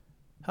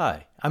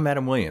Hi, I'm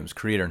Adam Williams,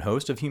 creator and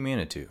host of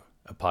Humanitou,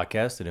 a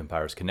podcast that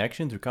empowers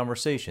connection through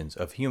conversations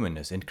of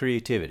humanness and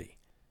creativity.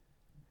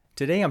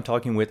 Today I'm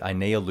talking with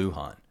Ainea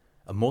Lujan,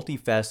 a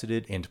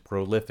multifaceted and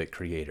prolific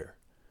creator.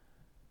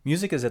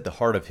 Music is at the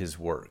heart of his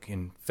work.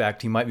 In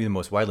fact, he might be the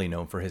most widely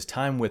known for his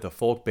time with a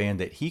folk band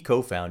that he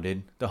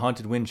co-founded, the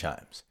Haunted Wind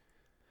Chimes.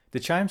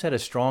 The Chimes had a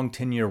strong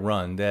 10-year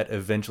run that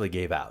eventually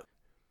gave out.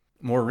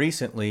 More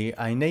recently,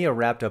 Ainea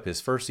wrapped up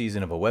his first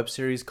season of a web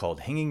series called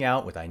Hanging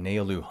Out with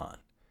Ainea Lujan.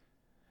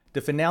 The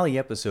finale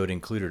episode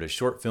included a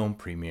short film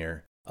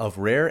premiere of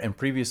rare and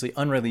previously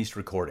unreleased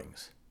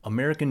recordings,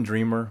 American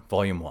Dreamer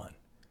Volume 1.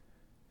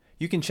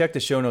 You can check the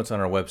show notes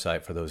on our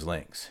website for those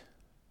links.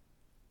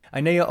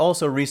 Ainea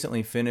also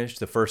recently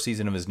finished the first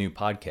season of his new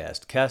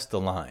podcast, Cast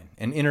the Line,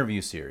 an interview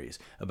series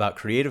about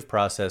creative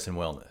process and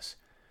wellness.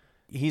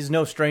 He's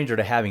no stranger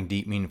to having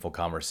deep, meaningful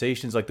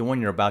conversations like the one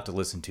you're about to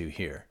listen to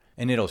here,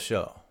 and it'll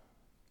show.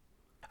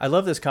 I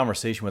love this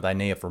conversation with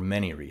Ainea for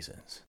many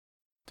reasons.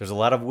 There's a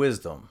lot of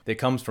wisdom that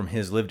comes from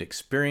his lived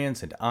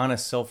experience and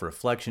honest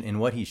self-reflection in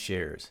what he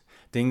shares,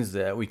 things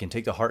that we can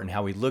take to heart in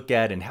how we look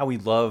at and how we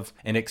love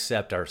and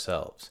accept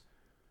ourselves.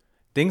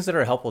 Things that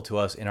are helpful to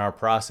us in our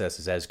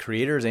processes as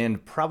creators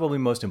and, probably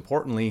most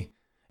importantly,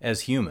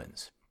 as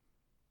humans.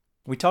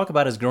 We talk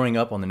about his growing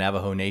up on the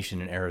Navajo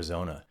Nation in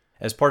Arizona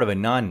as part of a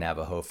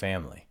non-Navajo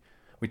family.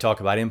 We talk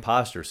about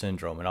imposter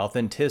syndrome and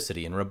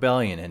authenticity and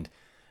rebellion and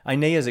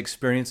Ainea's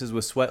experiences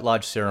with sweat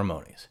lodge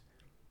ceremonies.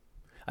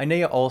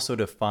 Ainea also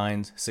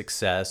defines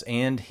success,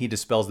 and he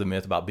dispels the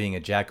myth about being a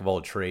jack of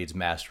all trades,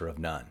 master of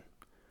none.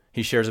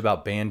 He shares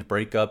about band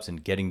breakups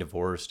and getting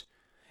divorced,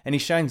 and he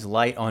shines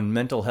light on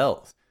mental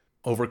health,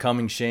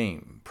 overcoming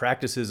shame,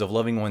 practices of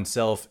loving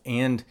oneself,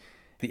 and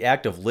the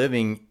act of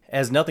living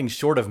as nothing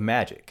short of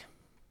magic.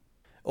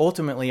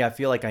 Ultimately, I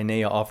feel like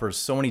Ainea offers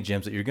so many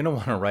gems that you're going to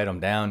want to write them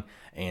down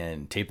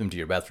and tape them to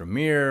your bathroom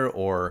mirror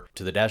or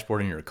to the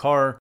dashboard in your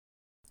car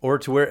or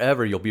to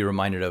wherever you'll be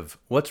reminded of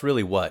what's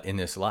really what in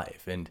this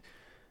life and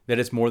that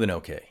it's more than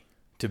okay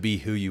to be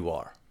who you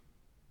are.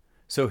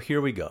 So here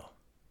we go.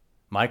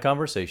 My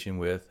conversation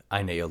with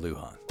Ainea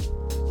Lujan.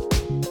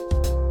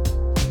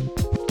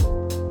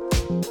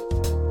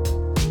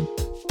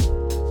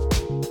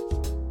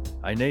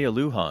 Ainea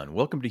Lujan,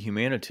 welcome to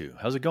Humanitou.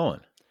 How's it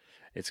going?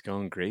 It's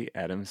going great,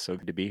 Adam. So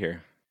good to be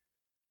here.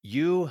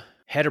 You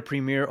had a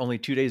premiere only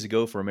 2 days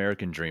ago for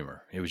American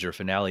Dreamer. It was your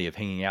finale of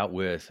Hanging Out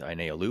with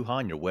Ainea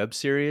Lujan, your web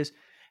series.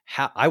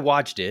 I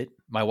watched it.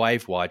 My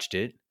wife watched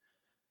it.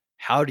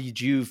 How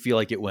did you feel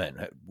like it went?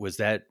 Was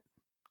that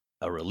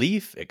a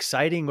relief?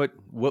 Exciting?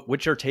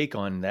 What's your take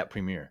on that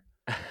premiere?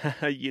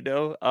 you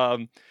know,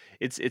 um,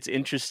 it's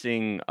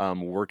interesting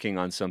working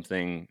on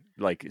something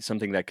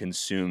that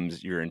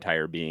consumes your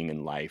entire being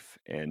in life,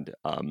 and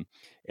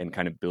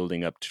kind of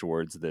building up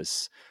towards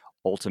this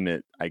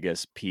ultimate, I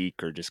guess,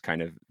 peak or just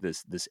kind of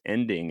this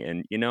ending.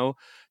 And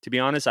to be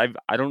honest, I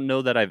don't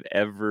know that I've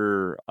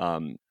ever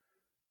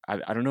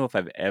I don't know if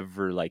I've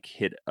ever like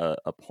hit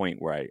a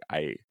point where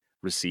I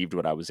received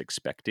what I was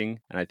expecting.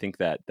 And I think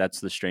that that's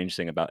the strange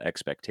thing about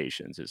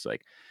expectations is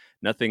like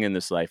nothing in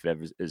this life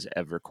is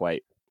ever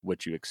quite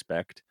what you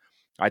expect.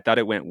 I thought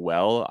it went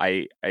well.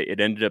 It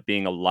ended up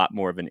being a lot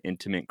more of an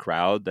intimate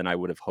crowd than I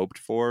would have hoped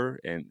for,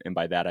 and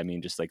by that I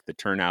mean just like the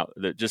turnout,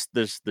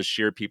 the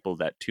sheer people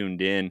that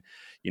tuned in.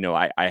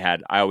 I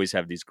always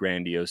have these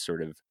grandiose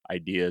sort of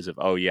ideas of,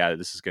 oh yeah,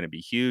 this is going to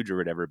be huge or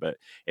whatever, but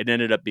it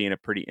ended up being a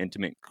pretty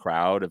intimate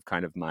crowd of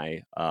kind of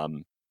my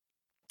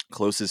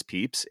closest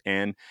peeps.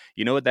 And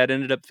you know what, that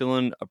ended up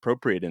feeling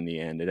appropriate in the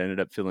end. It ended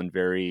up feeling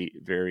very,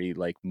 very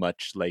like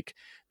much like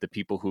the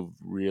people who've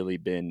really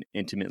been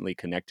intimately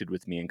connected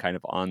with me and kind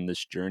of on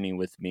this journey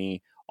with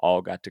me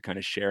all got to kind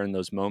of share in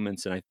those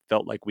moments. And I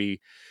felt like we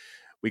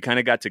kind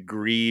of got to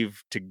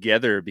grieve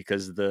together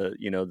because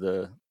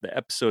the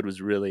episode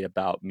was really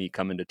about me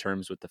coming to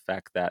terms with the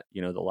fact that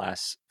the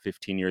last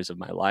 15 years of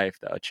my life,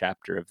 a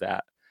chapter of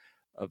that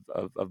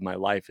of my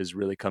life has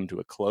really come to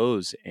a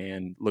close,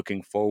 and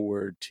looking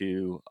forward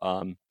to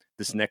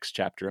this next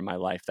chapter in my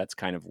life. That's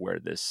kind of where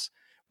this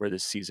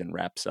season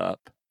wraps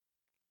up.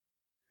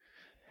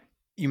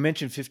 You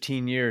mentioned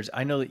 15 years.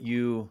 I know that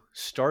you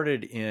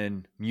started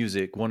in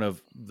music, one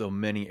of the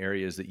many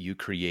areas that you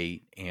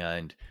create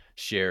and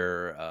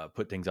share,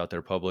 put things out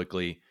there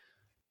publicly.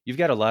 You've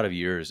got a lot of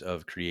years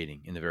of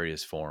creating in the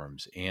various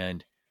forms.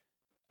 And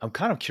I'm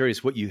kind of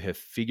curious what you have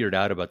figured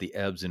out about the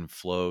ebbs and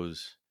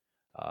flows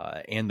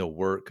and the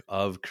work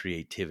of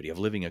creativity, of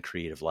living a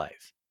creative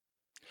life.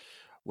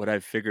 What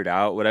I've figured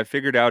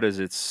out is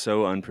it's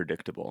so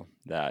unpredictable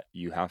that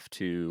you have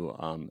to,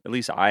 at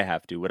least I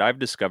have to. What I've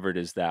discovered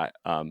is that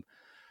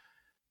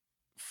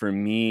for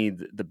me,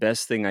 the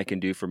best thing I can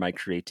do for my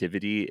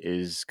creativity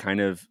is kind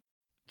of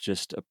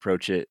just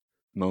approach it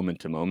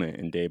moment to moment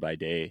and day by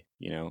day.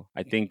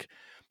 I think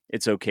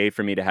it's okay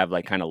for me to have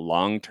like kind of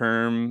long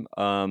term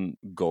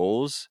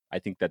goals. I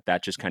think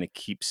that just kind of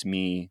keeps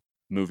me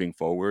moving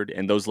forward.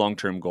 And those long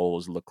term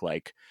goals look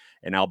like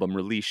an album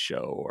release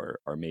show,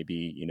 or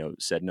maybe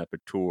setting up a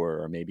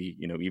tour, or maybe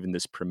even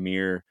this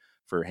premiere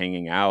for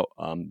hanging out,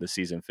 the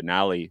season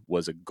finale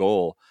was a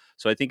goal.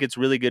 So I think it's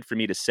really good for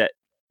me to set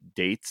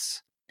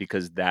dates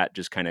because that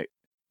just kind of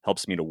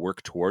helps me to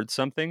work towards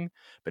something.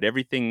 But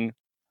everything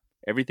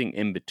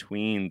in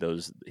between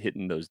those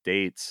hitting those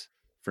dates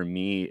for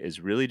me is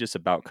really just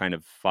about kind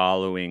of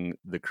following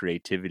the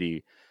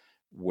creativity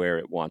where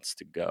it wants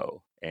to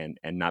go, and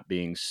not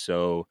being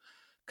so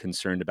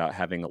concerned about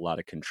having a lot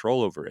of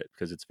control over it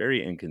because it's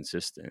very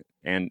inconsistent.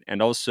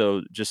 And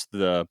also just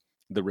the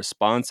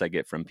response I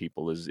get from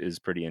people is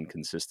pretty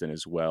inconsistent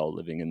as well,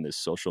 living in this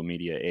social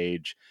media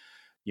age.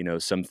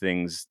 Some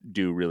things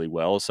do really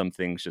well, some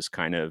things just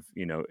kind of,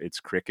 it's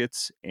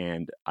crickets.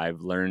 And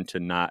I've learned to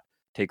not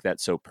take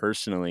that so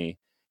personally,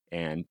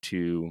 and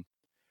to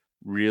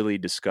really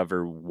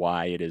discover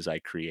why it is I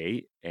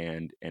create.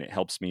 And it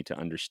helps me to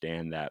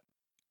understand that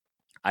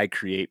I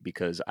create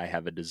because I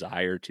have a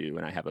desire to,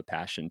 and I have a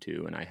passion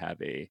to, and I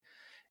have a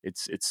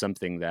it's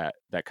something that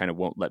kind of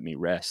won't let me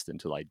rest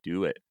until I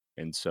do it.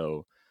 And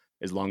so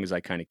as long as I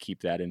kind of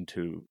keep that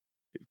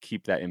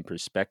in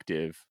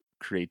perspective,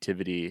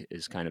 creativity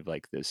is kind of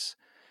like this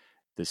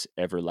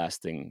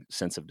everlasting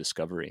sense of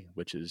discovery,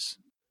 which is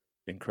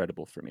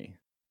incredible for me.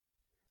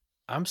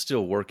 I'm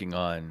still working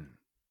on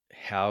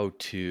how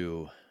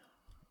to,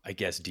 I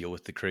guess, deal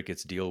with the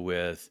crickets, deal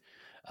with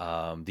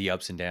the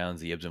ups and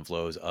downs, the ebbs and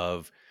flows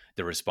of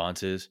the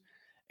responses.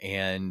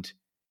 And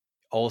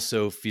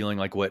also feeling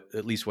like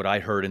at least what I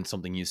heard in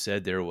something you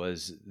said, there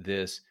was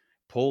this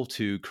pull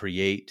to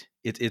create.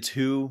 It's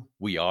who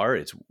we are.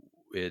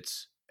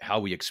 It's how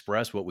we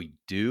express what we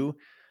do.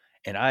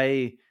 And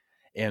I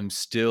am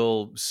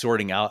still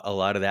sorting out a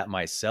lot of that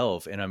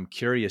myself. And I'm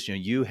curious,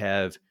 you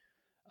have,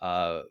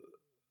 uh,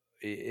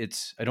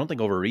 it's, I don't think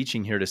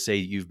overreaching here to say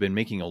you've been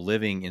making a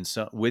living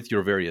with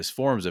your various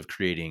forms of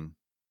creating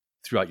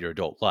throughout your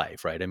adult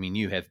life, right? I mean,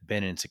 you have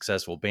been in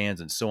successful bands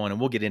and so on, and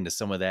we'll get into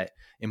some of that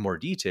in more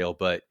detail,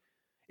 but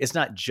it's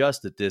not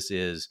just that this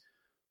is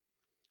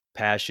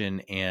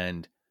passion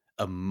and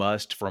a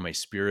must from a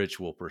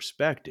spiritual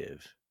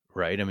perspective,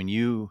 right? I mean,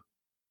 you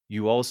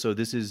also,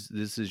 this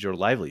is your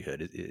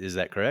livelihood. Is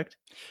that correct?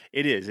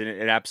 It is, and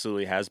it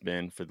absolutely has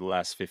been for the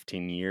last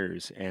 15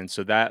 years. And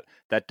so that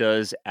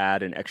does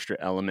add an extra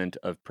element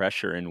of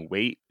pressure and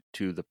weight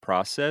to the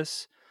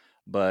process.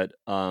 But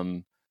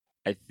I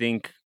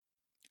think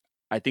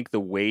I think the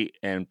weight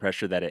and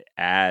pressure that it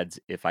adds,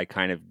 if I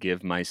kind of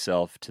give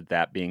myself to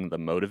that being the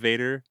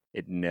motivator,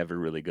 it never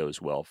really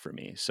goes well for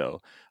me.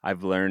 So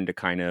I've learned to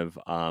kind of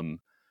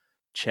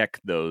check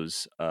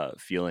those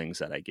feelings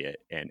that I get,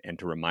 and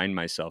to remind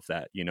myself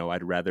that,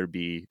 I'd rather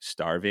be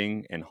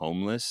starving and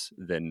homeless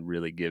than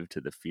really give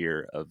to the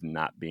fear of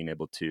not being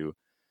able to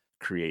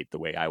create the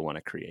way I want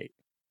to create.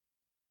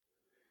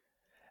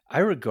 I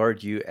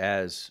regard you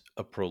as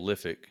a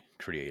prolific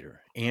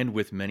creator and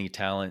with many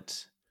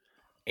talents.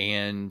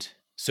 And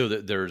so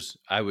that there's,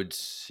 I would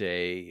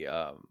say,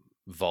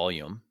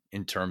 volume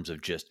in terms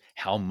of just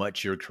how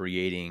much you're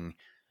creating,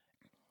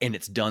 and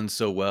it's done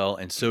so well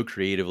and so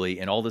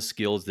creatively, and all the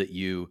skills that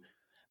you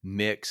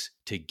mix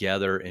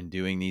together in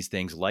doing these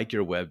things, like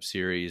your web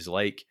series,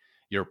 like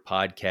your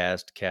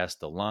podcast, Cast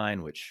the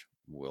Line, which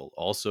we'll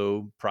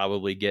also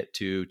probably get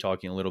to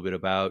talking a little bit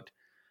about.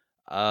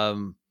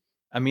 Um,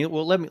 I mean,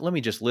 well, let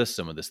me just list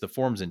some of this, the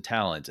forms and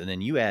talents, and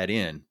then you add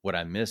in what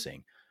I'm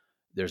missing.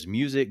 There's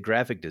music,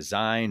 graphic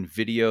design,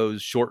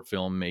 videos, short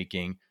film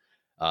making,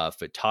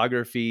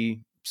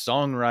 photography,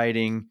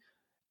 songwriting,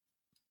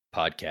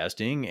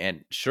 podcasting,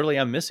 and surely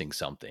I'm missing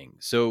something.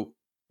 So,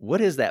 what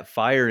is that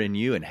fire in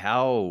you, and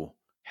how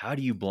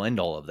do you blend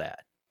all of that?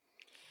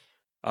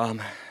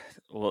 Um,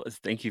 well,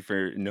 thank you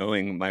for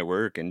knowing my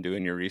work and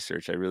doing your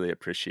research. I really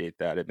appreciate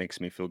that. It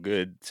makes me feel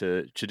good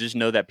to just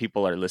know that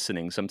people are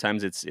listening.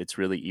 Sometimes it's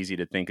really easy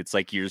to think, it's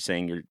like you're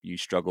saying, you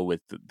struggle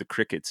with the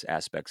crickets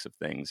aspects of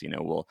things.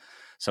 Well,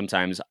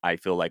 sometimes I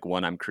feel like,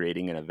 one, I'm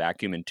creating in a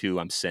vacuum, and two,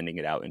 I'm sending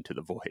it out into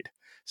the void.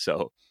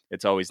 So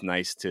it's always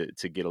nice to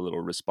get a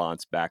little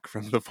response back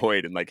from the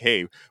void, and like,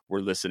 hey, we're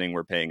listening,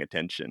 we're paying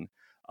attention.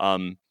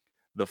 Um,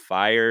 the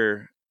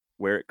fire,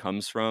 where it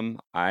comes from,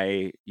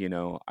 I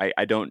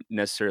don't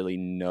necessarily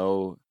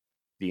know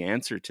the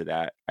answer to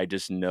that. I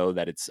just know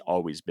that it's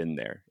always been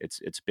there. It's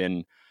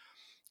been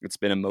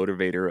a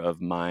motivator of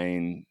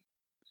mine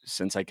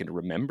since I can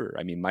remember.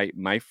 I mean,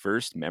 my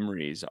first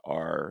memories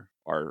are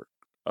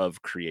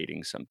of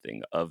creating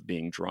something, of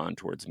being drawn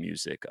towards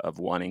music, of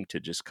wanting to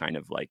just kind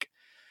of like,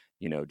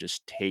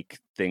 just take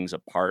things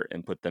apart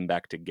and put them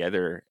back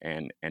together,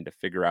 and to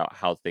figure out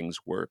how things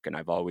work. And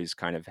I've always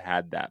kind of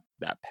had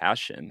that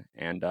passion.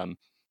 And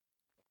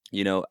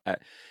you know, I,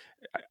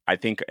 I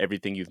think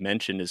everything you've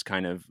mentioned is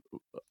kind of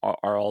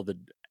are all the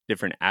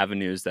different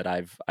avenues that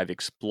I've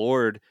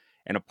explored,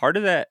 and a part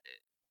of that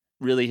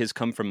really has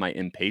come from my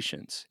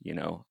impatience.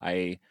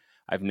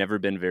 I've never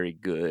been very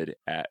good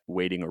at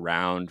waiting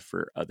around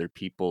for other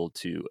people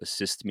to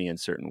assist me in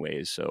certain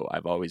ways. So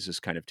I've always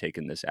just kind of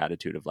taken this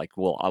attitude of like,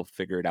 well, I'll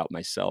figure it out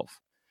myself,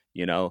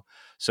 you know?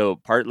 So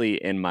partly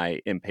in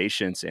my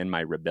impatience and my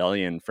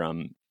rebellion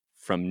from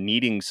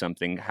needing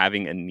something,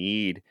 having a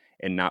need,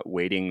 and not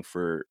waiting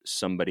for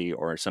somebody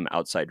or some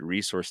outside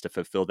resource to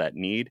fulfill that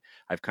need.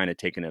 I've kind of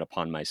taken it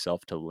upon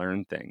myself to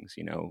learn things,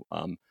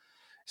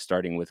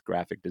 starting with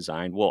graphic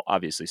design. Well,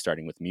 obviously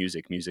starting with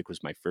music. Music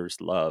was my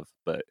first love,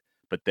 but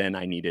then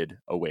I needed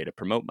a way to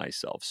promote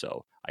myself.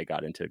 So I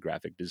got into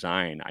graphic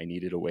design. I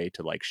needed a way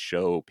to like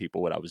show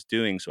people what I was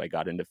doing. So I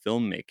got into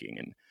filmmaking.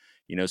 And,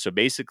 so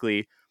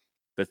basically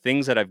the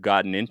things that I've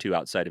gotten into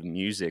outside of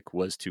music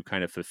was to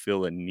kind of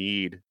fulfill a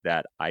need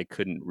that I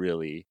couldn't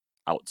really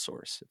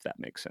outsource, if that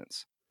makes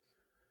sense.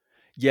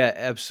 Yeah,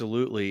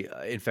 absolutely.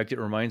 In fact, it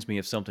reminds me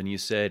of something you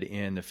said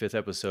in the fifth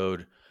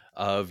episode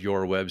of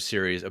your web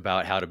series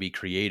about how to be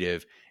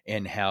creative,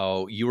 and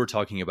how you were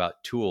talking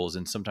about tools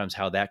and sometimes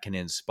how that can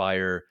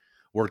inspire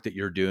work that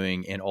you're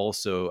doing. And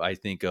also, I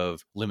think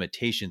of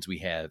limitations we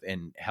have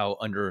and how,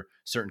 under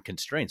certain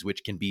constraints,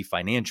 which can be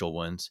financial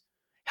ones,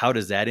 how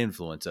does that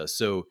influence us?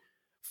 So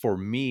for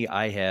me,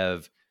 I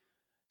have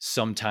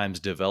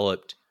sometimes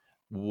developed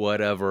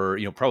whatever,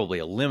 probably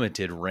a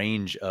limited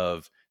range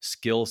of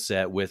skill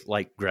set with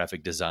like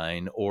graphic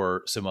design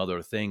or some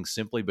other things,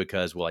 simply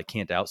because, well, I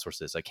can't outsource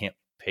this. I can't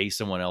pay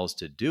someone else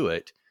to do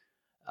it.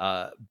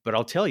 But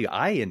I'll tell you,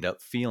 I end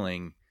up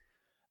feeling,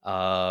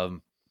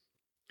 um,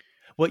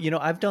 well,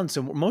 I've done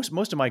some,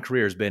 most of my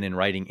career has been in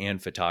writing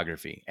and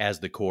photography as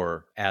the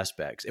core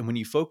aspects. And when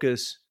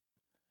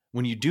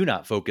you do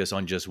not focus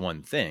on just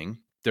one thing,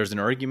 there's an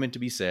argument to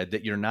be said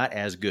that you're not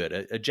as good,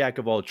 a jack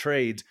of all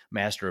trades,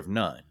 master of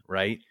none,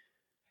 right?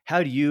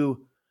 How do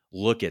you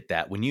look at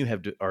that when you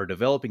are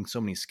developing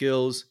so many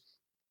skills,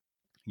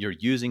 you're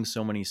using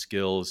so many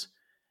skills,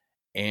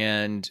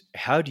 and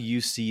how do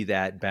you see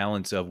that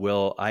balance of,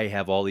 well, I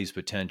have all these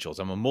potentials.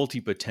 I'm a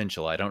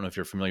multi-potential. I don't know if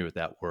you're familiar with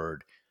that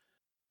word,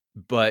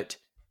 but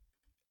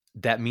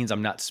that means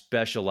I'm not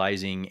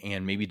specializing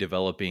and maybe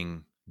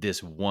developing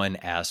this one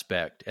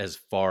aspect as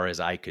far as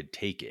I could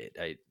take it.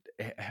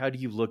 How do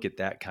you look at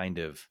that kind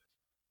of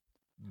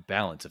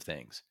balance of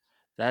things?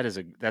 That's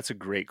a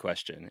great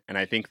question. And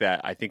I think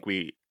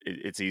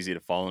it's easy to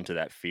fall into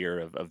that fear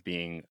of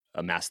being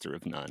a master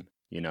of none,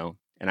 you know?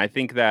 And I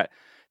think that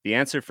the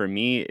answer for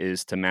me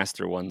is to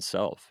master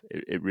oneself.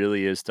 It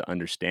really is to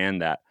understand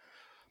that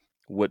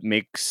what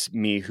makes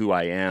me who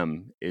I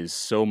am is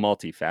so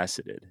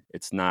multifaceted.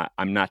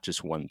 I'm not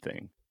just one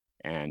thing,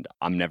 and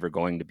I'm never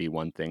going to be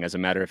one thing. As a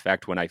matter of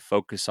fact, when I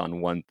focus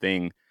on one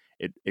thing,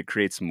 it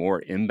creates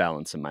more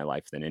imbalance in my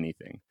life than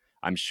anything.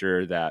 I'm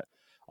sure that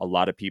a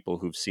lot of people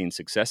who've seen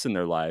success in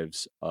their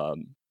lives,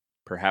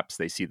 perhaps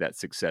they see that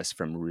success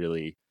from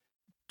really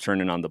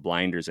turning on the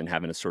blinders and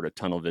having a sort of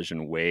tunnel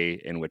vision way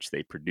in which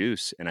they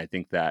produce. And I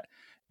think that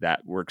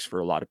that works for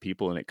a lot of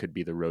people, and it could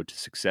be the road to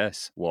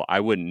success. Well, I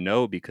wouldn't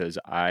know because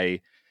I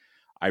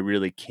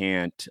really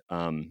can't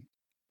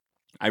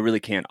I really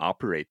can't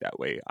operate that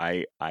way.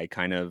 I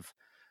kind of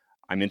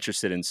I'm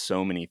interested in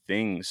so many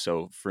things.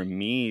 So for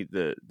me,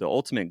 the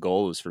ultimate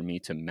goal is for me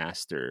to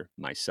master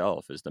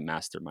myself, is to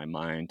master my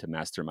mind, to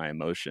master my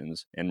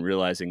emotions, and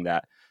realizing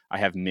that I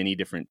have many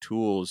different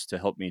tools to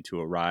help me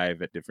to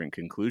arrive at different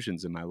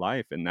conclusions in my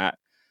life, and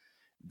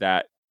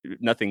that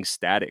nothing's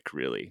static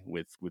really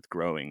with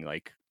growing.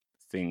 Like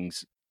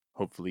things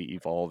hopefully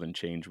evolve and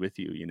change with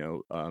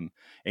you,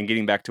 and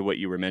getting back to what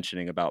you were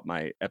mentioning about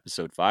my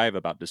episode 5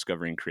 about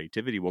discovering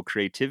creativity. Well,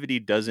 creativity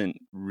doesn't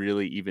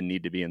really even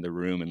need to be in the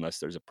room unless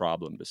there's a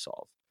problem to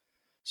solve.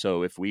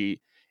 So if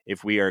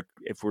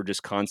we're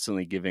just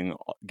constantly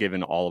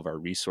given all of our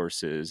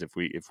resources, if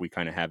we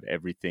kind of have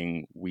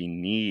everything we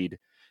need,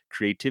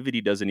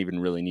 creativity doesn't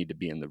even really need to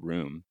be in the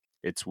room.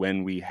 It's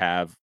when we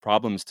have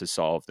problems to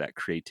solve that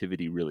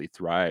creativity really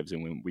thrives,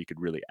 and when we could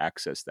really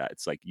access that.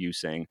 It's like you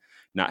saying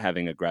not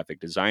having a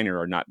graphic designer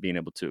or not being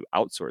able to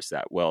outsource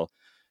that. Well,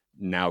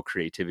 now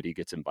creativity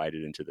gets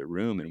invited into the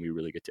room and we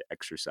really get to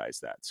exercise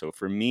that. So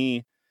for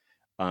me,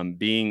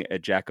 being a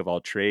jack of all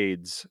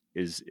trades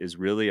is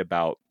really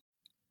about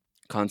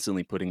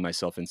constantly putting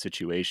myself in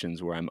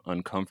situations where I'm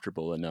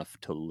uncomfortable enough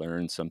to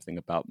learn something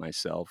about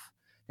myself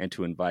and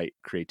to invite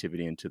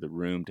creativity into the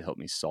room to help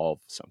me solve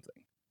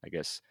something. I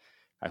guess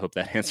I hope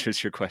that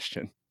answers your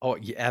question. Oh,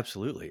 yeah,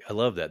 absolutely. I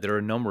love that. There are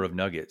a number of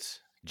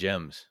nuggets,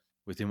 gems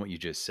within what you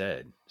just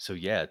said. So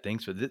yeah,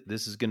 thanks for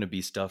this. Is going to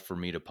be stuff for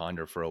me to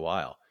ponder for a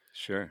while.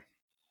 Sure.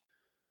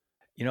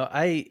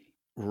 I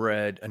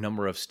read a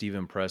number of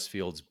Stephen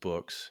Pressfield's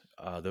books,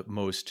 the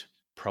most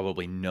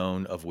probably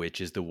known of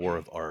which is The War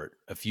of Art,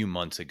 a few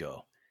months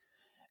ago.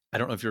 I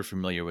don't know if you're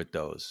familiar with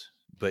those,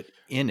 but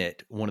in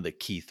it, one of the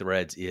key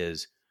threads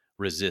is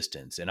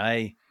resistance. And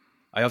I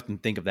often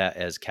think of that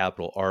as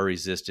capital R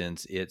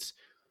resistance. It's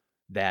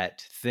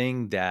that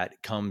thing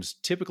that comes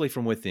typically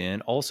from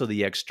within, also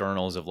the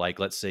externals of, like,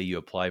 let's say you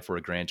apply for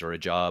a grant or a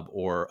job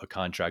or a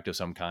contract of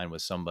some kind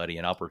with somebody,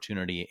 an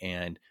opportunity,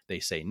 and they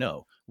say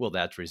no. Well,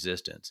 that's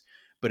resistance.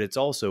 But it's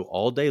also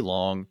all day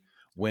long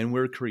when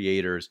we're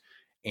creators,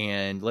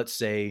 and let's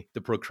say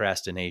the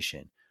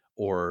procrastination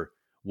or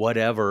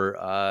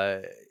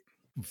whatever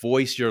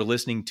voice you're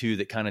listening to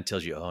that kind of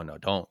tells you, oh no,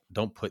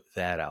 don't put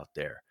that out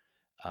there.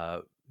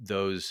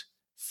 Those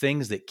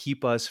things that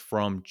keep us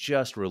from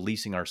just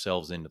releasing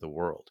ourselves into the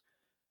world.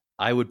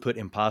 I would put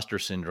imposter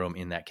syndrome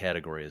in that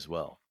category as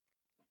well.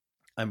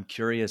 I'm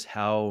curious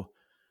how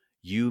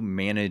you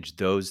manage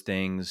those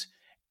things.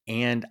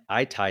 And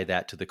I tie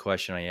that to the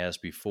question I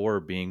asked before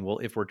being, well,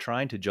 if we're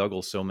trying to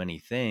juggle so many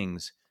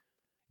things,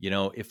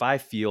 if I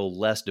feel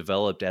less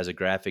developed as a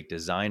graphic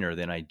designer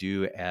than I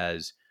do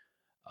as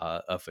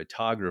a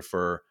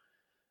photographer,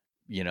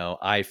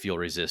 I feel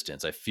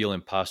resistance. I feel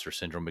imposter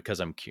syndrome because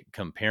I'm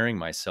comparing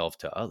myself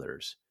to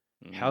others.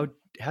 Mhm. How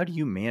how do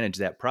you manage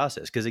that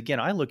process? Because again,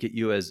 I look at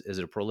you as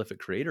a prolific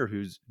creator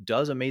who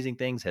does amazing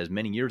things, has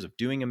many years of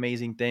doing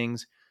amazing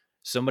things.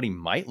 Somebody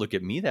might look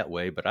at me that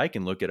way, but I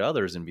can look at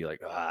others and be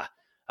like,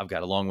 I've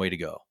got a long way to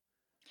go.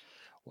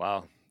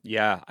 Wow.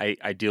 Yeah,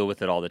 I deal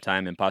with it all the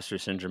time. Imposter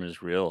syndrome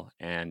is real,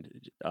 and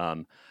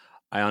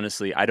I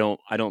honestly I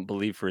don't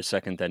believe for a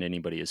second that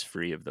anybody is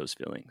free of those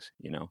feelings.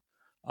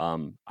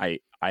 I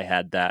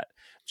had that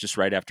just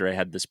right after I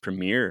had this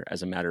premiere.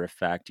 As a matter of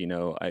fact,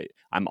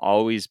 I'm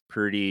always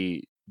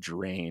pretty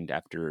drained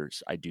after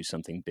I do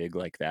something big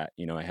like that.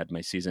 I had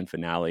my season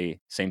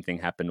finale. Same thing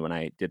happened when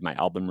I did my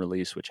album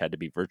release, which had to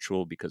be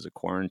virtual because of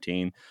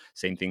quarantine.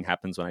 Same thing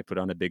happens when I put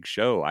on a big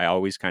show. I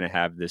always kind of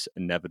have this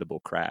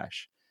inevitable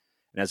crash.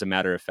 And as a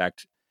matter of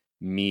fact,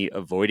 me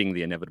avoiding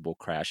the inevitable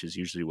crash is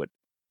usually what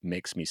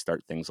makes me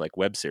start things like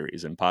web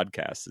series and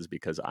podcasts, is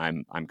because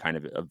I'm kind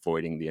of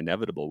avoiding the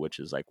inevitable, which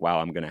is like, wow,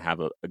 I'm going to have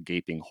a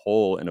gaping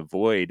hole and a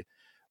void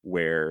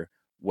where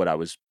what I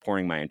was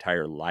pouring my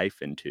entire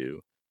life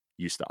into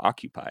used to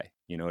occupy.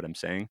 You know what I'm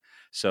saying?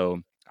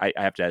 So I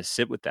have to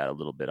sit with that a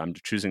little bit. I'm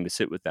choosing to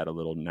sit with that a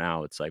little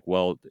now. It's like,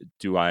 well,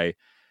 do I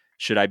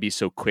should I be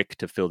so quick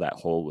to fill that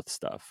hole with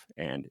stuff?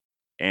 And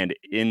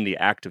in the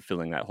act of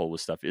filling that hole with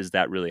stuff, is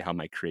that really how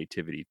my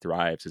creativity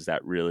thrives? Is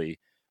that really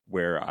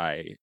where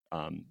I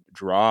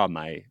draw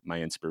my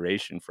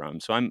inspiration from?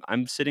 So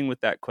I'm sitting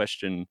with that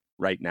question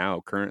right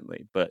now,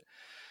 currently. But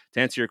to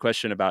answer your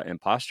question about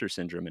imposter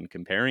syndrome and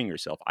comparing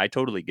yourself, I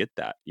totally get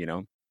that.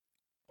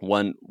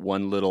 One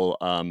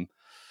little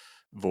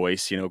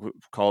voice,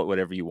 call it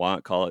whatever you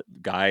want, call it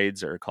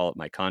guides or call it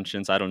my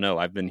conscience. I don't know.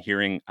 I've been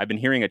hearing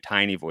a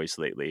tiny voice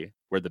lately,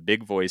 where the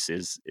big voice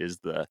is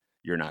the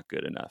you're not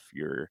good enough.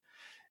 You're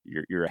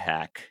a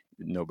hack.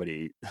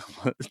 Nobody's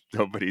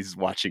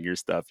watching your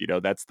stuff.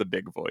 That's the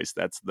big voice.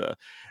 That's the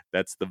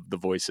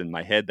voice in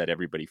my head that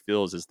everybody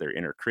feels is their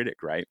inner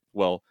critic, right?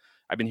 Well,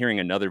 I've been hearing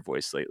another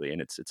voice lately,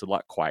 and it's a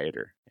lot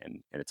quieter,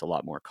 and it's a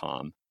lot more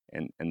calm.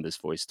 And this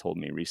voice told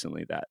me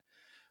recently that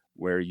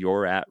where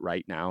you're at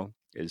right now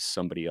is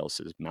somebody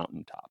else's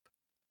mountaintop.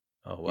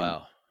 Oh, you,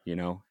 wow. you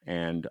know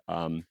and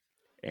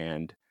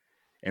and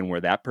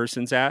where that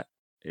person's at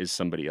is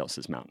somebody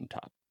else's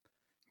mountaintop.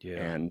 Yeah.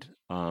 And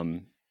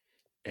um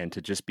and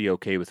to just be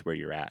okay with where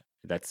you're at,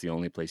 that's the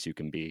only place you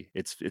can be.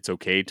 It's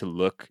okay to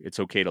look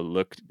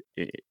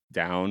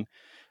down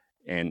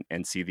and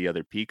see the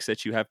other peaks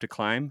that you have to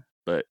climb,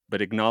 but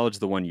acknowledge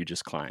the one you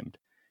just climbed,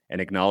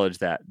 and acknowledge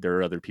that there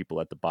are other people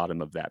at the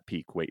bottom of that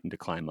peak waiting to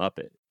climb up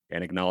it,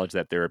 and acknowledge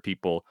that there are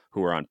people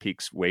who are on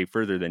peaks way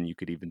further than you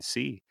could even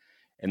see,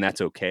 and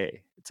that's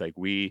okay. It's like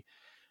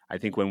I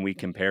think when we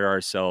compare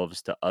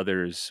ourselves to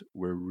others,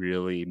 we're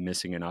really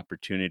missing an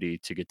opportunity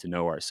to get to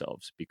know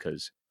ourselves,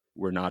 because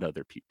we're not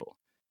other people.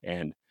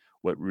 And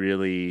what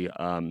really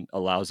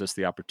allows us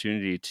the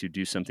opportunity to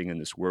do something in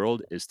this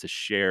world is to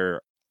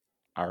share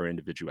our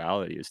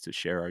individuality, is to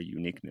share our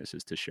uniqueness,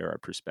 is to share our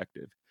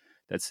perspective.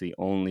 That's the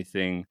only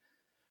thing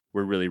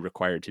we're really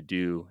required to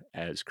do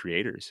as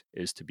creators,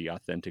 is to be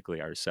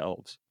authentically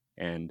ourselves.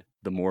 And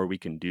the more we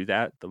can do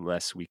that, the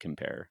less we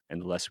compare.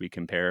 And the less we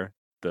compare,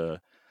 the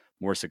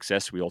more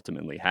success we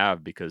ultimately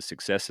have, because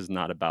success is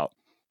not about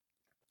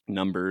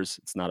numbers,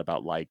 it's not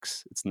about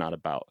likes, it's not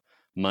about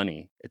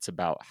money. It's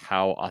about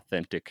how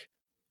authentic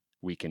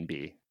we can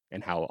be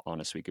and how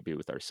honest we could be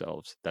with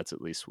ourselves. That's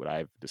at least what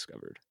I've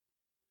discovered.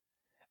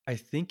 I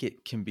think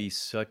it can be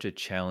such a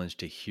challenge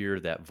to hear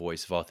that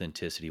voice of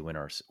authenticity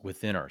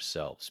within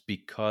ourselves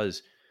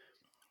because,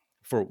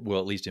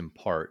 well, at least in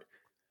part,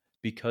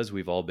 because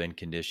we've all been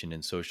conditioned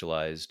and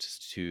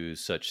socialized to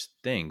such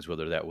things,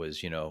 whether that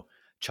was,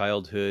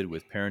 childhood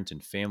with parents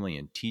and family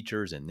and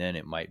teachers, and then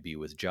it might be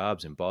with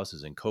jobs and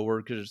bosses and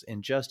coworkers,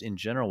 and just in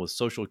general with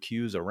social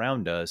cues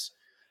around us,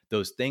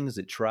 those things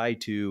that try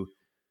to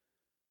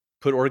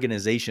put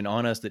organization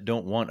on us that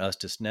don't want us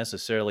to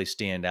necessarily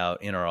stand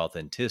out in our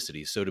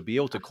authenticity. So to be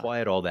able to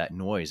quiet all that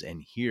noise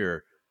and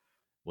hear,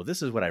 well,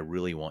 this is what I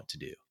really want to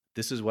do.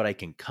 This is what I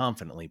can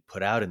confidently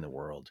put out in the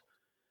world.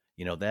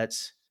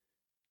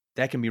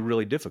 That can be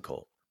really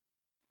difficult.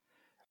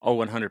 Oh,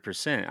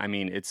 100%. I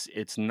mean,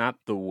 it's not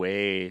the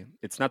way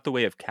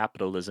of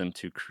capitalism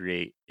to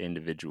create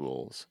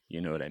individuals.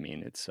 You know what I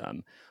mean? It's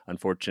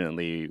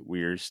unfortunately,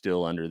 we're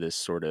still under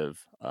this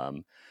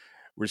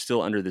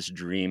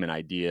dream and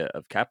idea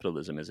of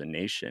capitalism as a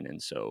nation,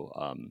 and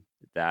so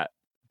that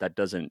that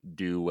doesn't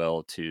do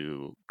well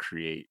to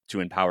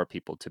empower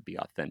people to be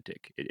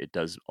authentic. It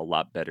does a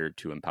lot better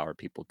to empower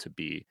people to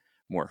be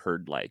more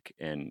herd like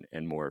and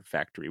more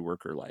factory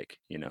worker like,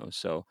 you know.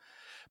 So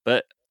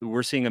but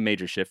we're seeing a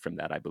major shift from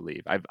that, I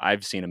believe.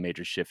 I've seen a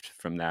major shift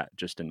from that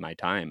just in my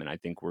time, and I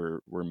think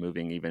we're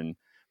moving even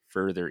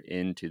further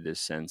into this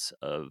sense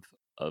of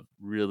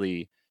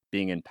really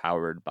being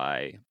empowered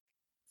by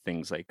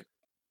things like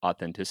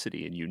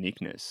authenticity and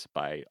uniqueness,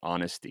 by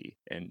honesty.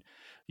 And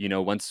you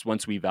know,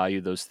 once we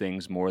value those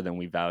things more than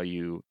we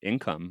value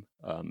income,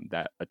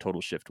 that a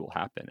total shift will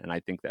happen. And I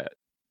think that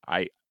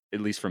I,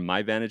 at least from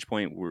my vantage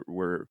point,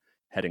 we're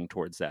heading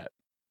towards that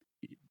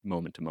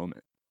moment to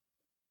moment.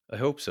 I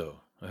hope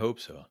so. I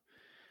hope so.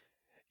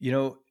 You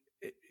know,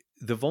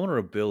 the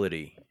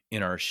vulnerability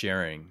in our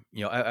sharing,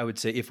 I would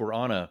say if we're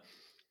on a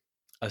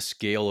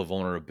scale of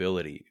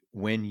vulnerability,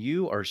 when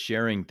you are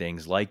sharing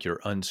things like your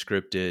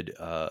unscripted,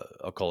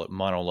 I'll call it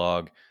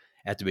monologue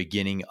at the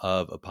beginning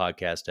of a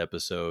podcast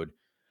episode,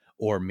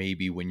 or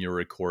maybe when you're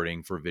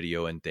recording for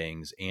video and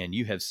things, and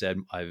you have said,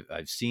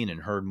 I've seen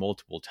and heard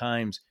multiple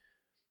times,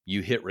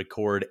 you hit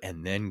record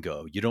and then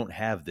go. You don't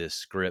have this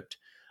script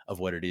of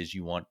what it is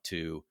you want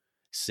to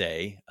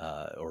say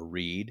or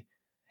read.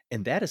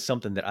 And that is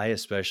something that I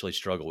especially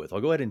struggle with.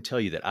 I'll go ahead and tell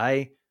you that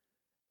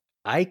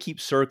I keep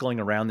circling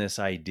around this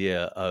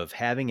idea of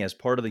having, as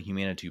part of the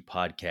Humanitude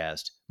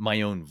podcast,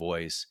 my own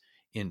voice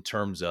in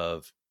terms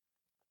of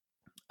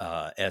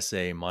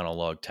essay,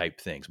 monologue type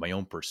things, my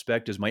own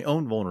perspectives, my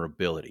own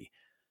vulnerability.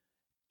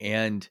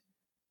 And,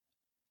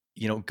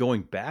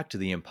 going back to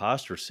the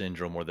imposter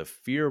syndrome or the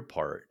fear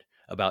part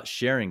about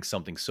sharing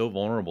something so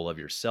vulnerable of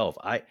yourself,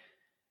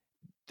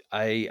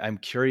 I'm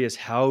curious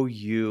how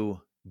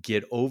you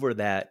get over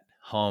that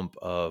hump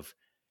of,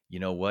 you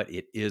know what,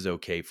 it is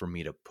okay for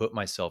me to put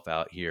myself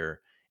out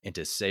here and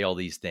to say all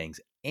these things,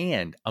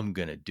 and I'm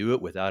going to do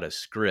it without a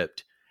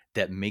script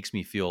that makes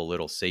me feel a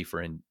little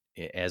safer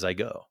as I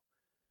go.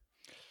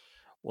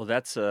 Well,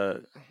 that's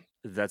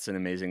an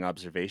amazing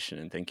observation,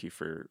 and thank you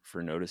for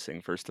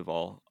noticing. First of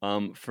all,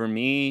 for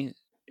me,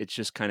 it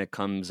just kind of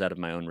comes out of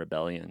my own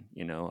rebellion.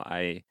 You know,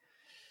 I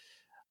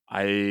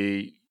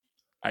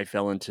I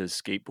fell into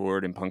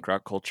skateboard and punk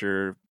rock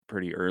culture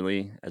pretty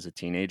early as a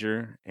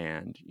teenager,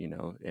 and you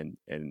know, and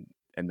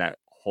that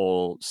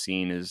whole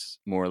scene is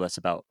more or less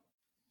about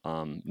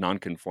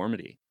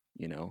nonconformity.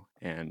 You know,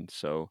 and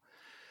so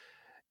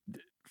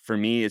for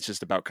me, it's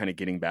just about kind of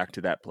getting back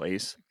to that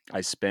place.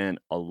 I spent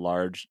a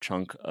large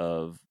chunk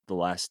of the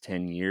last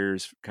 10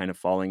 years kind of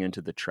falling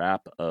into the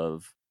trap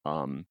of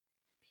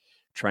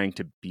trying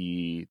to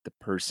be the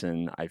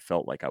person I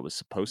felt like I was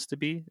supposed to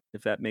be,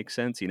 if that makes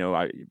sense. You know,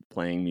 I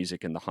playing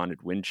music in the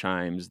haunted wind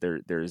chimes.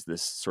 There's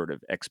this sort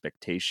of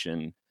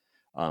expectation,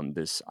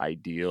 this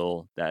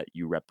ideal that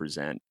you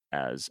represent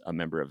as a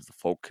member of the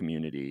folk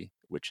community,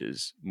 which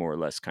is more or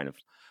less kind of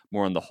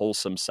more on the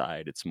wholesome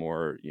side. It's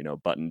more, you know,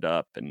 buttoned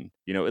up, and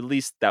you know, at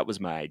least that was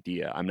my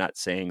idea. I'm not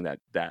saying that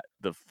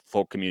the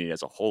folk community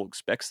as a whole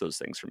expects those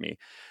things from me.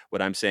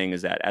 What I'm saying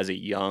is that as a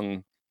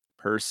young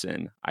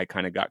person, I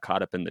kind of got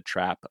caught up in the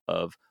trap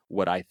of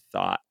what I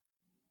thought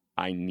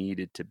I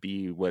needed to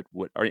be,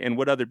 and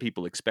what other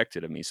people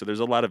expected of me. So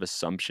there's a lot of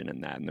assumption in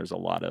that, and there's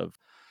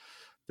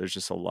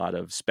just a lot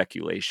of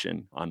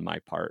speculation on my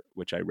part,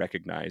 which I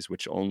recognize,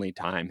 which only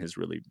time has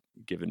really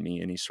given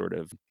me any sort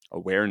of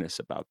awareness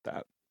about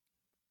that.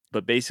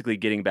 But basically,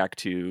 getting back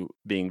to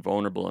being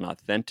vulnerable and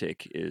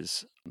authentic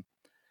is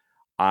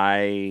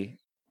I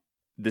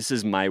this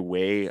is my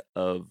way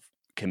of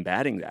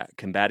combating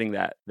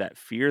that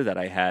fear that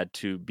I had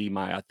to be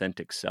my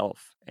authentic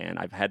self. And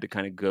I've had to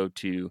kind of go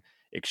to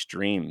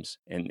extremes,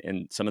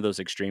 and some of those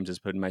extremes is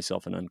putting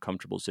myself in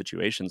uncomfortable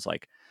situations,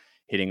 like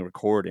hitting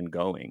record and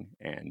going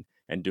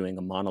and doing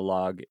a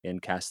monologue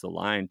and cast the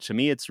line. To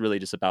me, it's really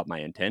just about my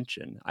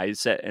intention. I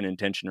set an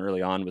intention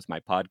early on with my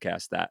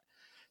podcast that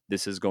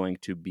this is going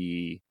to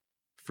be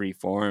free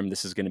form,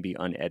 this is going to be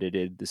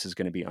unedited, this is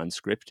going to be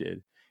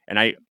unscripted. And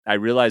I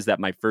realized that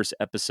my first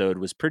episode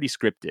was pretty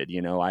scripted.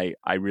 You know,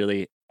 I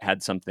really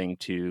had something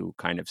to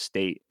kind of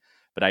state,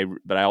 but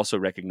I also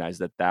recognized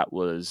that that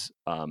was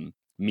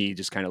me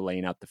just kind of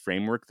laying out the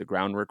framework, the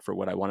groundwork for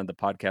what I wanted the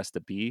podcast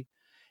to be.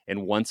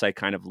 And once I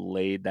kind of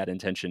laid that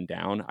intention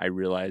down, I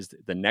realized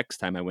the next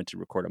time I went to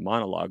record a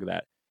monologue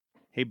that,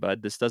 hey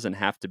bud, this doesn't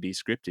have to be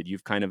scripted.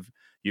 You've kind of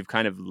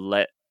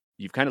let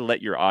you've kind of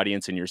let your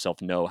audience and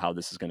yourself know how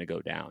this is going to go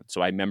down.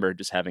 So I remember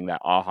just having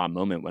that aha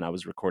moment when I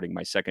was recording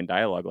my second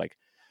dialogue, like,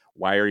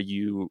 why are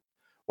you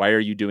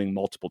doing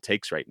multiple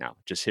takes right now?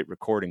 Just hit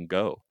record and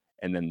go.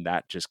 And then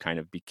that just kind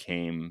of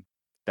became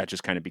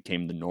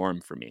the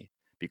norm for me,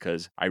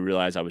 because I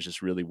realized I was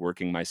just really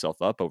working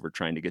myself up over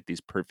trying to get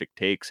these perfect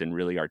takes and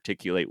really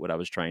articulate what I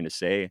was trying to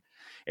say.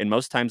 And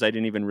most times I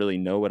didn't even really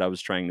know what I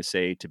was trying to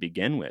say to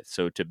begin with.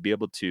 So to be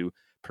able to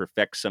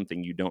perfect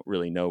something you don't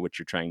really know what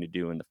you're trying to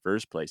do in the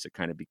first place, it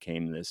kind of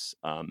became this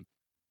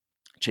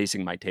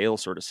chasing my tail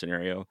sort of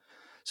scenario.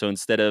 So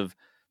instead of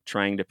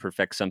trying to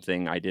perfect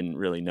something I didn't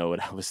really know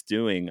what I was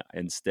doing,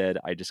 instead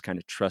I just kind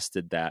of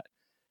trusted that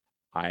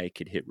I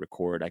could hit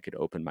record, I could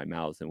open my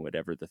mouth, and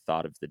whatever the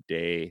thought of the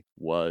day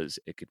was,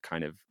 it could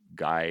kind of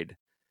guide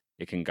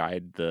it can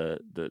guide the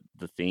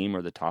theme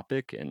or the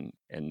topic, and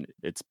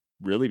it's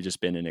really just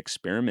been an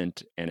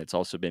experiment. And it's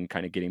also been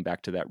kind of getting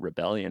back to that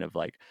rebellion of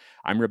like,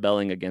 I'm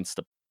rebelling against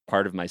the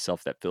part of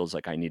myself that feels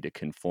like I need to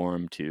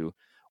conform to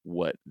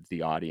what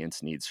the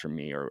audience needs from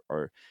me,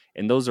 or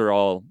and those are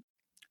all,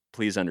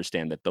 please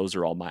understand that those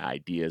are all my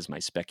ideas, my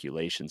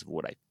speculations of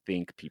what I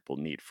think people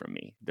need from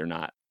me. They're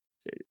not,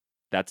 eh,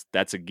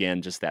 that's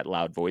again just that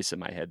loud voice in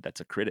my head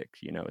that's a critic.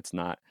 It's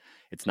not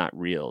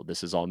real.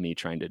 This is all me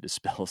trying to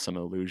dispel some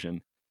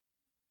illusion.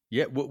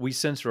 Yeah, what we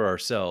censor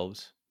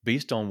ourselves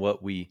based on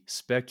what we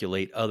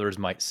speculate others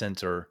might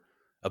censor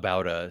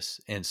about us,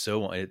 and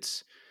so on.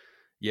 It's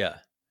yeah,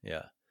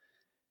 yeah.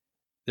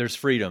 There's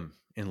freedom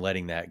in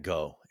letting that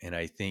go, and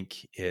I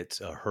think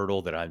it's a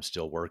hurdle that I'm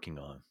still working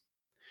on.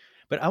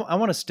 But I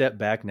want to step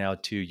back now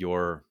to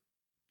your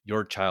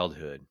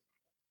childhood.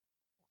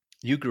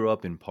 You grew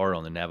up in part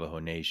on the Navajo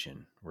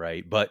Nation,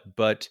 right?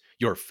 But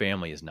your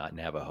family is not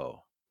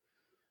Navajo,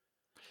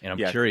 and I'm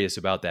Yeah. curious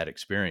about that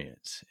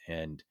experience.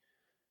 And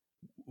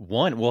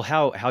one, well,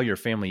 how your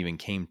family even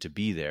came to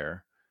be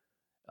there,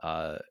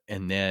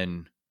 and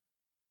then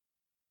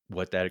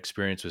what that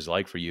experience was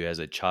like for you as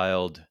a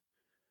child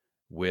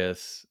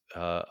with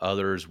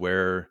others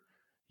where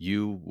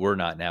you were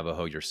not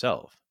Navajo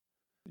yourself.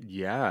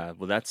 Yeah,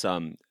 well,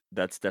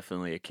 that's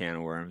definitely a can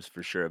of worms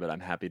for sure, but I'm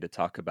happy to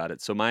talk about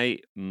it. So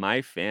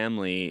my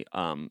family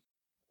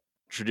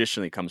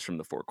traditionally comes from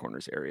the Four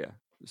Corners area.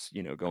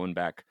 Going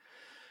back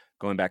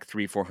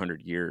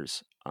 300-400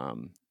 years.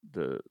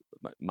 The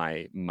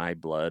my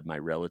blood, my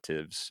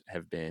relatives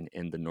have been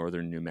in the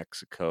northern New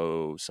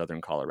Mexico, southern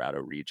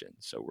Colorado region.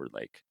 So we're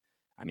like,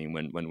 I mean,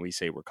 when we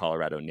say we're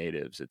Colorado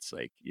natives, it's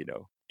like,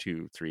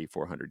 2, 3,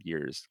 400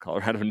 years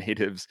Colorado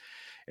natives.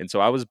 And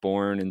so I was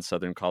born in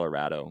southern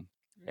Colorado,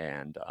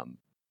 and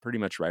pretty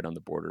much right on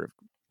the border of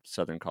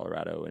southern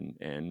Colorado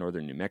and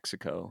northern New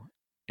Mexico.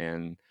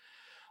 And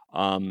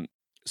um,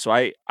 so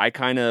I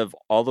kind of,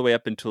 all the way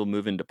up until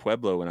moving to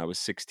Pueblo when I was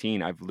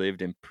 16, I've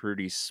lived in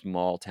pretty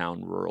small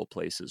town rural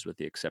places, with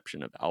the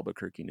exception of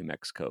Albuquerque, New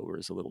Mexico, where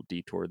there's a little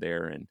detour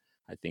there. And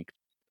I think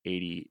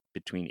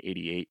between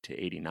 88 to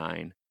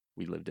 89,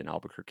 we lived in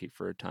Albuquerque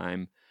for a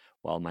time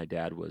while my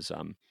dad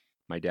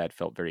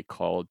felt very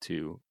called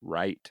to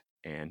write,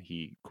 and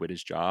he quit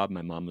his job.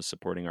 My mom was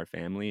supporting our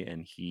family,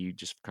 and he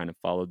just kind of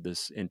followed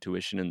this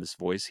intuition and this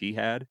voice he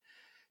had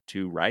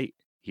to write.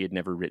 He had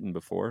never written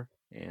before.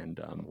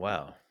 And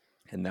Wow.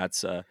 and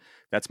that's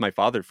my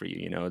father for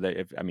you. That,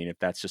 if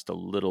that's just a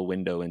little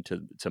window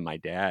into my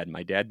dad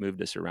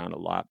moved us around a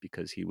lot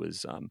because he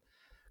was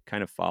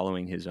kind of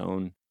following his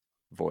own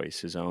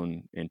voice, his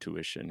own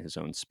intuition, his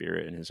own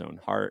spirit, and his own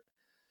heart.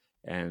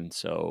 And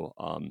so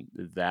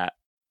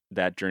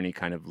that journey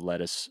kind of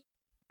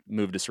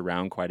moved us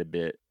around quite a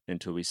bit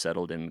until we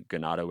settled in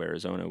Ganado,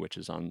 Arizona, which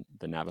is on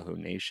the Navajo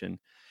Nation.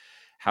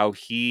 How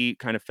he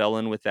kind of fell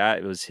in with that,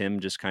 it was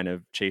him just kind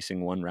of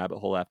chasing one rabbit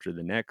hole after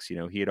the next. He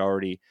had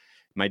already,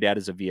 my dad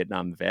is a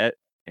Vietnam vet,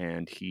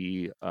 and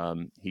he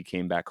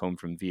came back home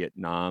from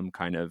Vietnam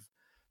kind of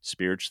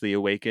spiritually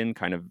awakened,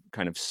 kind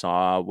of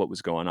saw what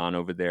was going on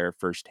over there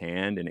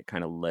firsthand, and it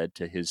kind of led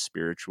to his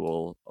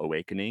spiritual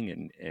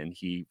awakening. And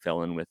he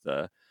fell in with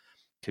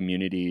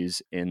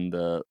communities in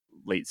the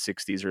late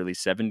 60s, early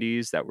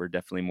 70s that were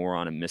definitely more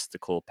on a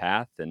mystical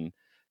path. And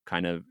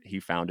kind of he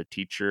found a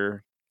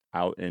teacher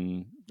out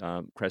in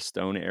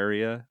Crestone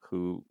area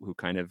who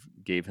kind of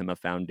gave him a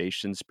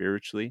foundation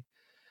spiritually.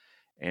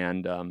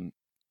 And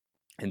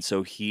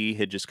so he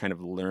had just kind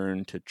of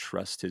learned to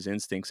trust his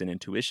instincts and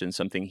intuition,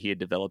 something he had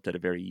developed at a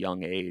very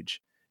young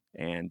age,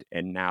 and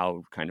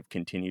now kind of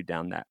continued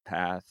down that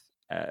path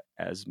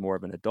as more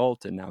of an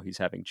adult. And now he's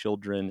having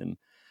children, and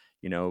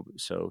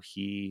so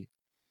he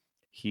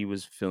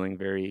was feeling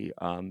very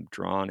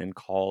drawn and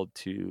called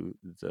to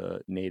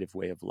the native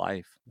way of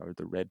life, or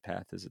the red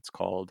path as it's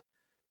called,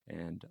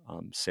 and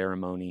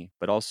ceremony.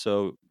 But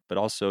also,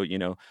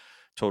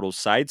 total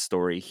side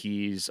story,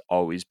 he's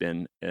always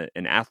been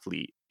an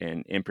athlete,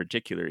 and in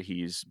particular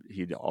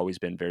he'd always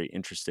been very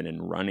interested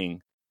in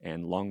running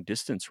and long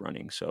distance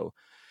running. So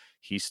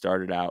he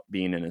started out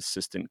being an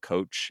assistant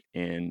coach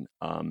in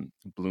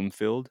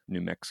Bloomfield,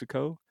 New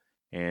Mexico,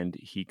 and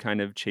he kind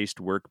of chased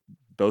work,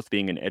 both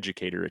being an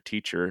educator, a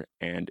teacher,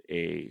 and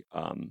a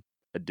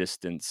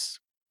distance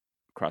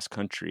cross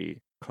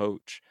country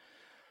coach.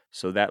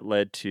 So that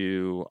led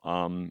to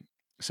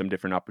some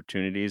different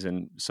opportunities,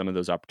 and some of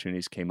those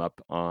opportunities came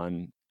up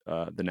on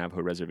the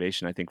Navajo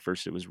reservation. I think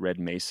first it was Red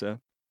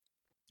Mesa,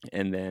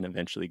 and then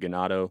eventually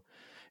Ganado.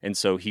 And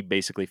so he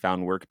basically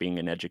found work being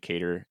an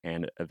educator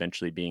and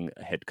eventually being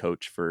a head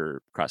coach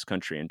for cross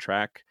country and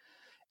track.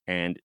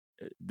 And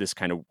this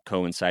kind of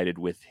coincided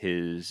with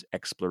his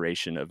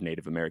exploration of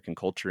Native American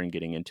culture and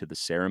getting into the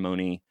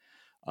ceremony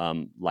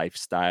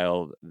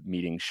lifestyle,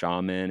 meeting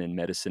shaman and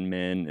medicine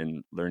men,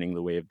 and learning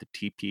the way of the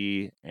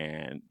teepee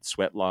and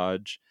sweat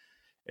lodge.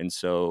 And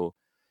so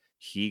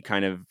he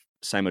kind of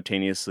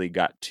simultaneously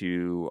got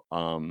to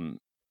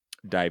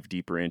dive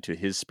deeper into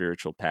his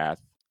spiritual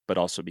path, but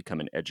also become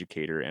an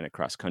educator and a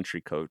cross country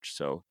coach.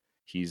 So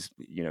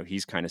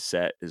he's kind of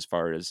set as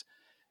far as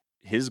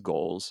his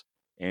goals.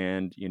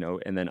 And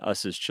and then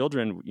us as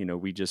children,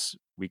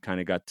 we kind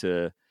of got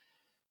to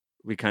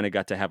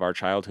have our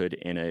childhood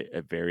in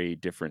a very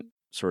different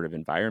sort of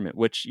environment,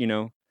 which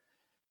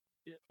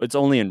it's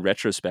only in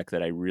retrospect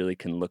that I really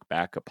can look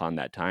back upon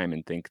that time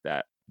and think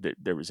that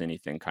there was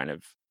anything kind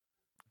of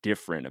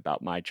different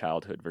about my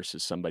childhood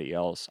versus somebody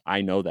else.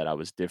 I know that I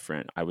was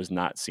different. I was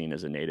not seen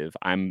as a native.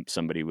 I'm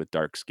somebody with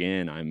dark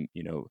skin.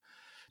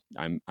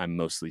 I'm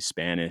mostly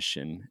Spanish,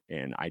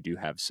 and I do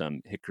have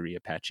some Hickory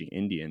Apache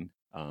Indian.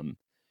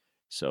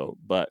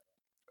 But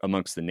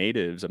amongst the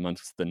natives,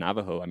 amongst the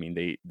Navajo, I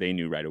mean, they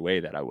knew right away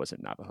that I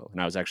wasn't Navajo,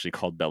 and I was actually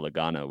called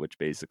Belagana, which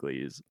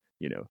basically is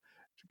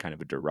kind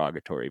of a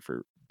derogatory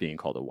for being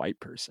called a white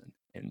person.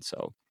 And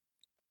so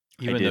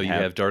I Even though did you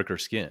have, have darker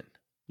skin.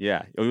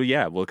 yeah, oh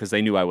yeah, well, because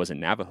they knew I wasn't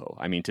Navajo.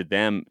 I mean, to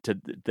them,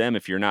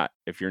 if you're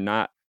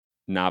not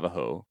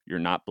Navajo, you're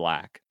not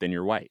black, then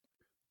you're white.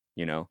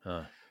 You know,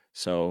 Huh.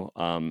 so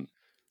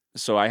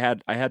so I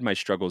had my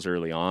struggles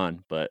early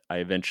on, but I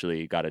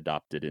eventually got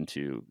adopted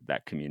into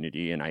that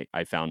community, and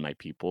I found my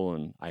people,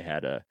 and I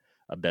had a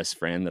best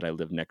friend that I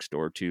lived next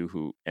door to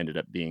who ended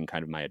up being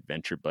kind of my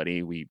adventure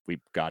buddy. We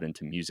got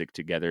into music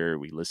together,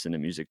 we listened to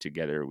music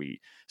together, we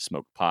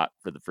smoked pot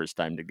for the first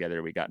time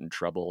together, we got in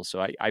trouble.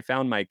 So I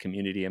found my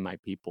community and my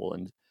people,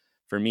 and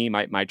for me,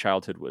 my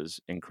childhood was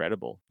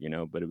incredible,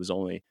 but it was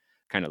only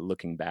kind of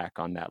looking back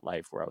on that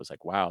life where I was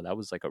like, wow, that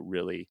was like a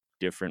really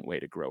different way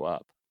to grow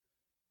up.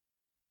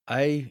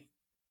 I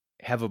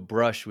have a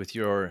brush with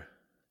your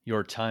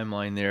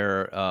timeline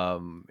there,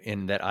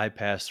 in that I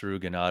passed through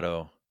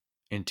Ganado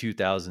in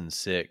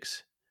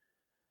 2006,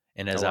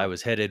 and Oh as I wow.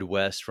 was headed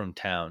west from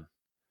town,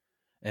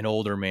 an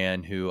older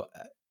man who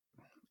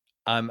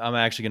I'm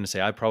actually going to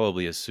say I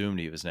probably assumed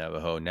he was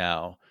Navajo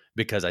now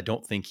because I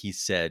don't think he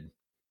said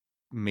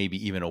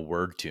maybe even a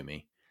word to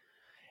me.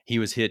 He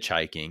was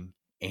hitchhiking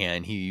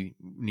and he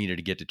needed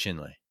to get to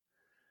Chinle.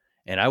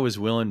 And I was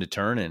willing to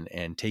turn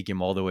and take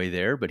him all the way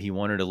there, but he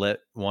wanted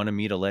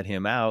me to let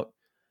him out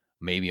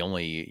maybe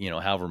only,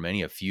 however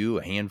many, a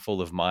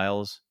handful of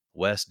miles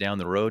west down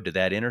the road to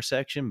that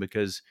intersection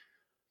because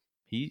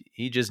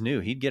he just knew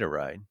he'd get a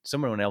ride.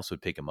 Someone else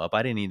would pick him up.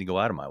 I didn't need to go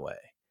out of my way,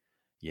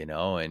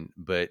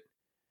 but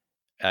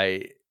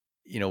I,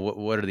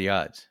 what are the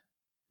odds?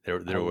 I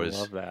There was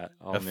love that.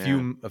 Oh a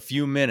man.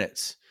 few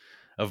minutes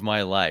of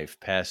my life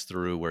passed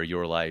through where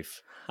your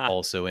life Ha.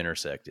 also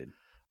intersected.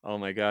 Oh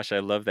my gosh, I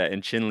love that.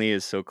 And Chinle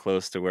is so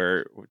close to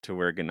where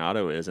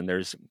Ganado is, and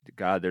there's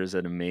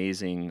an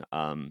amazing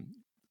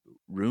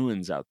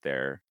ruins out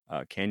there.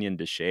 Canyon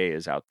de Chelly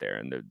is out there,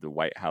 and the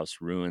White House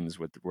ruins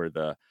with where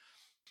the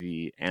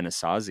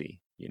Anasazi,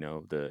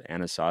 the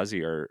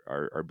Anasazi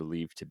are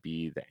believed to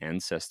be the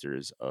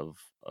ancestors of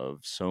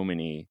so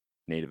many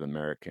Native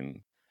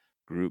American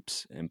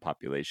groups and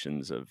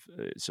populations of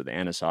so the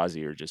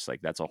Anasazi are just like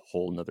that's a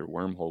whole nother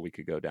wormhole we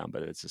could go down,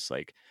 but it's just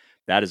like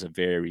that is a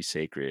very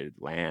sacred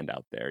land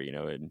out there,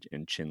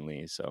 in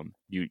Chinle. So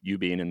you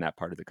being in that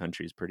part of the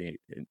country is pretty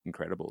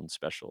incredible and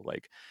special.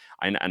 Like,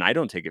 and I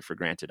don't take it for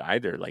granted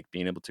either. Like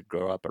being able to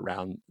grow up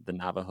around the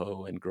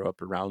Navajo and grow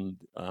up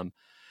around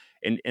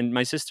and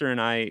my sister and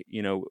I,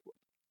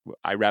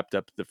 I wrapped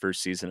up the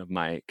first season of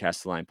my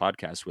Castelline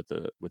podcast with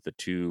the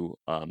two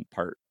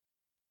part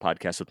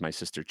podcast with my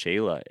sister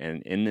Chayla,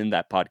 and in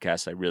that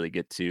podcast, I really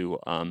get to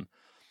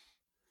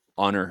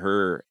honor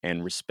her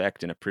and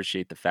respect and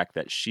appreciate the fact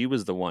that she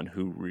was the one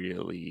who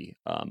really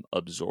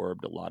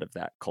absorbed a lot of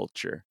that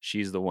culture.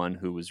 She's the one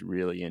who was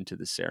really into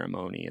the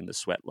ceremony and the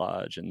sweat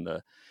lodge and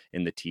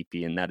the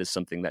teepee, and that is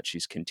something that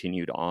she's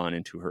continued on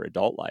into her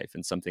adult life,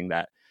 and something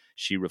that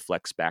she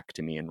reflects back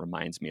to me and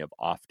reminds me of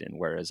often.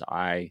 Whereas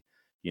I've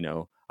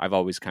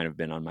always kind of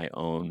been on my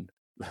own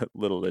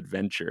little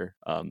adventure.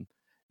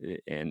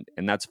 And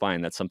that's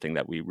fine. That's something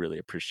that we really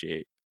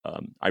appreciate.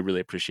 I really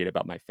appreciate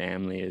about my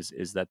family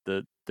is that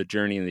the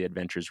journey and the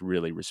adventure is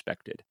really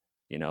respected.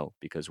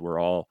 Because we're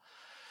all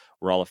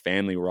a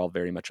family. We're all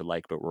very much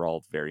alike, but we're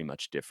all very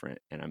much different.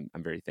 And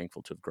I'm very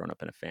thankful to have grown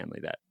up in a family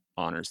that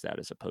honors that,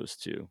 as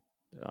opposed to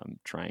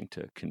trying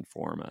to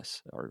conform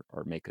us or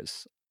make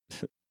us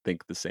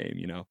think the same.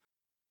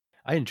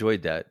 I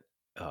enjoyed that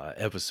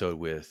episode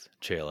with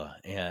Chayla,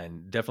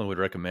 and definitely would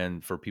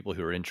recommend for people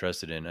who are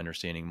interested in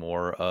understanding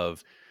more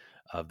of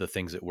the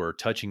things that we're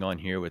touching on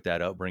here with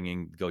that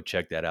upbringing. Go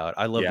check that out.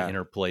 I love the Yeah.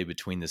 interplay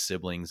between the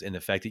siblings and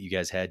the fact that you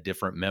guys had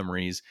different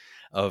memories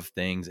of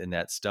things and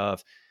that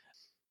stuff.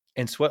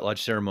 And sweat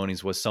lodge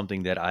ceremonies was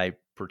something that I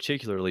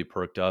particularly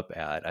perked up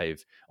at.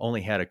 I've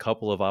only had a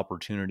couple of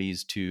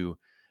opportunities to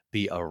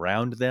be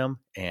around them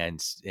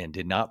and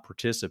did not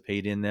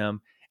participate in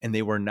them, and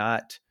they were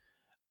not.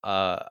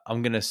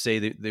 I'm going to say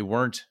that they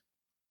weren't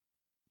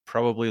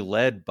probably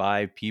led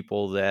by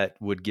people that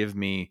would give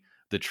me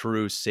the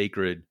true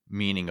sacred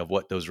meaning of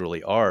what those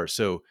really are.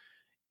 So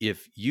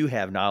if you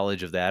have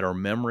knowledge of that or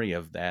memory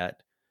of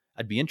that,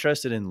 I'd be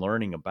interested in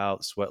learning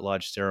about sweat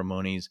lodge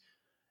ceremonies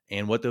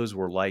and what those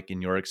were like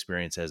in your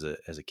experience as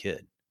a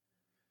kid.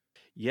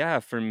 Yeah,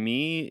 for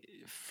me,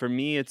 For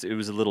me, it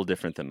was a little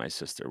different than my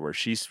sister, where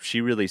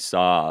she really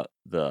saw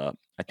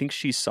I think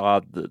she saw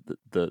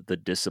the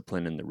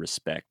discipline and the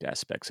respect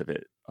aspects of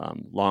it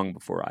long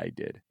before I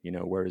did.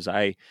 Whereas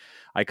I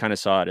kind of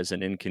saw it as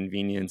an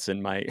inconvenience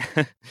in my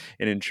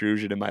an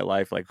intrusion in my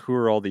life. Like, who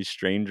are all these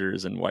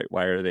strangers, and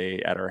why are they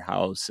at our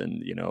house?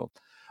 And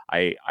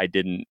I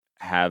didn't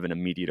have an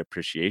immediate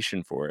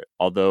appreciation for it.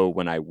 Although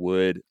when I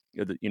would,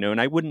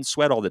 and I wouldn't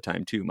sweat all the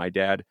time too. My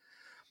dad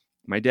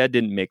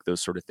didn't make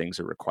those sort of things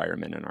a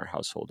requirement in our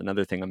household.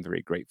 Another thing I'm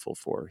very grateful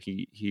for.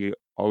 He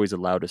always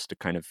allowed us to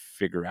kind of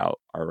figure out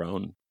our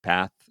own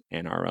path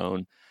and our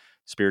own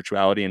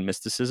spirituality and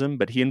mysticism,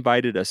 but he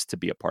invited us to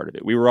be a part of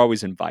it. We were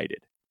always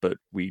invited, but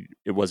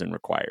it wasn't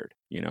required.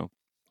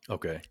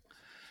 Okay.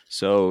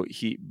 So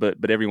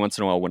but every once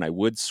in a while when I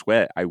would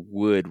sweat, I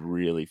would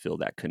really feel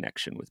that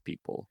connection with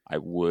people. I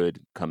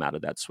would come out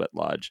of that sweat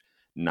lodge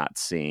not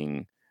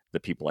seeing the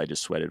people I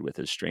just sweated with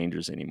as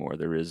strangers anymore.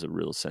 There is a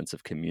real sense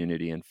of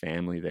community and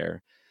family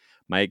there.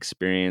 My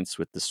experience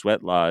with the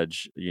sweat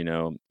lodge,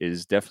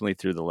 is definitely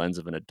through the lens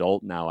of an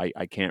adult now.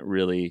 I can't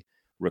really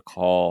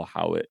recall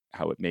how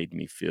it made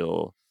me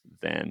feel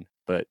then,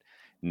 but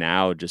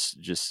now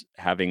just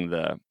having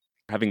the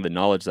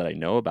knowledge that I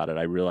know about it,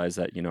 I realized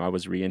that I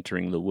was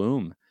re-entering the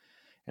womb,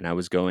 and I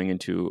was going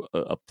into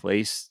a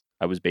place.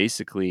 I was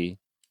basically,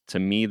 to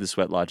me, the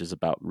sweat lodge is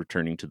about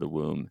returning to the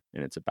womb,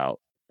 and it's about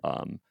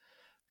um,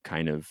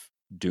 kind of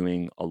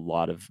doing a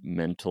lot of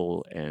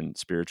mental and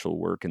spiritual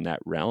work in that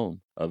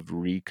realm of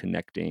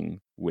reconnecting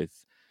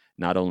with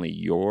not only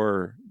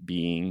your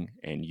being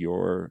and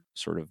your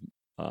sort of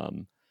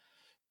um,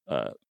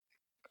 uh,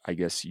 I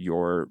guess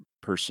your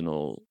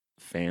personal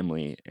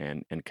family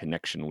and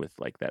connection with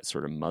like that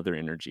sort of mother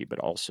energy, but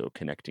also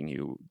connecting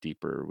you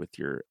deeper with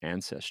your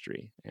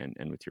ancestry and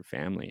with your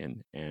family,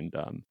 and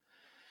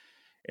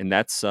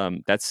that's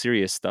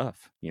serious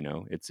stuff.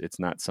 It's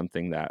not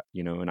something that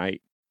and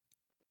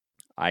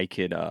I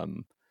could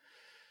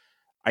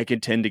I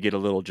can tend to get a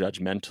little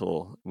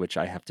judgmental, which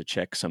I have to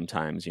check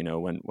sometimes,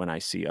 when I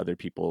see other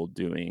people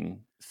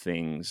doing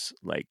things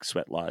like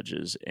sweat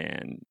lodges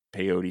and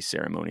peyote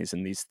ceremonies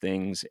and these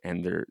things,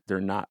 and they're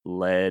not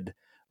led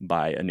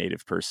by a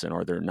native person,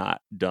 or they're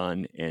not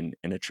done in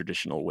a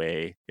traditional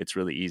way. It's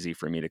really easy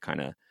for me to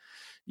kind of,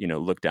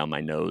 look down my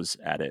nose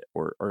at it,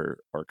 or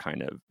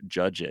kind of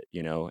judge it,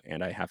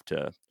 and I have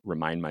to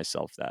remind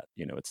myself that,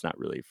 it's not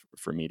really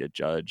for me to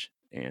judge.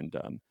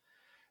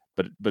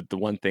 But the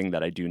one thing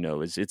that I do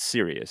know is it's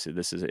serious.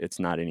 It's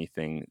not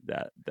anything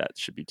that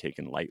should be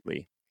taken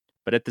lightly.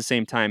 But at the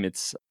same time,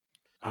 it's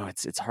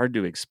hard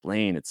to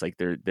explain. It's like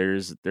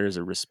there's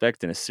a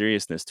respect and a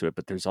seriousness to it,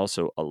 but there's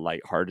also a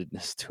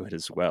lightheartedness to it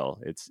as well.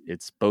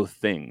 It's both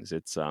things.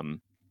 It's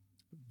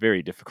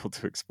very difficult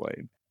to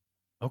explain.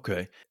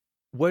 Okay.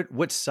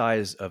 What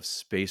size of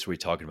space are we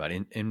talking about?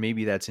 And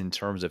maybe that's in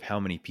terms of how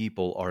many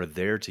people are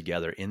there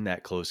together in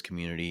that close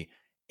community,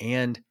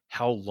 and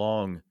how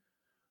long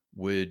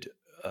would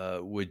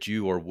would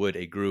you, or would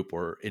a group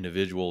or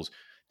individuals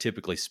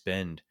typically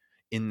spend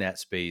in that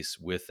space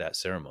with that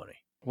ceremony?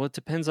 Well, it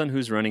depends on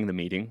who's running the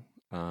meeting.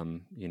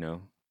 Um, you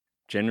know,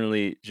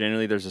 generally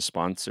there's a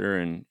sponsor,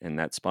 and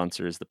that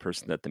sponsor is the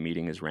person that the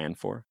meeting is ran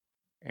for,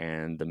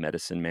 and the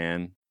medicine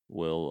man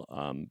will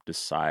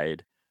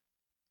decide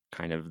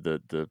kind of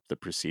the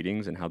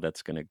proceedings and how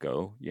that's going to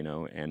go.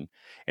 And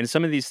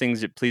some of these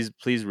things,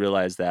 please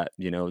realize that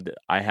that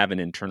I haven't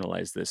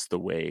internalized this the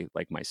way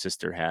like my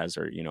sister has,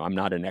 or I'm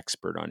not an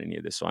expert on any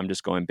of this, so I'm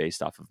just going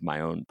based off of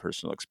my own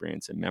personal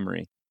experience and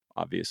memory,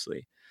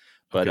 obviously.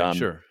 But Okay,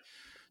 sure.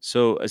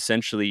 so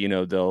essentially,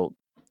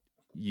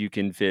 you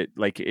can fit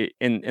like it,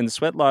 and the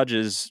sweat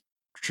lodges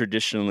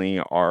traditionally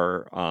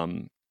are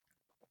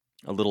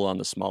a little on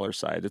the smaller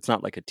side. It's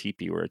not like a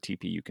teepee, where a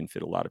teepee you can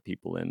fit a lot of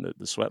people in.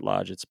 The sweat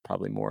lodge, it's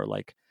probably more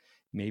like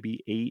maybe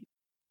 8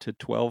 to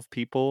 12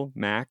 people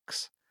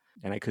max,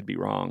 and I could be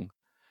wrong.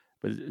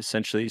 But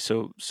essentially,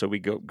 so we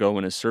go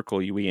in a circle.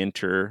 We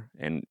enter,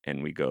 and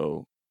we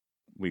go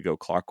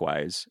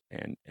clockwise,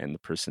 and the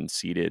person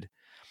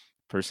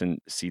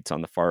seats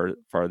on the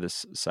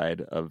farthest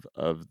side of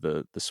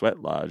the sweat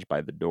lodge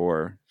by the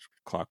door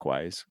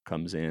clockwise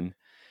comes in,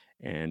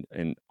 and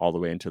all the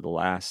way into the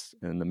last,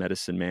 and the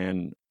medicine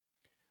man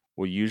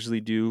will usually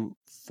do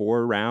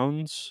 4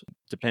 rounds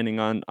depending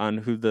on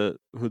who the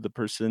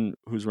person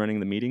who's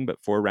running the meeting,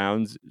 but 4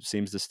 rounds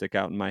seems to stick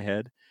out in my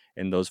head,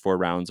 and those 4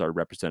 rounds are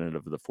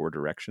representative of the 4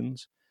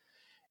 directions,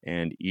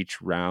 and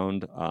each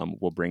round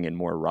will bring in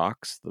more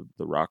rocks.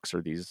 The rocks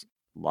are these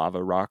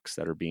lava rocks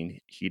that are being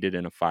heated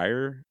in a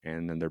fire,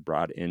 and then they're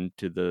brought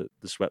into the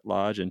sweat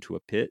lodge, into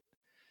a pit,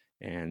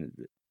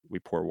 and we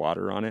pour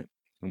water on it.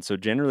 And so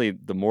generally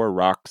the more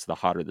rocks, the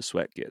hotter the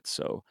sweat gets.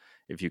 So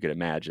if you could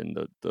imagine,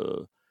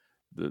 the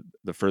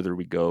further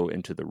we go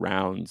into the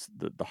rounds,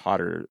 the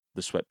hotter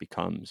the sweat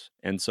becomes.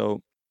 And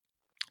so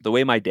the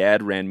way my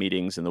dad ran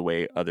meetings and the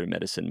way other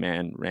medicine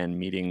man ran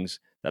meetings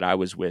that I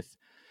was with,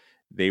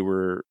 they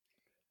were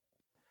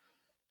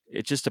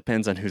it just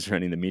depends on who's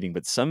running the meeting.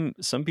 But some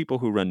people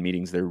who run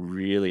meetings, they're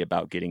really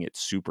about getting it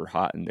super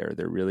hot in there.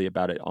 They're really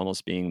about it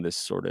almost being this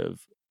sort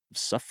of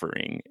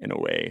suffering in a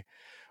way.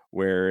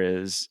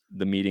 Whereas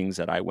the meetings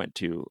that I went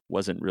to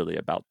wasn't really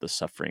about the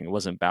suffering. It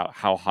wasn't about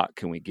how hot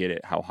can we get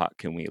it, how hot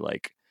can we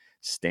like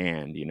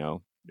stand, you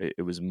know.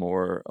 It was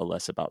more or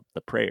less about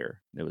the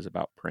prayer. It was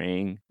about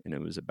praying, and it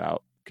was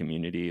about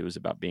community. It was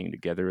about being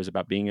together. It was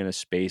about being in a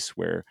space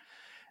where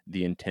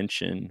the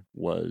intention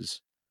was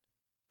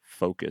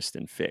focused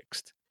and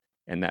fixed.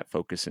 And that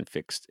focus and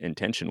fixed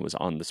intention was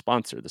on the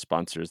sponsor. The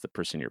sponsor is the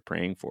person you're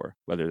praying for,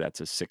 whether that's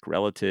a sick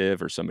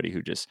relative or somebody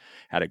who just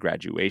had a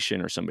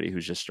graduation or somebody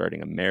who's just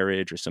starting a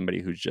marriage or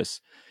somebody who's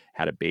just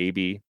had a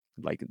baby.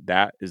 Like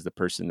that is the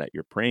person that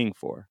you're praying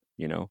for,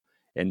 you know?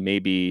 And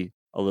maybe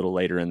a little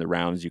later in the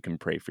rounds, you can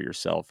pray for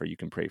yourself or you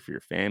can pray for your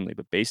family.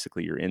 But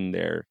basically, you're in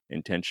there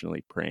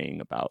intentionally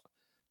praying about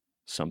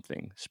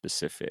something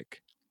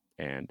specific.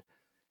 And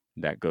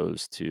that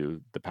goes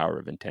to the power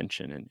of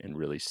intention and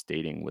really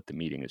stating what the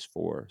meeting is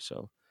for.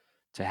 So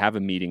to have a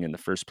meeting in the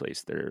first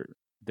place,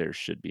 there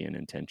should be an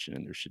intention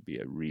and there should be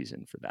a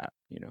reason for that,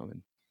 you know.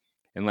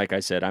 And like I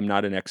said, I'm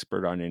not an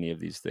expert on any of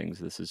these things.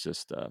 This is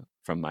just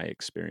from my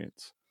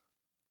experience.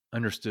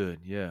 Understood.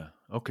 Yeah.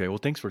 Okay. Well,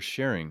 thanks for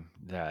sharing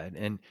that.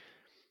 And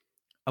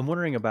I'm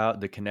wondering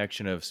about the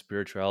connection of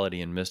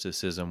spirituality and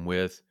mysticism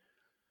with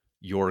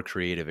your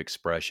creative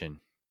expression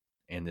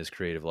and this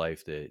creative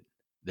life that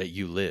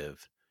you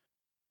live.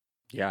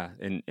 Yeah.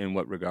 In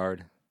what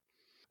regard?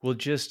 Well,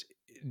 just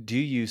do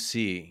you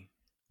see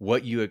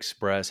what you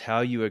express,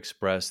 how you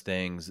express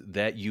things,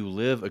 that you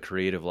live a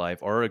creative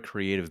life, are a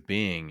creative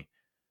being,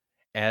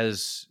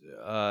 as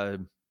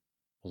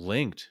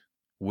linked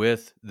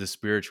with the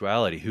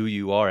spirituality, who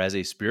you are as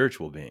a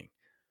spiritual being?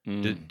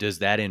 Mm. Does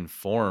that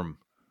inform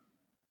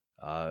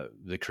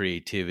the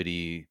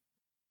creativity?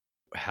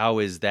 How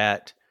is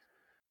that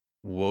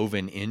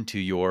woven into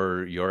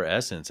your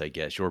essence, I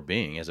guess, your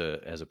being as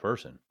a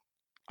person?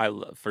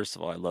 First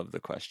of all, I love the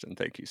question.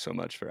 Thank you so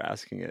much for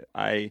asking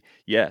it.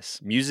 Yes,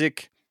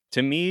 music,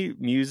 to me,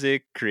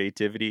 music,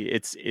 creativity,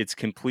 it's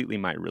completely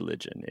my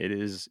religion. It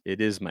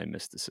is my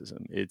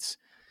mysticism.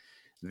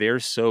 They're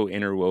so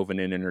interwoven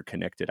and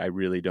interconnected. I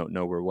really don't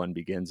know where one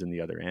begins and the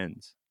other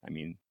ends. I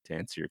mean, to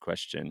answer your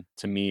question,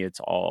 to me,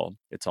 it's all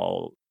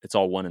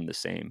one and the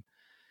same.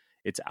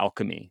 It's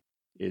alchemy.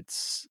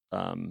 It's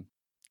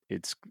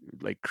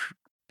like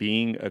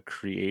being a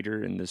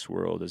creator in this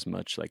world as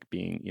much like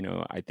being, you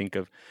know, I think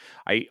of,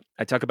 I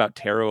talk about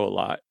tarot a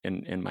lot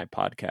in my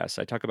podcast.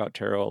 I talk about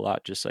tarot a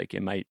lot just like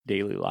in my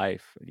daily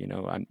life. You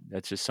know,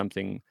 that's just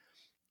something.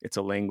 It's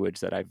a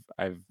language that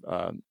I've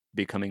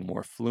becoming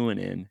more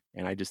fluent in,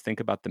 and I just think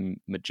about the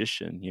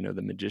magician. You know,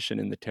 the magician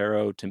in the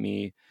tarot to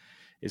me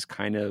is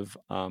kind of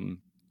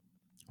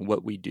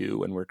what we do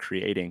when we're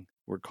creating.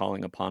 We're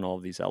calling upon all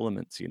of these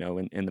elements. You know,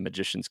 in the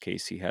magician's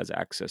case, he has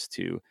access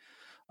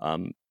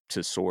um,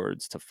 to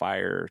swords, to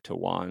fire, to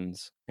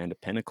wands, and to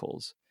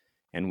pentacles.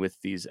 And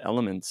with these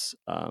elements,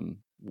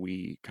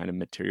 we kind of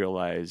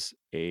materialize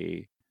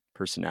a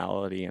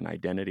personality and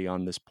identity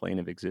on this plane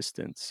of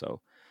existence.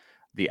 So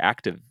the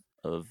act of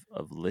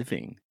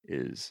living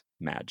is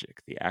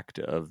magic. The act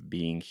of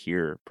being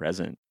here,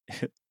 present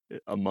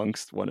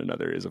amongst one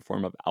another, is a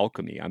form of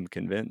alchemy. I'm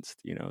convinced,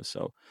 you know.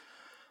 So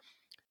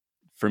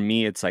for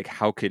me, it's like,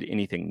 how could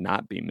anything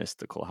not be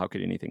mystical? How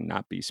could anything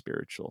not be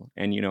spiritual?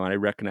 And you know, I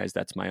recognize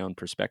that's my own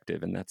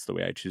perspective, and that's the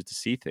way I choose to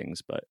see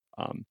things. But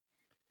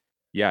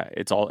yeah,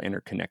 it's all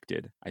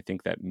interconnected. I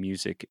think that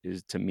music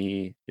is, to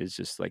me, is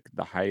just like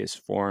the highest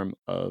form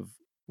of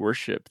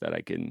worship that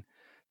I can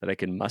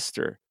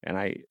muster, and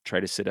I try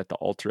to sit at the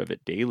altar of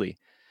it daily.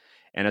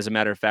 And as a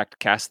matter of fact,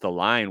 Cast the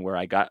Line, where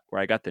I got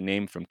the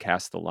name from,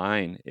 Cast the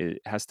Line,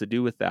 it has to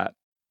do with that.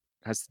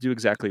 Has to do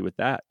exactly with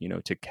that, you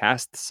know, to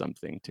cast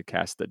something, to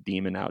cast a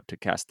demon out, to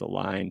cast a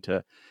line,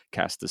 to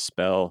cast a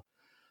spell.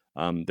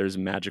 There's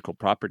magical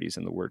properties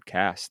in the word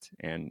cast,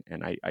 and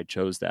I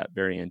chose that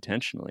very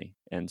intentionally.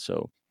 And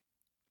so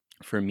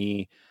for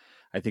me,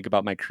 I think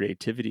about my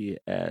creativity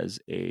as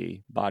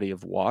a body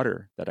of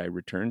water that I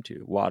return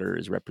to. Water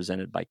is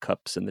represented by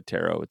cups in the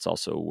tarot. It's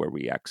also where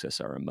we access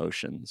our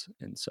emotions.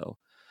 And so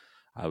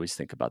I always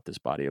think about this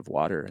body of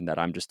water, and that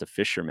I'm just a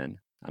fisherman.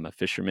 I'm a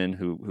fisherman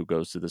who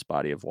goes to this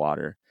body of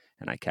water,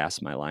 and I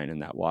cast my line in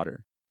that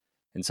water.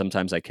 And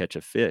sometimes I catch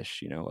a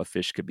fish. You know, a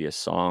fish could be a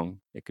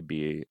song. It could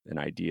be an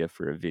idea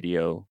for a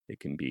video.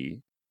 It can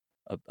be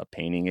a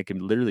painting. It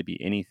can literally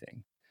be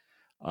anything.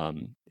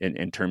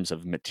 In terms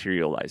of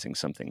materializing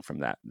something from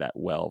that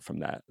well, from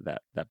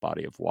that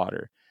body of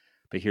water.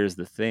 But here's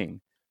the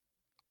thing: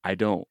 I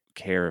don't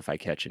care if I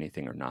catch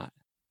anything or not.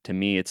 To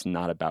me, it's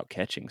not about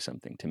catching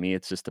something. To me,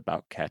 it's just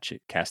about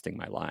casting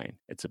my line.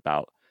 It's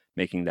about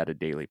making that a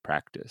daily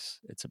practice.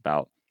 It's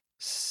about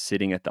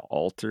sitting at the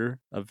altar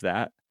of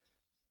that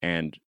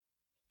and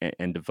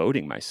and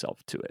devoting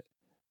myself to it.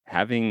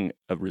 Having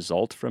a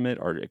result from it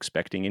or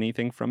expecting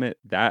anything from it,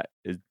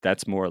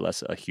 that's more or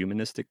less a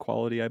humanistic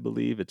quality, I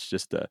believe. That's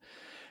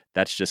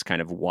just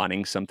kind of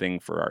wanting something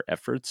for our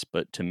efforts.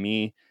 But to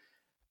me,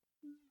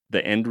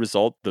 the end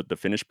result, the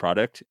finished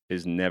product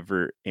is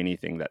never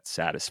anything that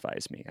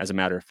satisfies me. As a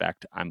matter of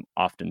fact, I'm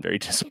often very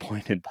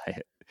disappointed by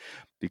it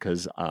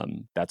because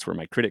that's where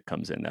my critic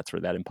comes in. That's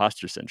where that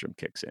imposter syndrome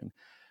kicks in.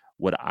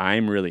 What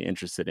I'm really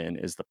interested in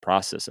is the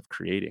process of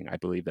creating. I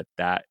believe that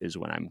that is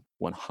when I'm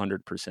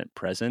 100%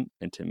 present.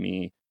 And to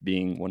me,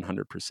 being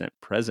 100%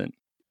 present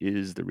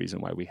is the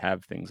reason why we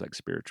have things like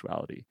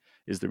spirituality,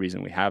 is the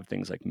reason we have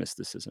things like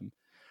mysticism.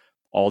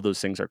 All those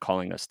things are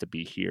calling us to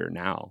be here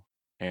now.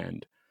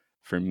 And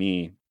for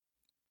me,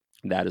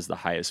 that is the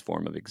highest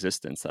form of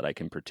existence that I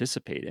can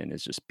participate in,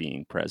 is just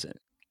being present.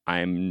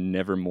 I'm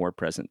never more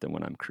present than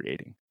when I'm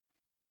creating.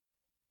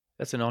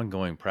 That's an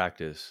ongoing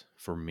practice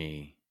for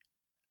me.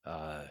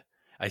 Uh,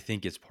 I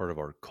think it's part of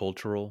our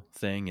cultural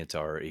thing. It's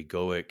our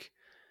egoic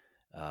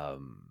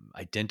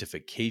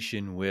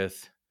identification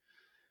with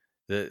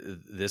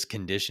this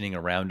conditioning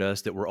around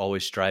us that we're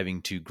always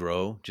striving to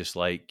grow. Just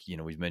like,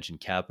 we've mentioned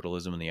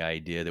capitalism and the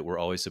idea that we're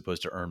always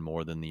supposed to earn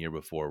more than the year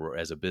before. We're,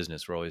 as a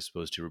business, we're always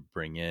supposed to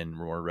bring in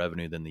more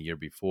revenue than the year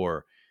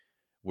before.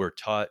 We're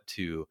taught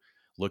to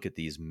look at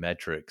these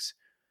metrics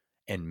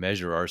and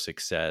measure our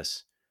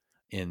success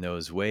in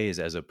those ways,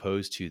 as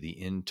opposed to the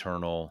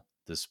internal,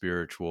 the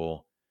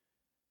spiritual,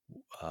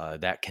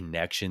 that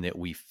connection that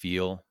we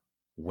feel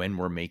when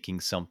we're making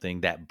something,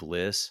 that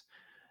bliss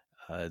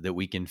that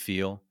we can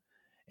feel.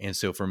 And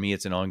so for me,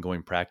 it's an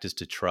ongoing practice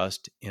to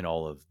trust in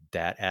all of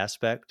that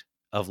aspect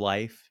of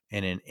life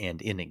and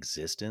in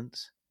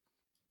existence.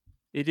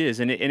 It is,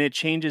 and it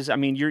changes. I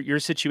mean, your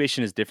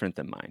situation is different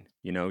than mine.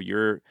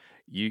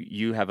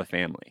 You have a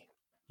family,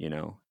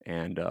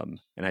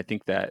 and I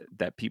think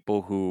that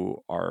people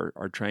who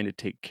are trying to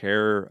take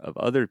care of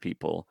other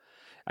people,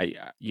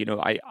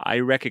 I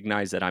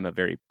recognize that I'm a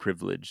very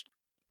privileged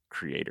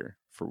creator,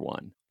 for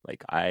one.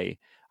 Like I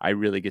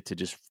really get to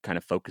just kind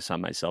of focus on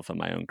myself and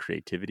my own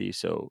creativity.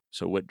 So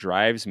what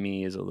drives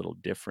me is a little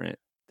different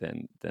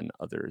than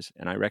others,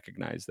 and I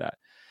recognize that.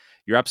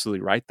 You're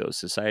absolutely right, though.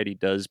 Society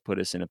does put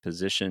us in a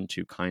position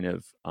to kind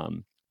of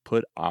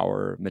put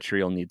our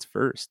material needs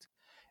first,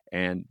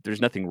 and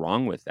there's nothing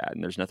wrong with that,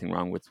 and there's nothing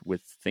wrong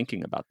with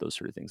thinking about those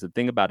sort of things. The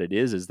thing about it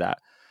is that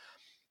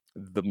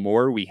the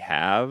more we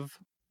have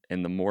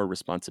and the more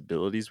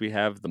responsibilities we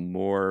have, the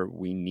more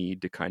we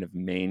need to kind of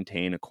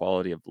maintain a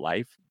quality of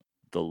life,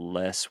 the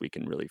less we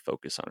can really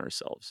focus on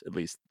ourselves. At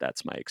least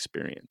that's my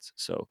experience.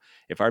 So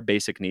if our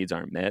basic needs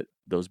aren't met,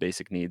 those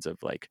basic needs of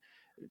like,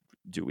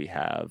 do we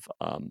have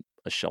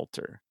a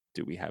shelter?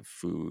 Do we have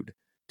food?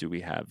 Do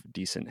we have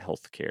decent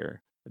health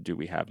care? Do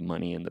we have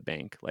money in the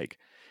bank? Like,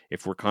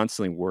 if we're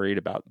constantly worried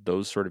about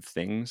those sort of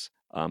things,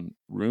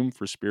 room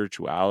for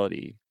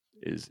spirituality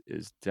is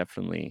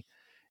definitely,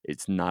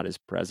 it's not as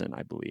present,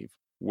 I believe.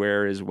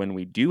 Whereas when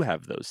we do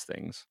have those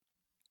things,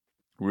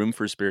 room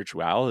for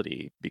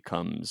spirituality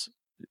becomes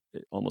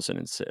almost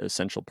an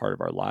essential part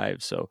of our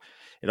lives. So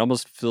it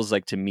almost feels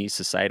like, to me,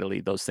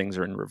 societally, those things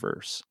are in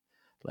reverse.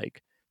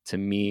 Like, to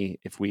me,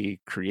 if we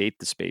create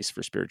the space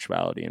for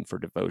spirituality and for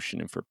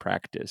devotion and for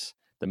practice,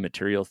 the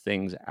material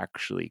things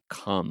actually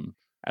come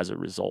as a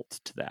result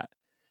to that.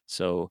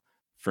 So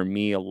for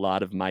me, a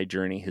lot of my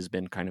journey has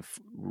been kind of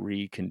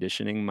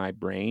reconditioning my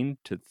brain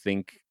to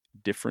think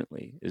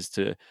differently, is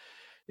to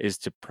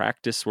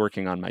practice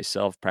working on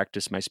myself,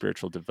 practice my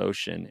spiritual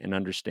devotion, and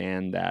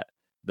understand that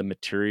the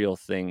material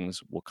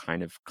things will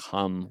kind of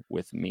come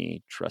with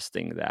me,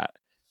 trusting that,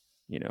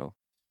 you know,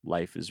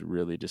 life is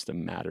really just a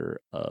matter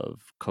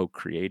of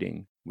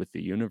co-creating with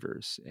the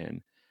universe.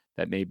 And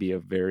that may be a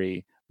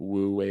very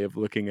woo way of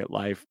looking at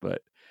life,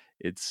 but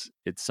it's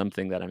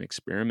something that I'm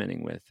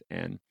experimenting with.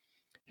 And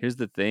here's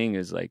the thing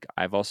is, like,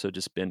 I've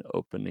just been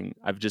open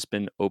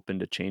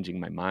to changing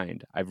my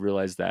mind. I've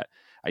realized that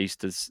I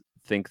used to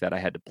think that I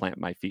had to plant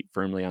my feet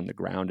firmly on the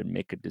ground and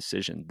make a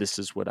decision. This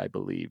is what I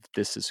believe.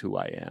 This is who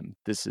I am.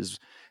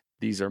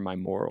 These are my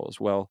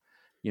morals. Well,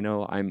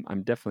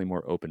 I'm definitely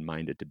more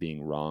open-minded to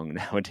being wrong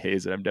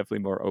nowadays, and I'm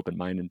definitely more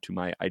open-minded to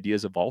my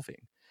ideas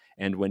evolving.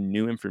 And when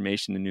new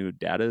information and new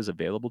data is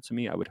available to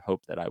me, I would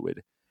hope that I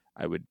would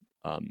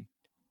um,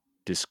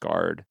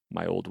 discard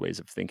my old ways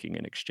of thinking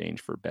in exchange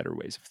for better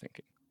ways of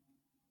thinking.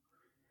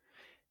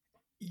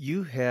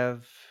 You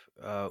have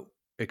uh,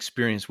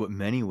 experienced what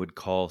many would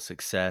call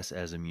success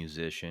as a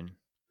musician.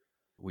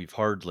 We've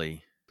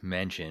hardly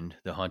mentioned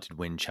the Haunted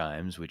Wind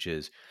Chimes, which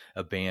is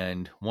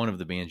one of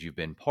the bands you've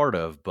been part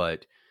of,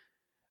 but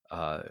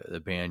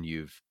the band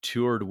you've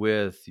toured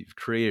with, you've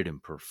created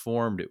and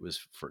performed. It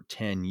was for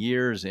 10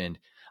 years. And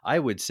I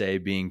would say,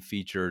 being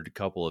featured a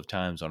couple of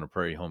times on A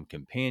Prairie Home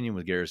Companion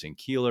with Garrison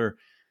Keillor,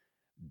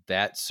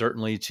 that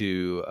certainly,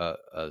 to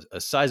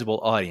a sizable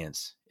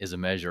audience, is a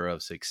measure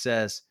of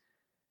success.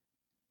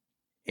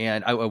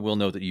 And I will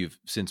note that you've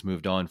since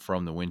moved on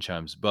from the Wind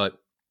Chimes, but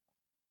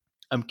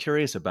I'm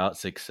curious about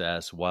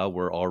success while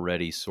we're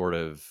already sort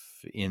of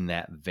in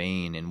that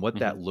vein and what Mm-hmm.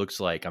 that looks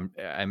like.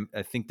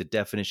 I think the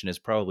definition has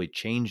probably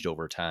changed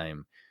over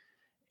time,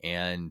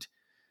 and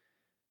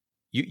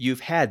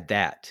you've had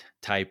that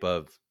type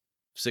of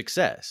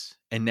success,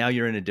 and now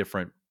you're in a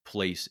different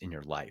place in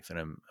your life. And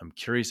I'm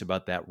curious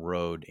about that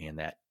road and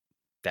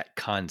that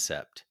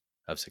concept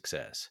of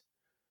success.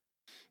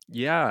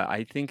 Yeah,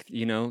 I think,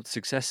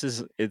 success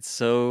is it's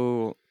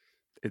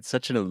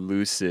such an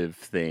elusive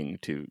thing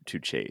to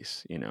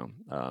chase,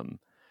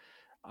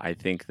 I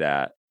think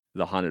that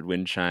the Haunted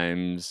Wind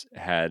Chimes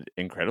had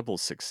incredible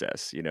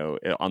success,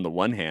 on the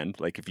one hand,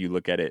 like if you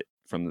look at it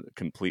from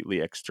completely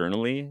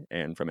externally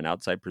and from an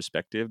outside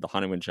perspective, the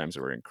Haunted Wind Chimes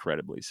were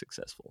incredibly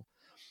successful.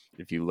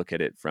 If you look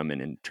at it from an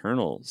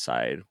internal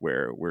side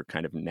where we're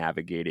kind of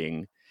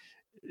navigating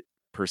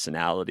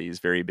personalities,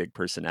 very big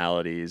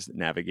personalities,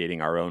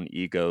 navigating our own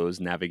egos,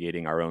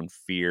 navigating our own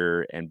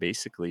fear, and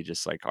basically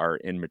just like our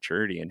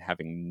immaturity and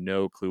having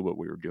no clue what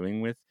we were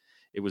doing with,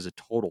 it was a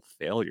total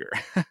failure.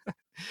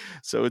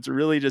 So it's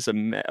really just a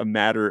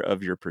matter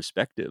of your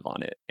perspective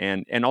on it,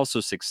 and also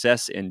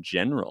success in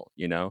general.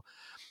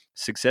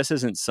 Success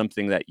isn't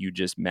something that you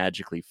just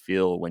magically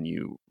feel when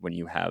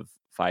you have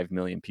 5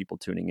 million people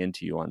tuning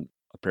into you on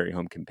a Prairie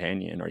Home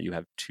Companion, or you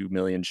have 2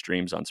 million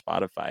streams on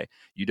Spotify.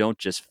 You don't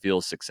just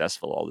feel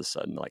successful all of a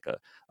sudden, like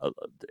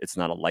it's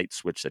not a light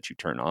switch that you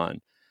turn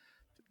on.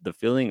 The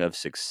feeling of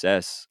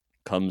success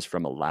comes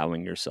from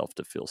allowing yourself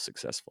to feel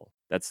successful.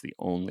 That's the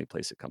only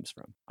place it comes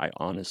from. I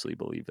honestly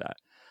believe that.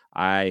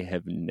 I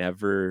have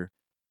never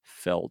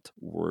felt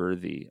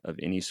worthy of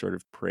any sort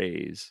of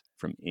praise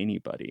from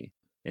anybody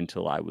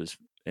until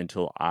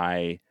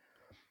I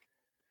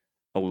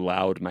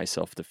allowed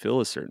myself to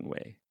feel a certain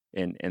way.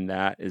 And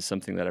that is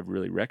something that I've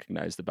really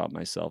recognized about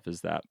myself,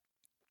 is that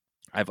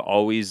I've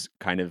always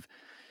kind of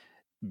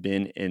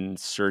been in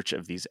search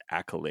of these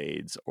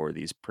accolades or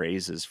these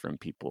praises from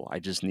people. I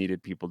just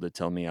needed people to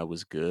tell me I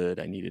was good.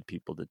 I needed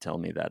people to tell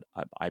me that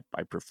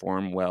I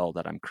perform well,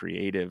 that I'm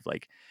creative.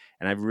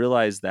 And I've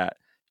realized that,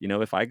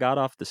 if I got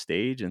off the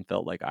stage and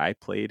felt like I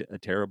played a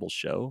terrible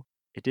show,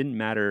 it didn't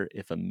matter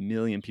if 1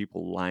 million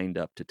people lined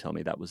up to tell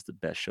me that was the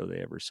best show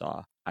they ever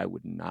saw. I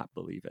would not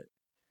believe it.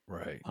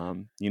 Right.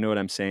 You know what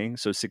I'm saying?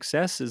 So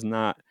success is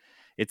not,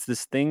 it's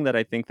this thing that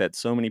I think that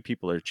so many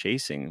people are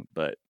chasing,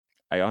 but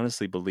I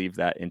honestly believe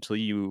that until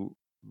you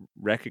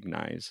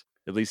recognize,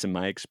 at least in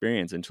my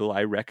experience, until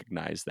I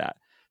recognize that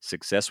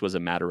success was a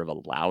matter of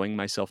allowing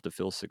myself to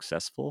feel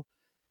successful,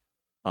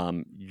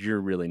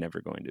 you're really never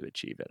going to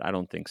achieve it. I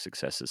don't think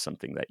success is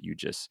something that you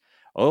just,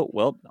 oh,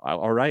 well,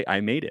 all right, I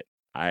made it.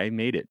 I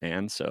made it,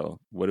 man. So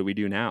what do we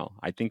do now?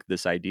 I think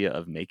this idea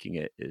of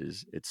making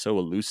it's so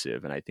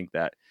elusive. And I think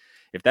that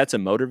if that's a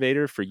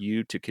motivator for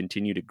you to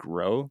continue to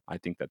grow, I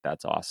think that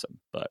that's awesome.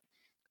 But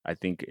I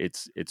think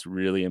it's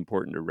really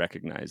important to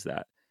recognize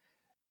that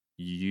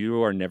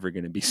you are never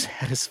going to be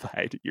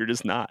satisfied. You're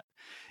just not.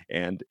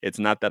 And it's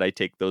not that I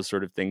take those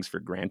sort of things for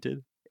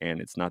granted. And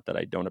it's not that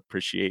I don't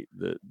appreciate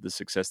the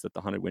success that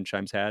the Haunted Wind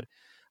Chimes had.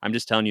 I'm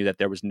just telling you that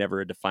there was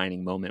never a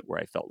defining moment where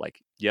I felt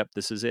like, yep,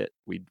 this is it.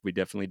 We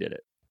definitely did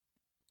it.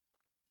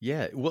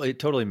 Yeah, well, it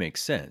totally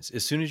makes sense.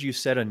 As soon as you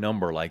set a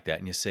number like that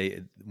and you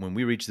say, when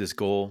we reach this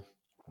goal,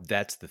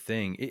 that's the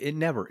thing, it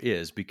never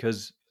is,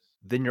 because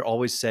then you're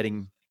always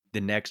setting the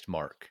next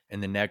mark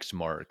and the next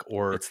mark.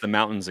 Or, It's the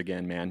mountains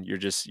again, man. You're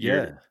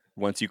yeah,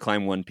 once you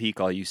climb one peak,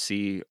 all you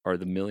see are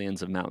the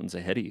millions of mountains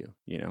ahead of you,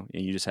 and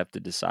you just have to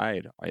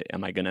decide,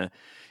 am I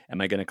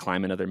gonna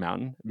climb another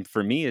mountain?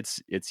 For me,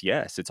 it's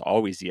yes. It's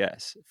always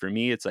yes. For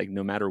me, it's like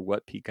no matter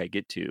what peak I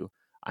get to,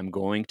 I'm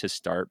going to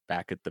start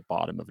back at the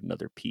bottom of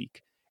another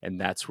peak. And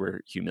that's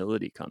where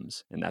humility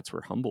comes, and that's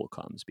where humble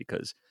comes,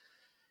 because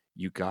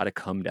you got to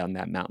come down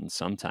that mountain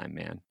sometime,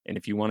 man. And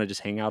if you want to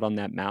just hang out on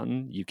that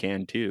mountain, you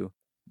can too,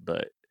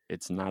 but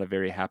it's not a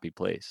very happy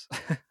place.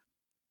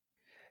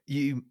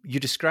 you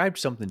described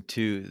something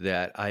too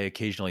that I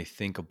occasionally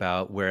think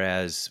about,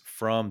 whereas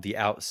from the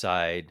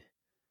outside,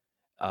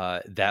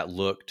 that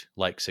looked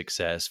like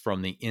success.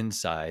 From the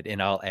inside,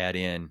 and I'll add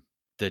in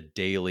the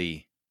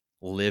daily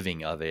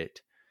living of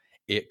it,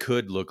 it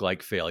could look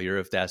like failure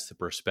if that's the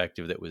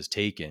perspective that was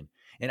taken.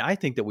 And I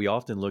think that we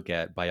often look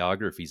at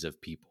biographies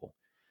of people.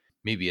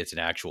 Maybe it's an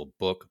actual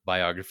book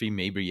biography,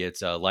 maybe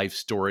it's a life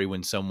story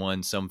when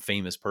some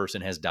famous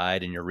person has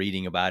died and you're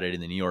reading about it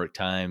in the New York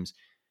Times,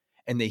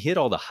 and they hit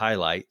all the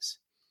highlights.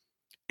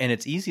 And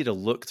it's easy to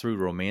look through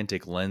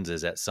romantic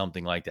lenses at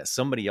something like that,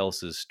 somebody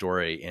else's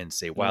story, and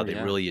say, wow, Oh they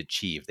yeah. really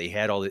achieved. They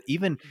had all the,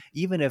 even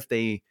if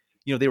they,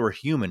 they were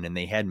human and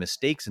they had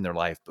mistakes in their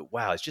life, but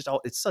wow,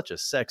 it's such a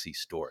sexy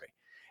story.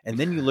 And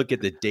then you look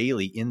at the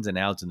daily ins and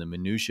outs and the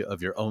minutia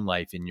of your own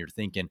life, and you're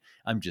thinking,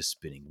 I'm just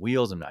spinning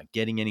wheels. I'm not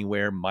getting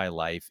anywhere. My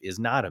life is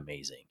not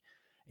amazing.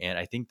 And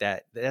I think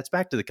that that's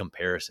back to the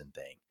comparison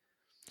thing.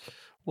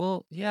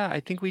 Well, yeah,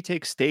 I think we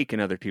take stake in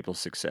other people's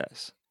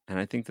success. And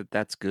I think that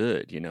that's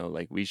good,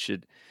 like we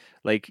should,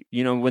 like,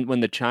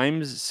 when the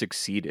Chimes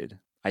succeeded,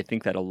 I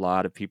think that a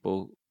lot of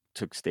people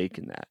took stake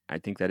in that. I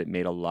think that it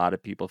made a lot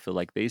of people feel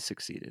like they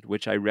succeeded,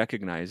 which I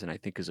recognize and I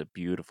think is a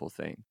beautiful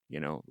thing.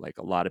 Like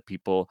a lot of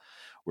people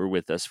were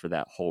with us for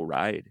that whole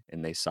ride,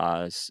 and they saw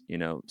us,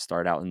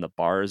 start out in the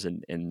bars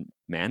in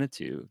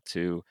Manitou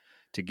to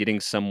getting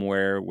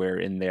somewhere where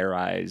in their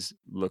eyes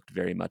looked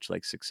very much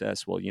like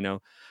success. Well,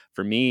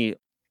 for me,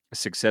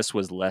 success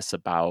was less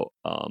about,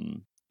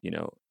 you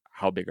know,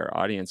 how big our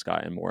audience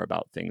got, and more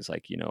about things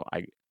like, you know,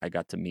 I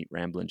got to meet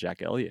Ramblin'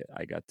 Jack Elliott.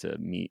 I got to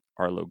meet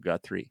Arlo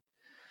Guthrie.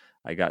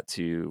 I got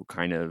to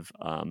kind of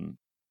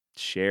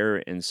share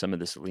in some of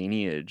this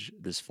lineage,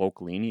 this folk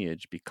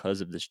lineage,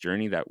 because of this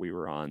journey that we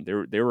were on.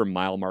 There were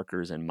mile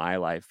markers in my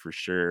life for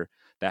sure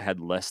that had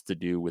less to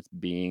do with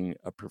being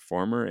a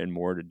performer and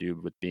more to do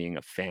with being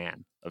a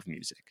fan of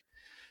music.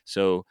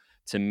 So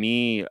to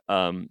me,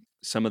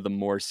 some of the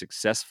more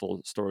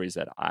successful stories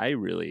that I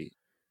really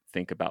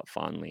think about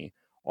fondly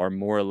are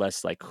more or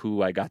less like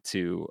who I got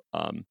to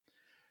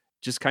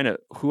just kind of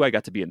who I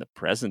got to be in the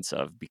presence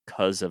of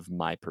because of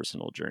my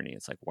personal journey.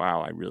 It's like,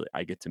 wow,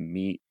 I get to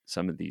meet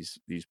some of these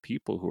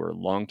people who are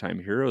longtime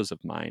heroes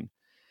of mine.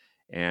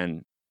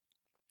 And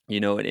you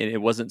know, and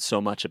it wasn't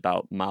so much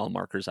about mile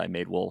markers I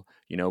made. Well,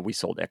 you know, we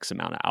sold X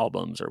amount of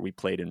albums, or we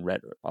played in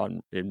Red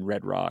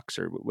Rocks,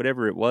 or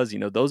whatever it was. You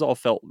know, those all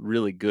felt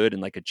really good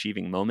and like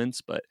achieving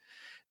moments, but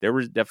there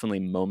were definitely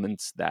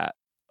moments that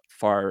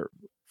far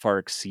far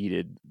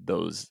exceeded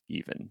those,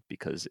 even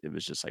because it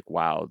was just like,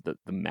 wow, the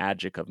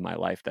magic of my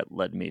life that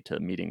led me to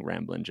meeting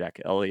Ramblin'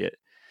 Jack Elliott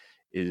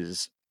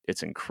is,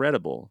 it's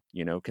incredible,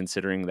 you know,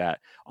 considering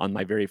that on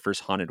my very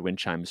first Haunted Wind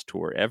Chimes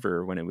tour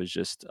ever, when it was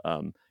just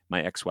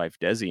my ex-wife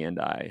Desi and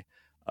I,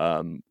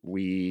 um,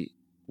 we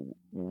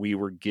we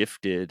were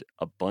gifted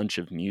a bunch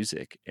of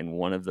music, and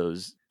one of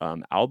those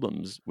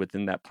albums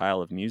within that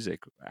pile of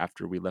music,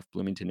 after we left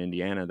Bloomington,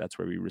 Indiana, that's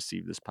where we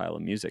received this pile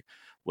of music,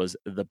 was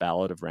The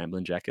Ballad of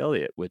Ramblin' Jack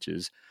Elliott, which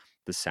is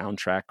the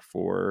soundtrack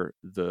for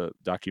the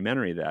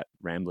documentary that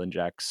Ramblin'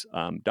 Jack's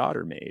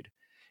daughter made.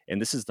 And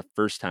this is the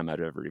first time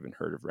I'd ever even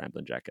heard of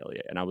Ramblin' Jack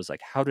Elliott. And I was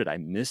like, how did I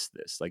miss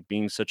this? Like,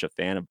 being such a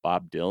fan of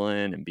Bob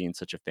Dylan and being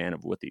such a fan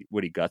of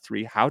Woody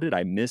Guthrie, how did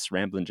I miss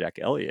Ramblin' Jack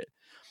Elliott?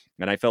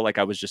 And I felt like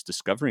I was just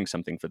discovering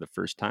something for the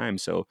first time.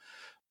 So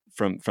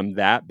from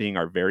that being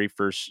our very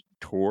first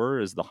tour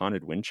as the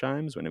Haunted Wind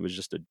Chimes, when it was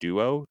just a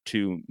duo,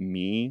 to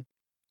me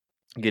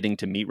getting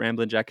to meet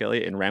Ramblin' Jack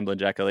Elliott, and Ramblin'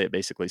 Jack Elliott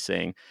basically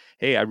saying,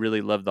 "Hey, I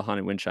really love the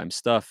Haunted Wind Chime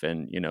stuff,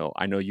 and you know,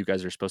 I know you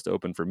guys are supposed to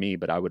open for me,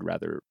 but I would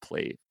rather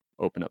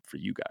open up for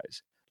you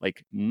guys."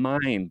 Like,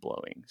 mind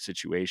blowing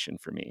situation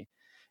for me.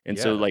 And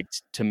so, Yeah. like,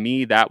 to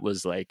me, that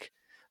was like,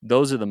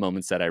 those are the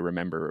moments that I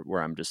remember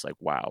where I'm just like,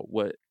 wow,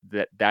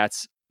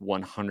 that's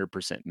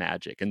 100%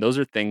 magic. And those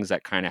are things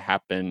that kind of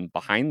happen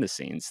behind the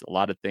scenes. A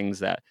lot of things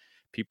that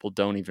people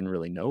don't even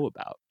really know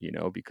about, you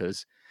know,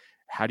 because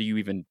how do you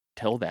even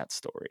tell that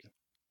story?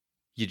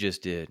 You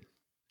just did.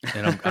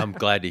 And I'm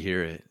glad to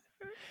hear it.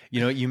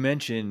 You know, you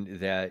mentioned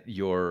that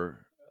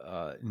your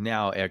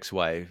now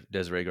ex-wife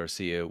Desiree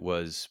Garcia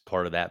was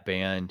part of that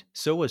band.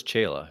 So was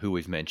Chayla, who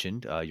we've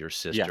mentioned, your Yeah.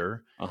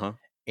 sister. Uh-huh.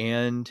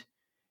 And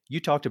you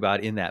talked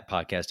about in that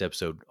podcast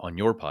episode on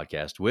your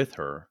podcast with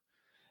her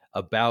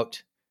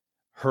about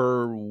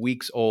her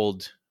weeks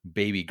old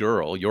baby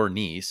girl, your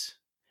niece,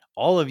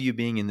 all of you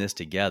being in this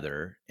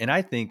together. And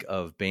I think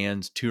of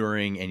bands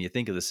touring, and you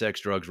think of the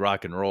sex, drugs,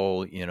 rock and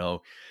roll, you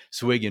know,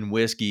 swigging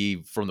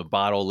whiskey from the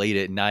bottle late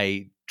at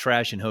night,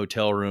 trash in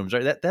hotel rooms.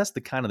 Right? That's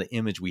the kind of the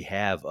image we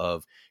have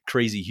of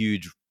crazy,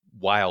 huge,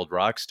 wild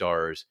rock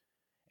stars.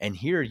 And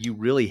here you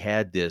really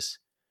had this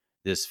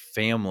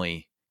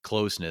family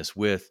closeness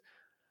with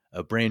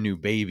a brand new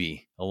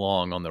baby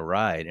along on the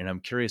ride. And I'm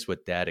curious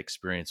what that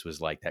experience was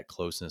like, that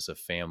closeness of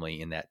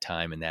family in that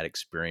time and that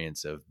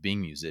experience of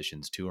being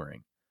musicians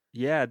touring.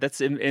 Yeah,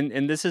 that's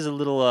and this is a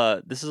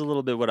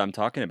little bit what I'm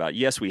talking about.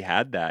 Yes, we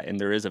had that, and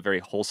there is a very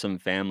wholesome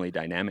family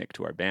dynamic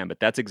to our band, but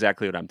that's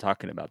exactly what I'm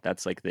talking about.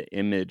 That's like the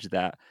image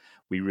that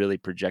we really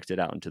projected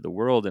out into the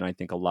world, and I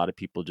think a lot of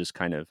people just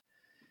kind of,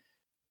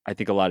 I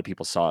think a lot of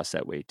people saw us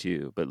that way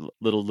too. But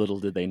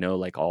little did they know,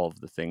 like, all of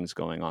the things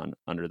going on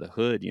under the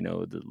hood, you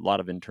know, a lot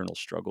of internal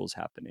struggles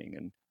happening,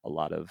 and a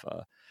lot of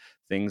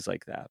things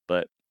like that.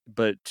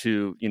 But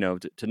to, you know,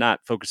 to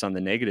not focus on the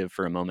negative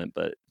for a moment,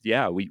 but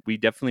yeah, we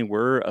definitely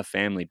were a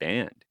family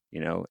band, you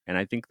know, and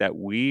I think that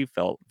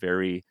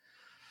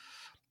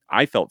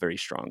I felt very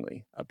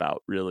strongly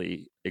about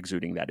really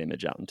exuding that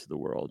image out into the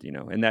world, you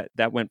know, and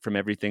that went from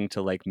everything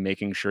to like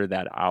making sure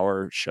that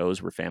our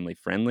shows were family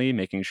friendly,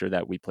 making sure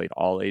that we played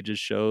all ages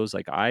shows.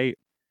 Like, I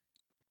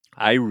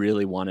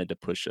really wanted to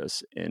push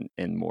us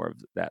in more of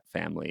that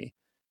family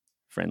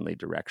friendly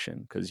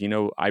direction, because, you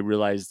know, I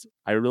realized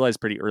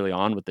pretty early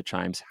on with the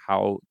Chimes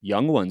how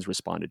young ones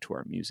responded to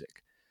our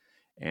music,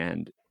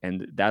 and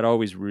that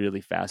always really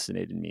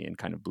fascinated me and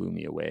kind of blew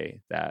me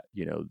away, that,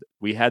 you know,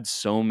 we had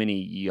so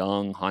many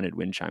young Haunted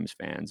Wind Chimes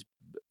fans,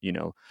 you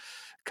know,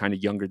 kind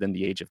of younger than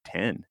the age of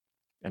 10.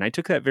 And I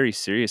took that very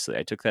seriously.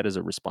 I took that as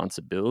a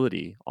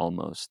responsibility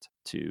almost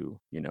to,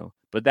 you know,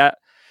 but that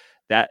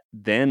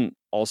then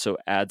also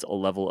adds a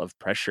level of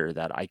pressure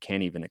that I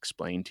can't even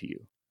explain to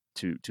you,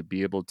 to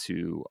be able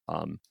to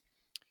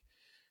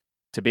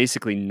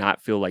basically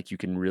not feel like you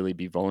can really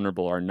be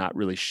vulnerable, or not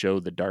really show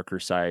the darker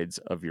sides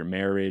of your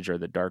marriage or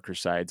the darker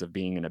sides of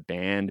being in a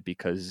band,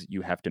 because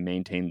you have to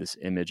maintain this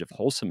image of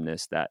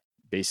wholesomeness, that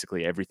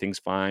basically everything's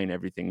fine,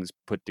 everything's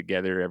put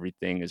together,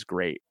 everything is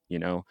great, you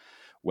know,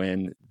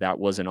 when that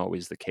wasn't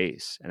always the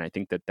case. And I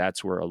think that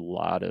that's where a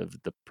lot of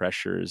the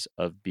pressures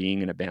of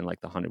being in a band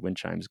like the Haunted Wind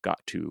Chimes got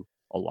to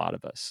a lot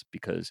of us,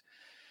 because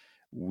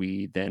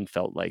we then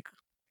felt like,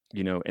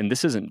 and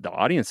this isn't the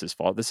audience's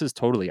fault. This is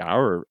totally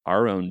our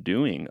own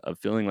doing, of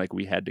feeling like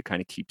we had to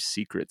kind of keep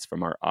secrets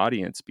from our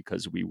audience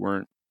because we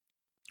weren't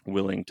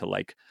willing to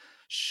like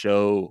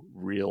show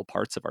real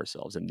parts of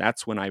ourselves. And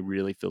that's when I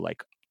really feel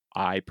like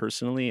I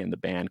personally and the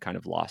band kind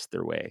of lost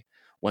their way,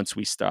 once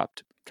we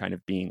stopped kind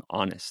of being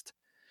honest.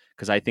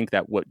 Because I think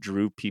that what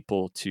drew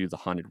people to the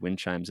Haunted Wind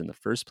Chimes in the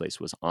first place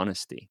was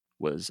honesty,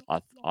 was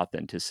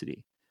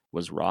authenticity,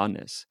 was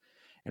rawness.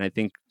 And I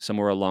think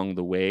somewhere along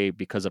the way,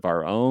 because of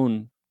our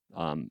own,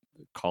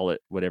 call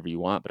it whatever you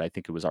want, but I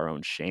think it was our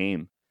own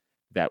shame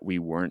that we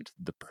weren't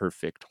the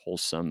perfect,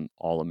 wholesome,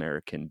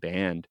 all-American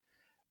band.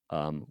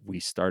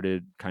 We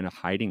started kind of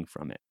hiding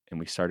from it, and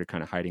we started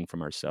kind of hiding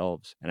from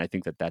ourselves. And I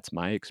think that that's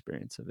my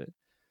experience of it.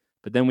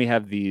 But then we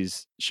have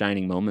these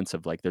shining moments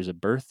of like, there's a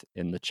birth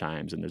in the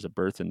Chimes and there's a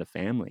birth in the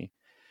family,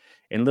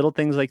 and little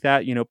things like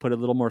that, put a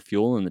little more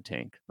fuel in the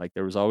tank. Like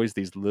there was always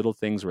these little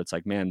things where it's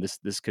like, man,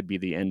 this could be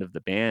the end of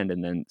the band.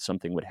 And then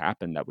something would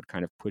happen that would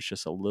kind of push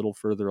us a little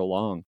further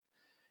along.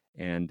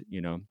 And,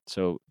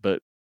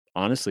 but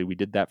honestly, we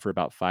did that for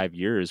about 5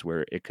 years,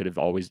 where it could have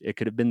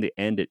been the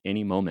end at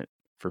any moment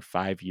for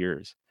 5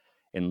 years.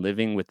 And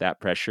living with that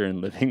pressure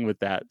and living with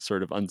that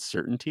sort of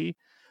uncertainty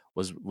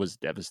was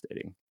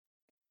devastating.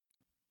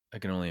 I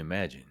can only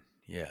imagine.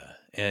 Yeah.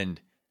 And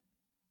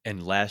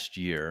last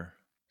year,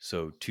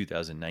 so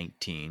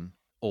 2019,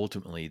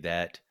 ultimately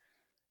that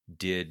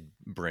did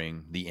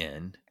bring the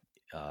end.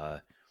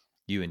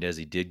 You and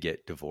Desi did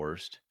get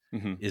divorced.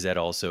 Mm-hmm. Is that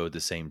also at the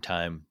same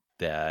time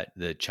that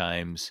the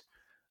Chimes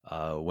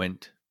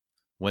went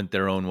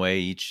their own way?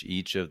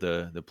 Each of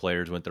the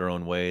players went their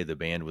own way. The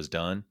band was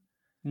done.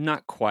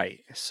 Not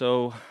quite.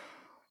 So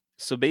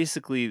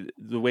basically,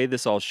 the way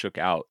this all shook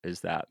out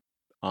is that,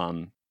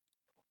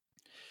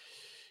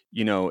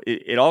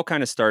 it all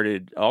kind of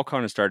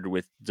started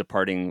with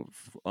departing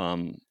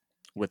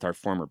with our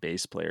former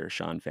bass player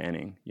Sean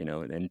Fanning.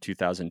 In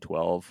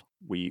 2012,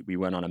 we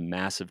went on a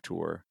massive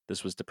tour.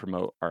 This was to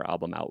promote our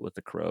album Out with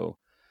the Crow,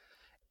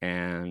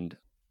 and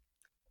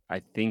I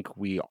think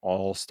we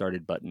all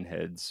started button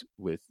heads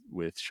with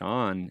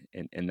Sean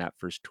in that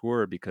first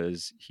tour,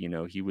 because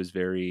he was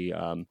very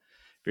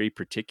very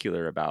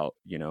particular about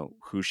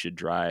who should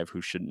drive,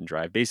 who shouldn't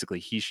drive. Basically,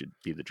 he should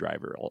be the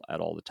driver at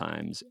all the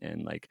times,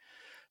 and like,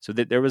 so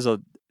that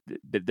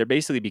there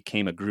basically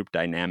became a group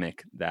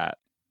dynamic that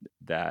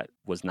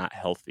was not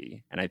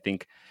healthy. And I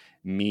think,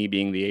 me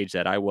being the age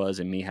that I was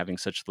and me having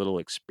such little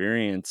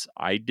experience,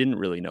 I didn't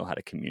really know how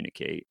to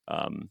communicate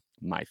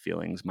my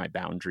feelings, my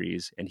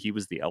boundaries. And he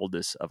was the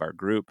eldest of our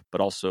group, but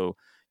also,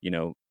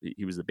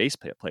 he was the bass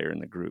player in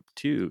the group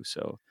too.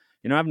 So,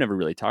 I've never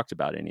really talked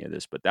about any of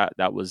this, but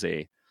that was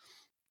a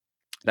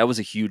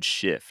huge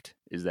shift,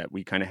 is that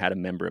we kind of had a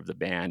member of the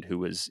band who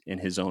was in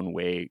his own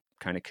way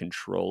kind of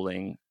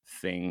controlling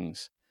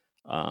things.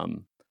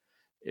 And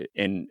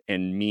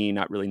me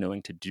not really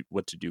knowing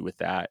what to do with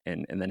that,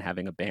 and then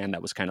having a band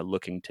that was kind of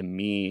looking to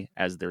me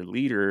as their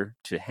leader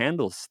to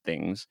handle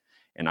things,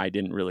 and I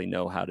didn't really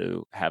know how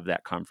to have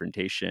that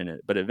confrontation.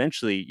 But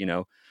eventually,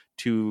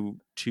 2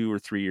 or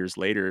 3 years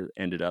later,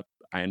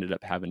 I ended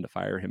up having to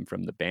fire him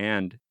from the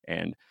band.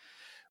 And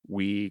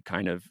we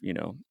kind of,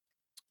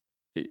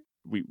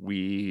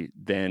 we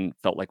then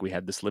felt like we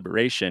had this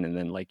liberation, and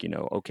then like,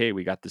 okay,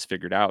 we got this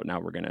figured out,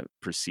 now we're going to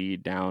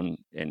proceed down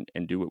and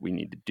do what we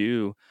need to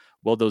do.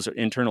 Well, those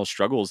internal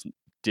struggles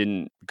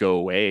didn't go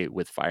away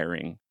with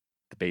firing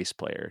the bass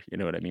player. You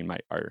know what I mean?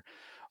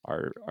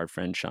 Our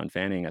friend Sean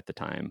Fanning at the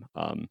time,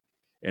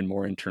 and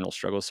more internal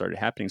struggles started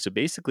happening. So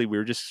basically, we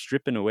were just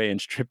stripping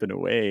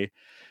away.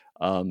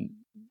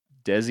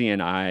 Desi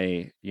and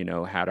I,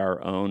 had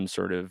our own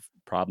sort of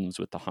problems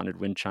with the Haunted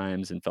Wind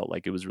Chimes, and felt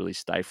like it was really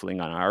stifling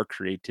on our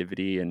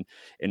creativity, and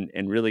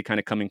really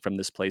kind of coming from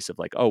this place of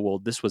like, oh, well,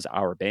 this was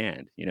our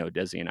band.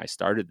 Desi and I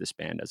started this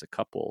band as a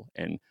couple,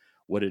 and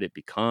what did it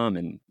become?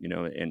 And,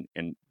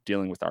 and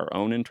dealing with our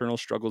own internal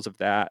struggles of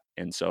that.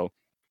 And so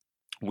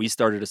we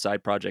started a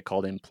side project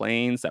called In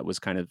Planes that was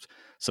kind of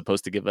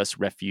supposed to give us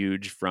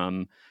refuge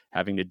from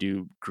having to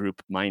do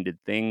group minded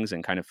things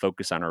and kind of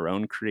focus on our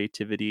own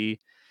creativity.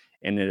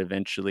 And it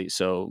eventually,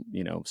 so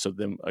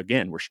then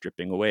again, we're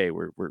stripping away,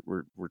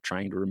 we're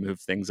trying to remove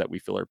things that we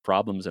feel are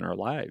problems in our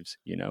lives.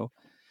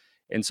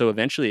 And so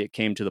eventually it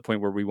came to the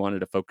point where we wanted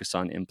to focus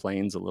on In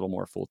Planes a little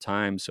more full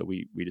time. So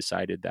we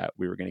decided that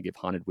we were going to give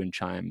Haunted Wind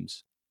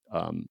Chimes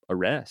a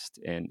rest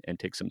and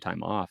take some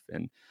time off.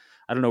 And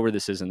I don't know where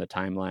this is in the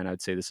timeline.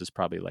 I'd say this is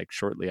probably like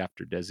shortly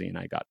after Desi and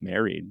I got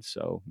married.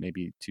 So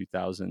maybe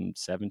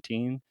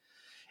 2017.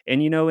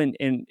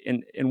 And,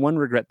 and one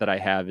regret that I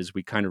have is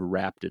we kind of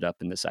wrapped it up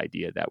in this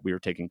idea that we were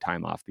taking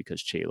time off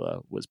because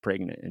Chayla was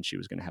pregnant and she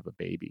was going to have a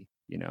baby.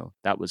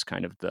 That was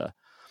kind of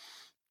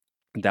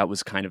that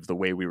was kind of the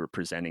way we were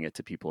presenting it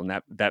to people.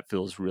 And that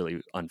feels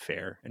really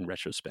unfair in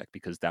retrospect,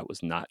 because that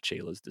was not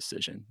Chayla's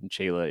decision. And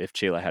if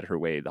Chayla had her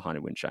way, the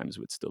Haunted Wind Chimes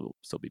would still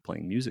be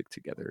playing music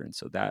together. And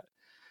so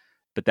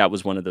but that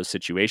was one of those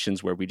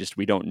situations where we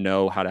don't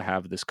know how to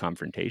have this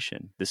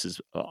confrontation. This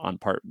is on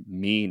part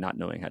me not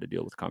knowing how to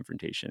deal with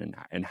confrontation,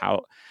 and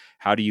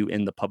how do you,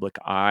 in the public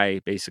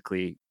eye,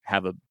 basically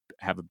have a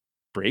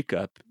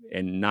breakup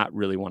and not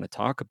really want to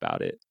talk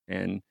about it.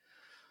 And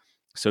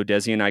so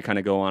Desi and I kind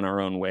of go on our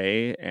own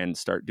way and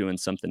start doing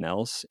something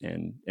else.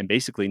 And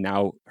basically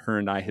now her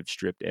and I have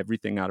stripped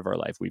everything out of our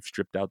life. We've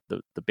stripped out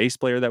the bass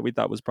player that we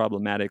thought was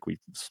problematic.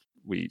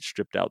 We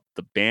stripped out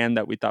the band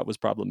that we thought was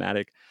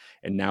problematic.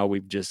 And now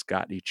we've just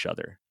got each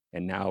other.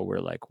 And now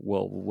we're like,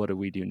 well, what do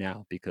we do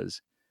now?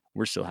 Because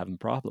we're still having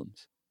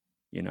problems,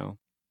 you know?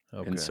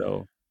 And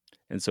Okay.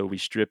 so we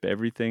strip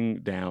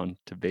everything down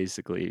to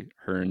basically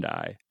her and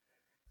I.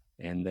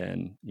 And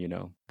then,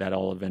 that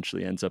all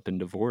eventually ends up in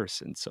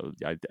divorce. And so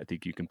I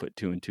think you can put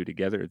two and two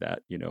together,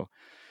 that,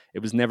 it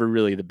was never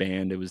really the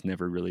band. It was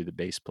never really the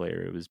bass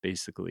player. It was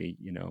basically,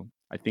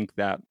 I think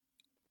that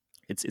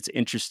it's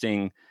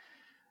interesting.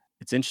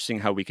 It's interesting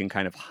how we can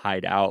kind of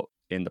hide out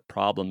in the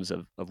problems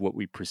of what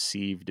we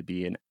perceive to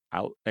be an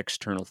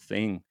external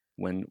thing,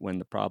 when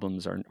the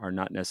problems are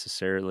not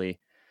necessarily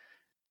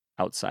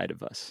outside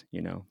of us.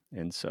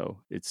 And so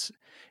it's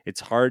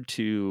hard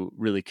to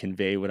really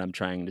convey what I'm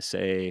trying to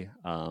say,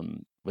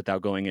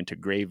 without going into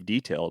grave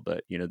detail.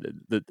 But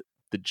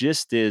the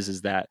gist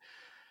is that,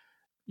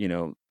 you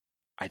know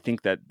I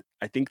think that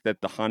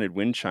the Haunted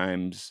Wind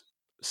Chimes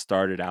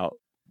started out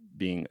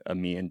being a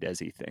me and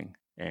Desi thing,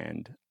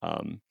 and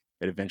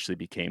it eventually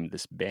became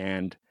this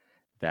band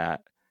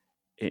that,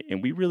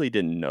 and we really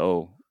didn't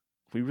know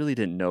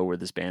where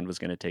this band was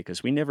going to take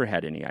us. We never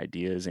had any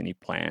ideas, any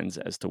plans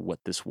as to what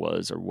this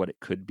was or what it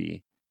could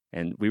be.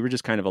 And we were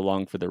just kind of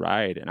along for the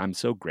ride. And I'm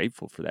so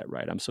grateful for that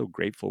ride. I'm so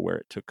grateful where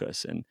it took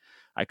us. And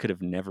I could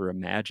have never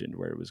imagined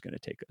where it was going to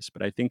take us.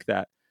 But I think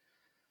that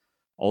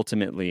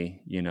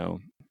ultimately,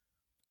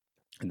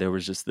 there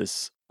was just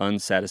this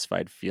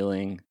unsatisfied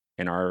feeling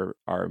in our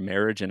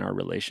marriage and our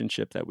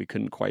relationship that we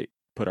couldn't quite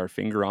put our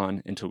finger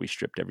on until we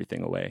stripped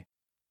everything away.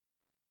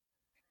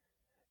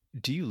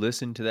 Do you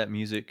listen to that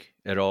music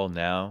at all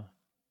now?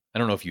 I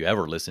don't know if you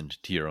ever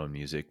listened to your own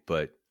music,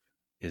 but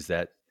is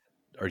that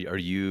are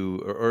you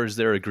or is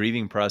there a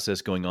grieving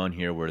process going on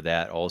here where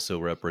that also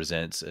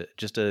represents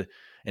just an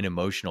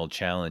emotional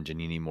challenge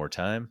and you need more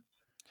time?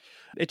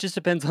 It just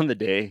depends on the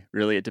day,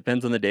 really. It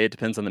depends on the day. It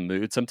depends on the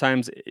mood.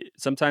 Sometimes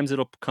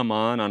it'll come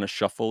on a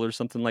shuffle or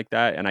something like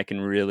that, and I can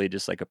really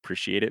just like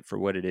appreciate it for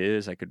what it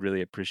is. I could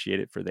really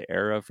appreciate it for the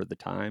era, for the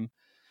time.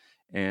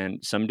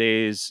 And some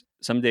days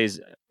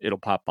it'll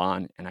pop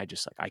on, and I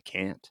just like I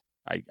can't.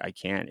 I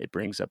can't. It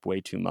brings up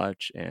way too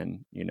much,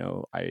 and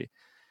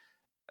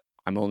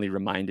I'm only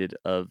reminded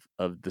of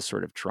the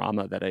sort of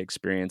trauma that I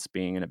experienced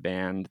being in a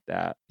band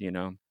that,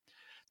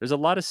 there's a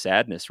lot of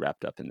sadness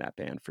wrapped up in that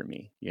band for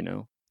me.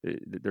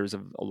 There's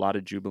a lot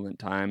of jubilant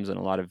times and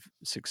a lot of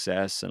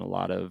success and a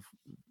lot of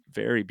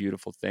very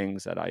beautiful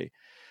things that I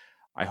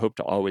hope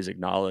to always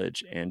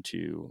acknowledge and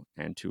to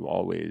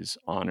always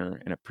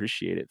honor and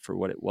appreciate it for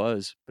what it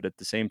was. But at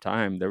the same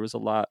time, there was a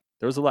lot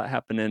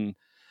happening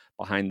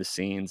behind the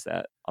scenes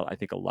that I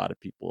think a lot of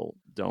people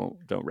don't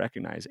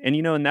recognize.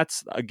 And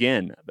that's,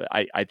 again,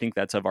 I think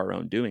that's of our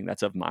own doing.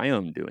 That's of my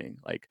own doing.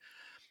 Like,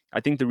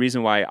 I think the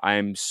reason why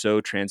I'm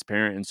so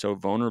transparent and so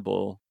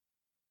vulnerable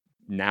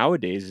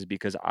nowadays is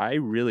because I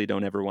really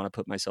don't ever want to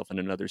put myself in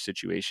another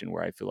situation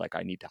where I feel like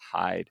I need to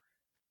hide,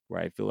 where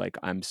I feel like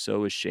I'm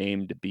so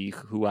ashamed to be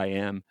who I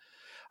am.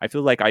 I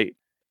feel like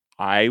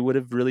I would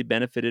have really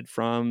benefited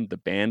from, the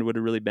band would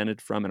have really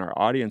benefited from, and our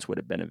audience would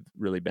have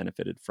really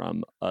benefited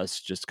from us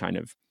just kind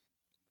of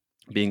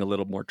being a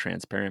little more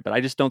transparent. But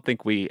I just don't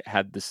think we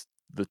had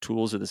the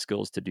tools or the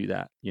skills to do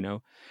that.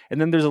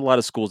 And then there's a lot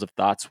of schools of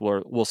thoughts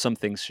where, well, some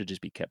things should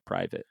just be kept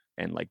private,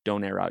 and like,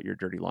 don't air out your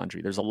dirty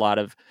laundry. There's a lot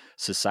of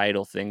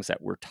societal things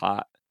that we're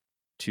taught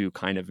to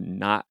kind of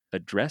not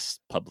address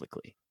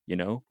publicly,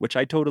 which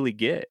I totally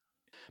get.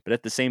 But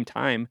at the same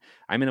time,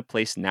 I'm in a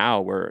place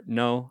now where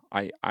no,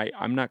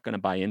 I'm not going to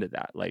buy into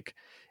that. Like,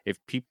 if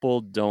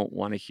people don't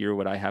want to hear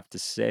what I have to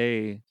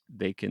say,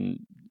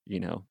 you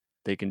know,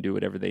 they can do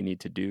whatever they need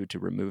to do to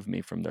remove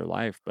me from their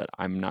life. But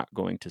I'm not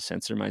going to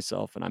censor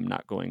myself, and I'm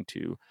not going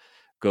to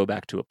go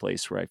back to a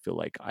place where I feel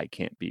like I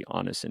can't be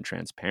honest and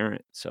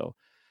transparent. So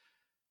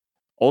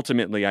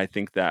ultimately, I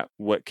think that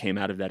what came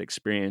out of that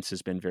experience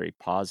has been very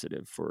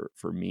positive for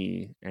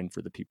me and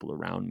for the people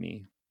around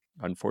me.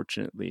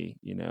 Unfortunately,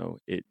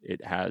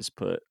 it has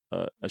put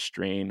a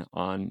strain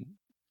on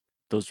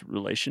those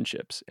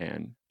relationships,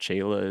 and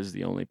Chayla is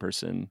the only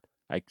person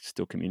I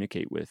still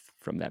communicate with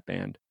from that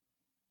band.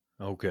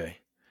 Okay.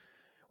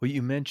 Well,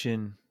 you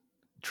mentioned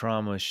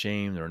trauma,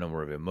 shame, there are a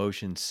number of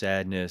emotions,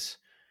 sadness,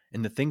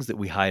 and the things that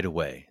we hide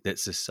away, that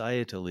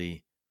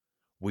societally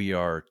we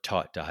are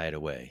taught to hide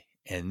away.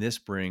 And this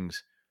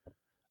brings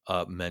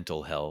up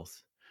mental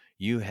health.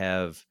 You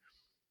have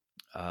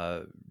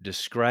uh,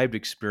 described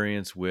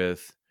experience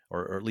with,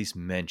 or at least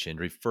mentioned,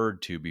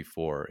 referred to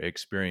before,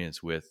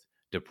 experience with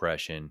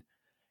depression,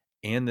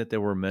 and that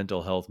there were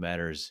mental health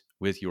matters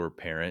with your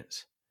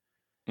parents.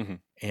 Hmm.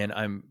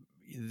 And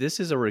this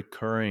is a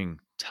recurring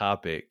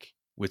topic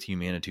with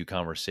Humanitou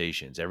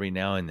conversations every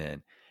now and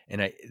then,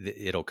 and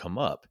it'll come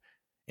up.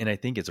 And I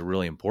think it's a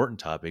really important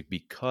topic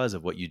because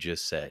of what you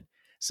just said.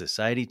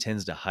 Society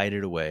tends to hide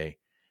it away.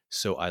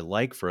 So I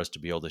like for us to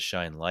be able to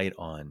shine light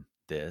on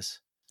this.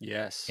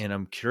 Yes. And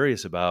I'm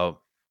curious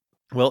about,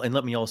 well, and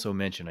let me also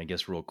mention, I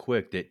guess, real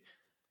quick, that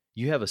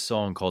you have a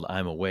song called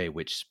I'm Away,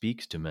 which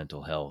speaks to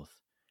mental health.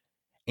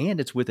 And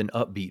it's with an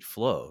upbeat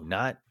flow,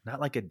 not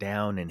like a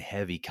down and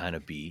heavy kind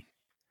of beat.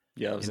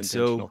 Yeah, it was And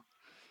intentional. so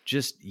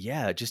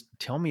just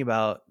tell me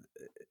about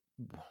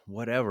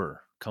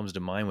whatever comes to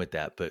mind with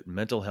that, but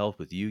mental health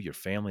with you, your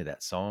family,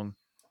 that song.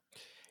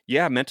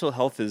 Yeah, mental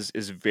health is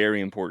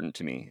very important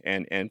to me,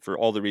 and for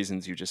all the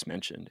reasons you just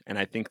mentioned. And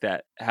I think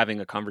that having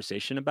a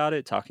conversation about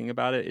it, talking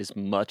about it as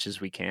much as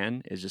we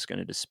can is just going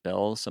to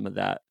dispel some of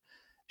that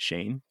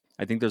shame.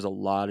 I think there's a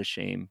lot of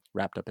shame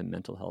wrapped up in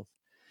mental health.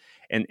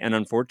 And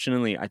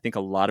unfortunately, I think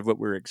a lot of what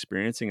we're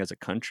experiencing as a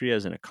country,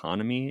 as an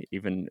economy,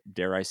 even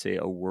dare I say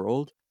a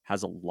world,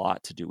 has a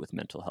lot to do with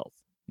mental health.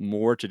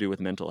 More to do with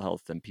mental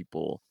health than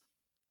people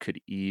could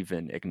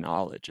even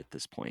acknowledge at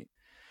this point.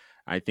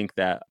 I think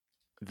that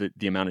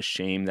the amount of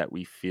shame that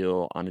we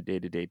feel on a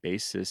day-to-day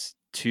basis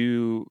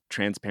to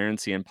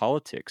transparency in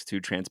politics, to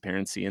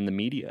transparency in the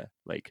media,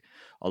 like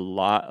a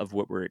lot of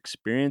what we're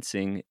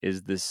experiencing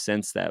is this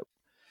sense that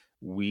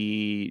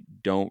we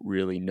don't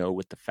really know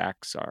what the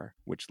facts are,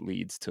 which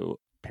leads to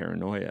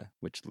paranoia,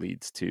 which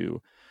leads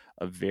to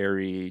a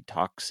very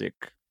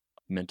toxic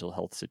mental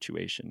health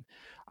situation.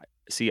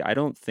 See, I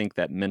don't think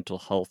that mental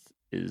health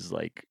is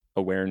like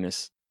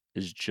awareness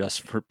is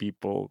just for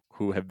people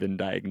who have been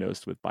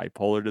diagnosed with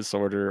bipolar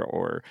disorder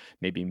or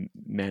maybe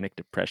manic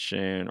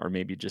depression or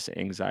maybe just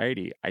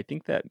anxiety. I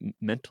think that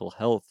mental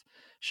health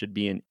should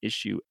be an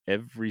issue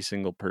every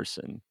single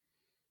person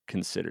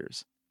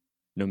considers,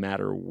 no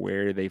matter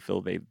where they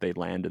feel they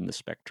land in the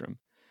spectrum.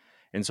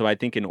 And so I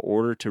think in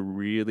order to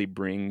really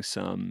bring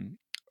some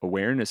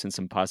awareness and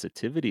some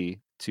positivity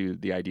to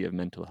the idea of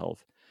mental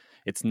health,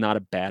 it's not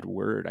a bad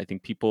word. I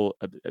think people,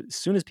 as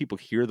soon as people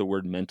hear the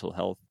word mental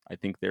health, I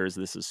think there's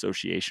this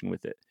association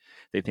with it.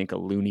 They think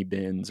of loony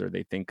bins, or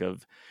they think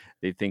of,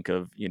 they think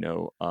of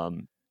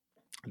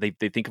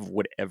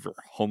whatever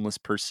homeless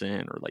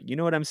person, or like, you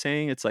know what I'm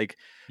saying? It's like,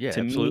 Yeah,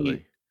 to me,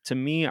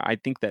 absolutely. I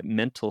think that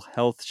mental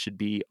health should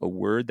be a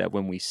word that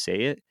when we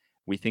say it,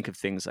 we think of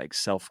things like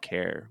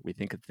self-care, we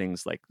think of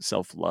things like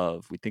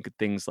self-love, we think of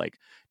things like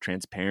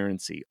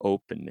transparency,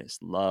 openness,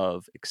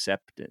 love,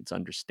 acceptance,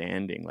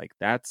 understanding. Like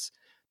that's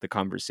the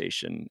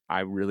conversation.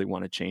 I really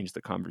want to change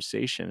the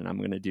conversation, and I'm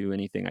going to do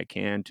anything I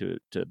can to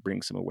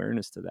bring some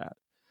awareness to that.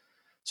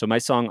 So my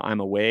song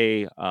 "I'm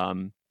Away,"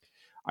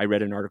 I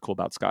read an article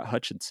about Scott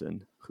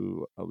Hutchinson,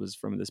 who was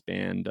from this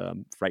band,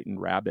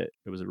 Frightened Rabbit.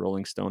 It was a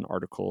Rolling Stone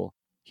article.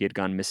 He had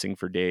gone missing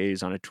for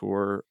days on a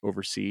tour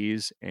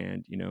overseas,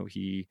 and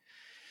he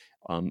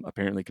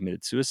apparently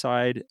committed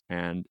suicide.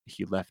 And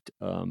he left.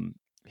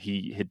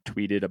 He had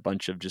tweeted a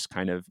bunch of just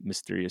kind of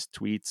mysterious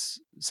tweets,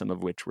 some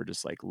of which were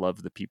just like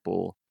love the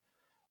people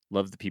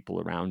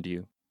around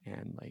you,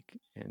 and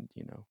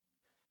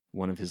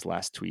one of his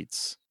last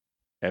tweets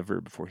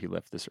ever before he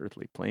left this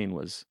earthly plane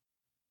was,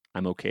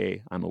 "I'm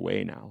okay. I'm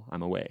away now.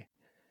 I'm away."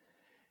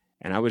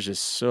 And I was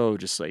just so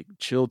just like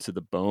chilled to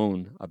the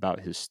bone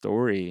about his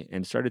story,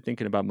 and started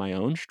thinking about my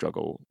own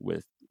struggle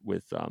with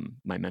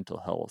my mental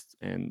health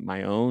and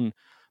my own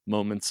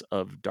moments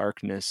of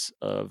darkness,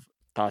 of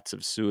thoughts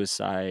of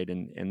suicide.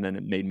 And then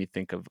it made me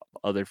think of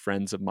other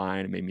friends of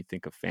mine. It made me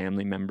think of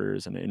family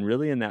members. And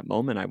really in that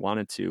moment, I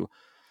wanted to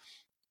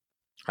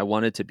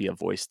be a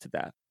voice to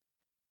that.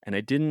 And I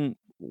didn't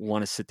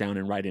want to sit down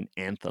and write an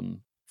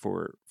anthem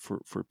for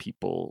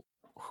people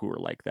who are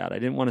like that. I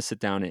didn't want to sit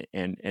down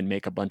and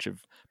make a bunch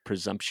of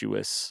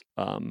presumptuous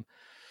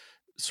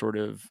sort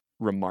of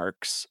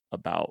remarks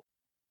about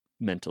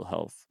mental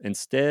health.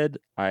 Instead,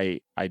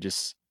 I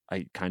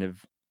kind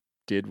of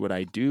did what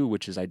I do,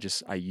 which is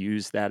I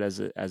used that as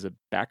a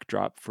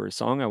backdrop for a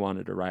song I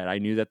wanted to write. I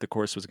knew that the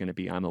chorus was going to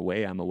be I'm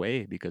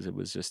away," because it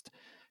was just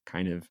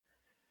kind of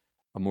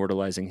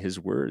immortalizing his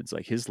words.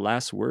 Like his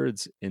last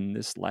words in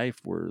this life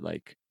were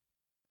like,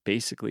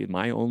 basically,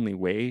 my only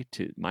way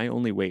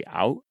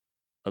out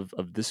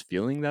of this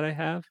feeling that I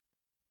have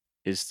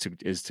is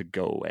to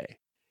go away.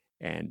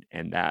 And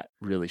that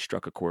really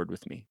struck a chord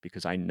with me,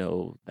 because I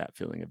know that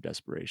feeling of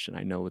desperation.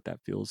 I know what that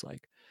feels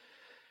like.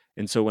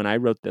 And so when I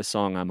wrote this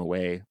song "I'm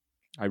Away,"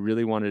 I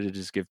really wanted to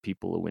just give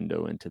people a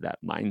window into that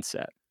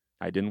mindset.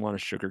 I didn't want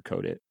to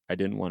sugarcoat it. I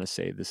didn't want to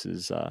say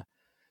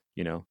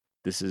you know,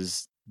 this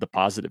is the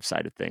positive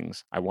side of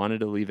things. I wanted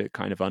to leave it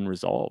kind of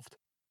unresolved.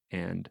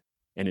 And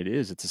it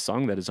is. It's a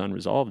song that is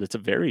unresolved. It's a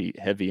very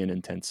heavy and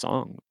intense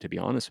song, to be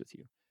honest with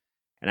you.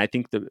 And I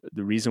think the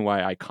reason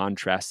why I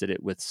contrasted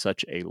it with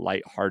such a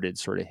lighthearted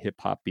sort of hip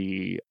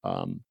hoppy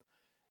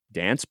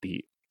dance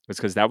beat It's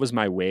because that was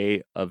my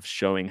way of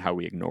showing how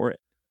we ignore it.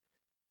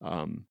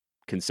 Um,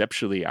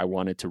 Conceptually, I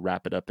wanted to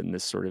wrap it up in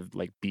this sort of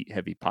like beat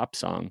heavy pop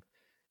song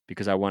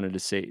because I wanted to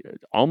say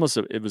almost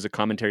it was a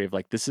commentary of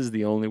like, this is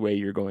the only way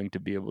you're going to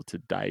be able to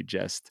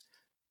digest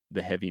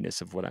the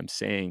heaviness of what I'm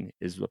saying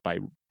is by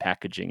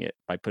packaging it,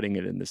 by putting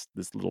it in this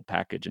little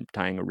package and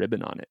tying a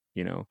ribbon on it,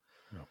 you know?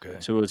 Okay.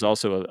 So it was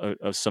also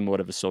a somewhat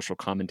of a social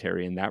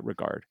commentary in that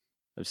regard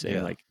of saying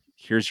Yeah. like,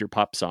 here's your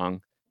pop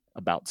song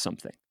about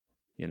something,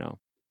 you know?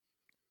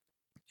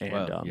 And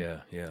Wow.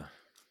 Yeah. Yeah.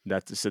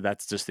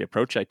 that's just the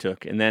approach I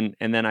took. And then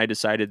I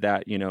decided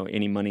that, you know,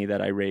 any money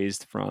that I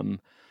raised from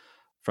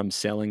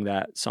selling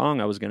that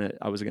song, I was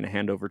gonna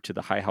hand over to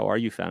the Hi How Are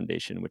You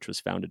Foundation, which was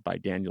founded by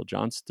Daniel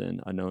Johnston,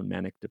 a known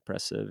manic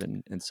depressive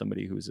and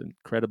somebody who's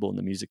incredible in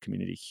the music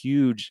community,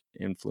 huge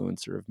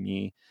influencer of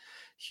me,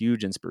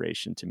 huge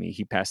inspiration to me.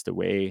 He passed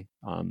away,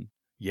 you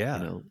Yeah.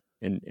 know,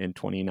 in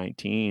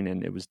 2019,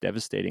 and it was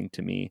devastating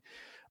to me.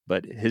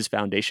 But his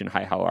foundation,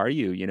 Hi How Are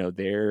You, you know,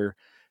 they're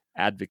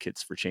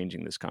advocates for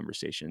changing this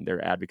conversation.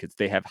 They're advocates.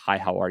 They have Hi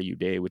How Are You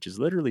Day, which is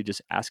literally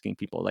just asking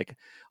people like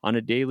on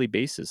a daily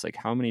basis, like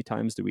how many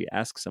times do we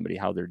ask somebody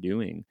how they're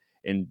doing?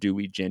 And do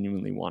we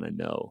genuinely want to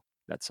know?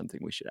 That's something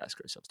we should ask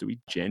ourselves. Do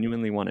we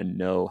genuinely want to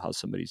know how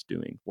somebody's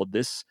doing? Well,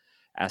 this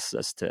asks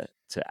us to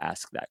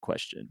ask that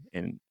question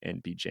and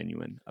be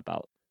genuine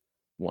about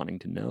wanting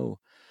to know.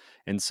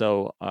 And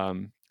so,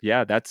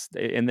 yeah,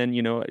 and then,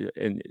 you know,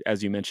 and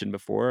as you mentioned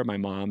before, my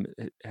mom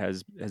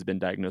has been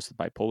diagnosed with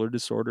bipolar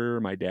disorder.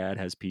 My dad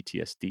has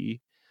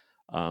PTSD.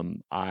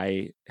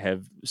 I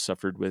have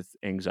suffered with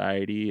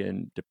anxiety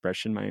and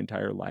depression my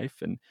entire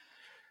life. And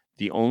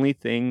the only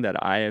thing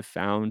that I have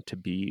found to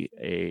be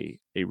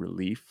a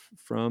relief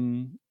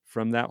from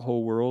that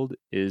whole world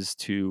is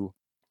to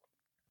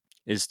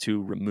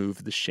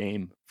remove the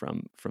shame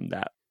from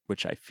that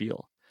which I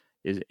feel.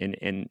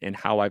 And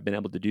how I've been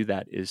able to do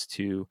that is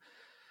to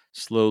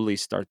slowly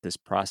start this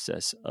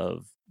process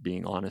of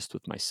being honest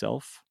with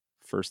myself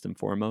first and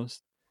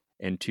foremost,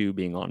 and two,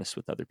 being honest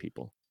with other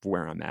people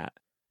where I'm at.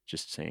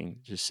 Just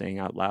saying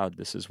out loud,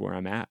 this is where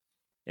I'm at,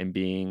 and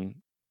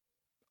being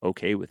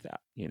okay with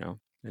that, you know.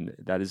 And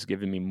that has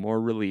given me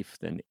more relief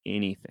than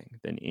anything,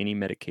 than any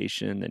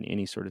medication, than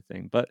any sort of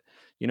thing. But,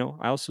 you know,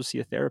 I also see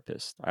a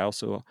therapist.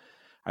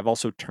 I've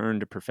also turned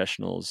to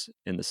professionals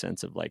in the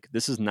sense of like,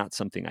 this is not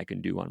something I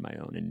can do on my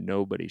own, and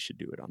nobody should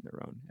do it on their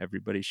own.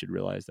 Everybody should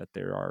realize that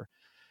there are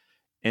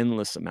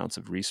endless amounts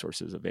of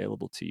resources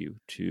available to you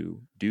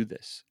to do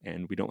this,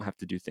 and we don't have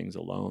to do things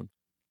alone.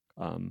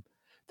 um,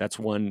 that's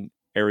one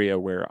area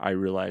where I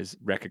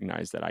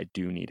recognize that I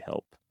do need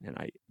help, and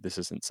this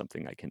isn't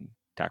something I can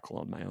tackle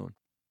on my own.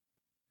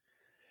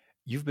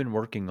 You've been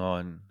working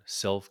on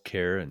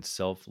self-care and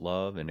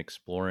self-love and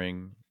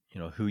exploring,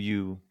 who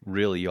you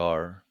really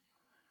are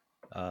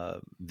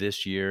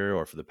this year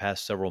or for the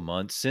past several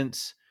months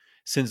since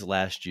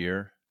last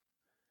year,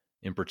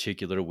 in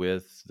particular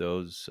with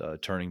those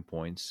turning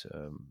points,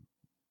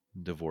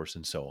 divorce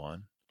and so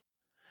on.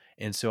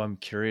 And so I'm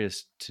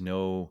curious to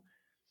know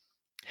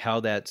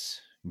how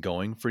that's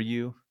going for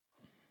you,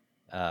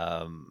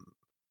 um,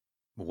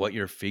 what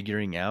you're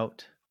figuring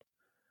out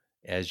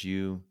as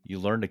you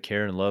learn to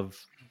care and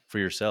love for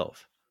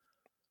yourself.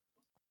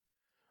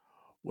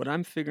 What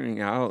I'm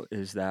figuring out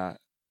is that,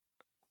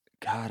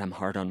 God, I'm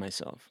hard on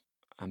myself.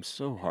 I'm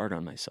so hard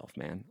on myself,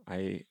 man.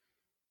 I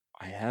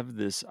have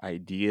this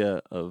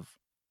idea of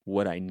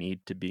what I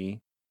need to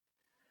be,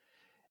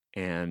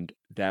 and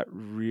that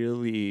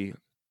really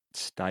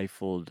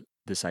stifled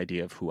this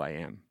idea of who I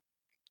am.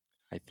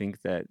 I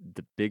think that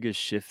the biggest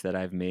shift that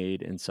I've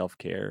made in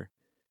self-care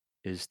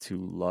is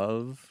to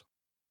love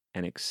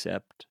and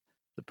accept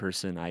the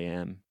person I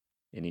am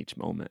in each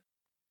moment,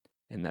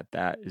 and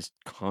that is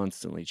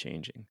constantly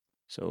changing.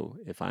 So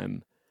if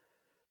I'm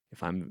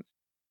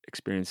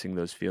experiencing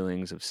those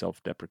feelings of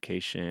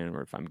self-deprecation,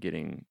 or if I'm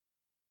getting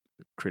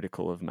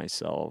critical of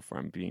myself, or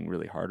I'm being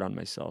really hard on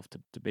myself,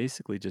 to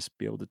basically just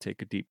be able to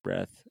take a deep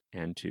breath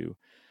and to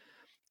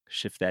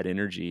shift that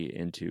energy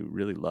into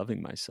really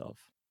loving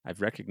myself.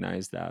 I've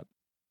recognized that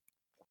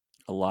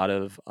a lot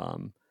of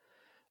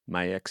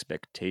my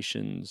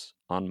expectations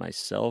on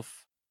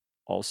myself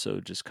also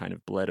just kind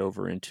of bled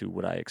over into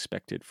what I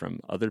expected from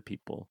other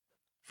people,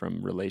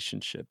 from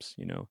relationships.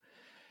 You know,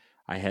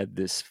 I had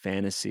this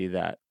fantasy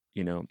that,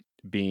 you know,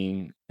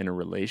 being in a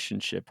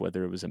relationship,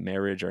 whether it was a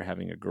marriage or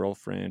having a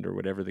girlfriend or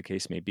whatever the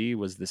case may be,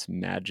 was this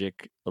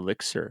magic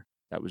elixir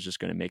that was just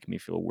going to make me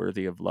feel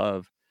worthy of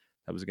love,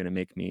 that was going to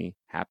make me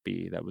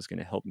happy, that was going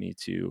to help me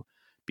to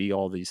be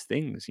all these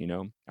things. You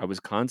know, I was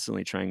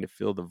constantly trying to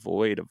fill the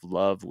void of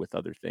love with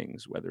other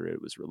things, whether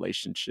it was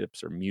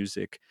relationships or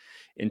music,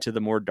 into the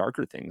more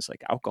darker things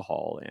like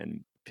alcohol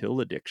and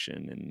pill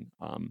addiction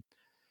and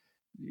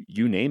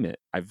you name it.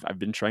 I've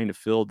been trying to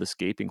fill this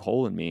gaping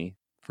hole in me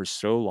for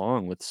so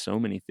long with so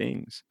many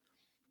things.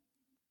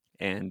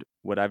 And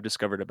what I've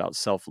discovered about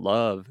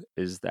self-love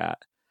is that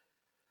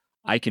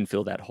I can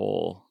fill that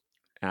hole,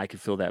 and I can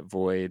fill that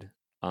void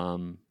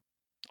um,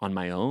 on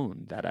my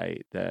own.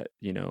 That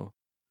you know,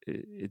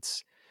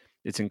 it's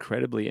it's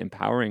incredibly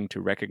empowering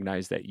to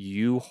recognize that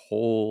you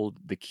hold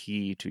the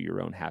key to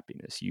your own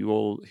happiness. You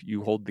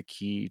hold the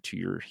key to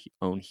your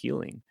own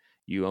healing.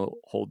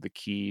 Hold the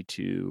key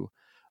to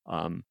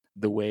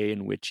the way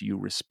in which you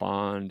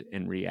respond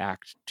and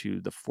react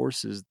to the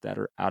forces that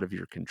are out of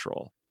your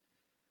control.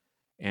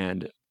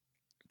 And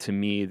to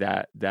me,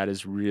 that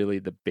is really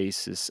the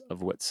basis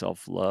of what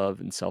self-love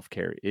and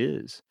self-care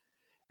is.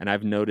 And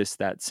I've noticed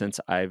that since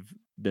I've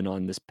been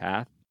on this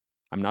path,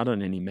 I'm not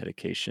on any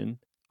medication.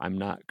 I'm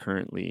not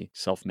currently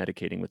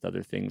self-medicating with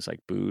other things like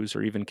booze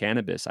or even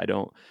cannabis. I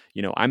don't,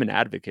 I'm an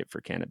advocate for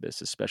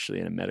cannabis, especially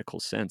in a medical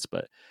sense,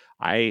 but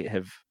I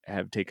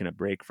have taken a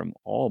break from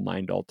all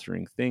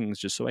mind-altering things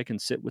just so I can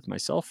sit with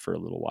myself for a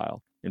little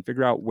while and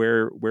figure out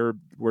where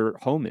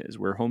home is,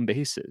 where home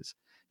base is,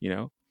 you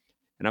know?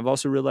 And I've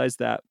also realized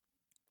that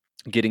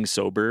getting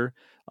sober,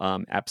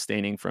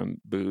 abstaining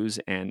from booze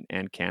and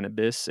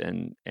cannabis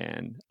and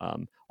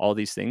all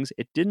these things,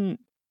 it didn't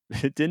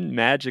it didn't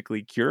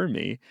magically cure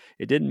me.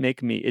 It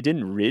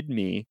didn't rid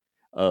me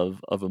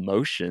of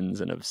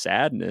emotions and of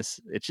sadness.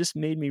 It just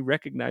made me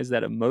recognize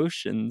that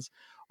emotions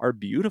are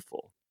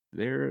beautiful.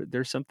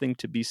 They're something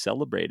to be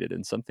celebrated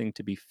and something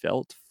to be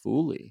felt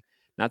fully,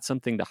 not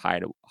something to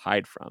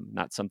hide from,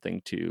 not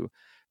something to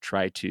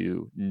try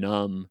to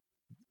numb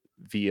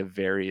via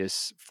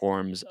various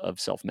forms of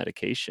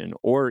self-medication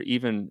or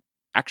even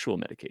actual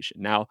medication.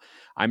 Now,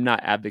 I'm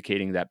not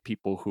advocating that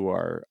people who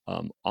are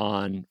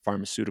on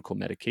pharmaceutical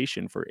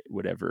medication for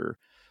whatever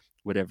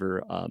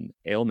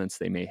ailments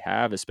they may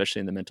have, especially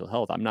in the mental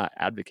health. I'm not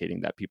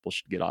advocating that people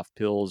should get off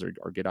pills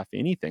or get off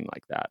anything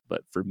like that.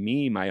 But for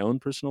me, my own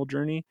personal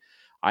journey,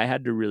 I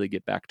had to really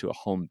get back to a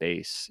home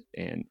base,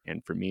 and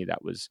for me,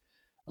 that was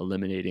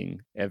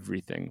eliminating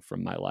everything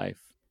from my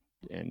life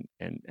and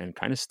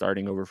kind of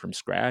starting over from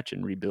scratch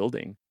and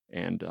rebuilding.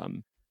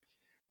 And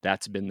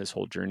that's been this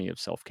whole journey of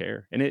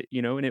self-care. And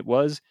it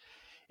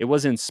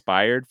was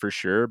inspired for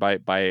sure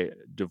by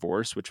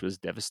divorce, which was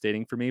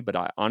devastating for me.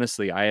 But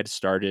honestly, I had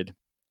started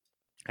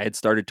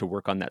to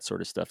work on that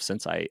sort of stuff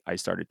since I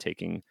started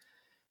taking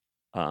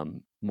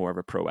more of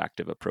a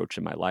proactive approach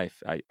in my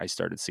life. I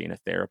started seeing a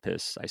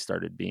therapist. I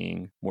started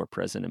being more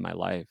present in my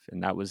life,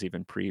 and that was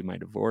even pre my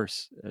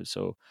divorce.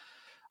 So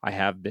I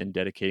have been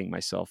dedicating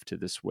myself to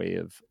this way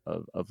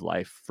of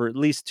life for at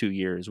least 2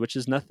 years, which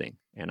is nothing.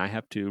 And I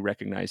have to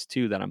recognize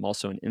too that I'm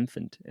also an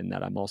infant and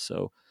that I'm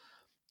also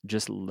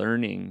just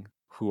learning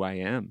who I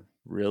am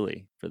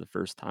really for the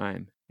first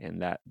time.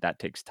 And that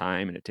takes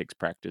time and it takes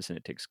practice and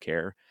it takes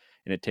care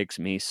and it takes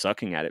me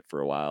sucking at it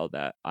for a while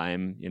that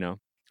I'm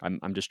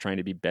just trying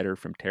to be better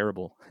from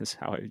terrible is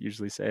how I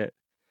usually say it.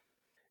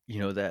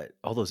 That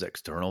all those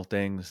external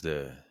things,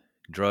 the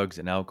drugs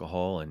and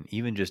alcohol, and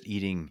even just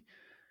eating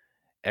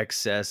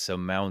excess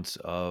amounts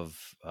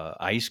of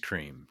ice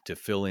cream to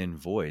fill in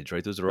voids,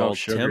 right? Those are Oh, all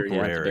sugar.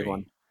 Yeah, it's a big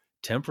one.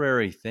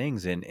 temporary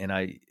things. And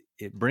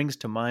it brings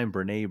to mind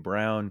Brene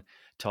Brown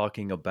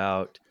talking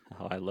about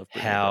Oh, I love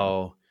Brene Brown.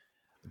 how,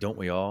 don't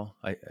we all?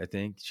 I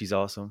think she's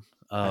awesome.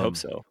 I hope Um,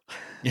 so.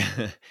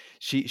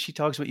 she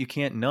talks about you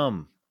can't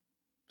numb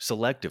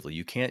selectively.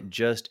 You can't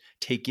just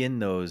take in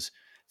those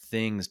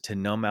things to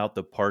numb out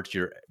the parts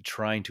you're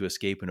trying to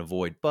escape and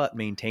avoid, but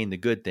maintain the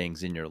good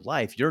things in your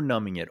life. You're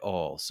numbing it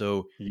all.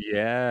 So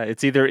Yeah,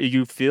 it's either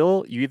you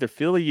either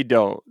feel or you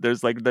don't.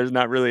 There's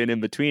not really an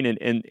in between,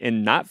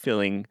 and not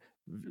feeling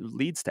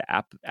leads to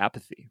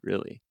apathy,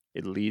 really.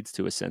 It leads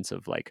to a sense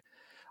of like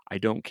I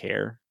don't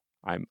care.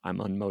 I'm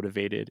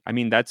unmotivated. I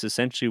mean, that's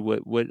essentially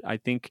what I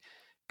think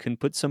can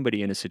put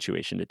somebody in a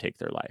situation to take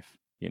their life,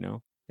 you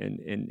know? And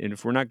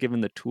if we're not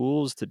given the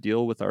tools to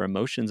deal with our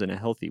emotions in a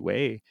healthy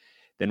way,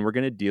 then we're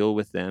going to deal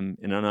with them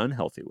in an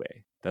unhealthy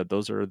way. That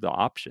those are the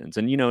options.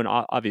 And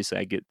obviously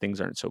I get things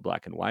aren't so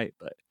black and white,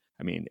 but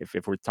I mean,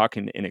 if we're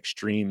talking in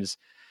extremes,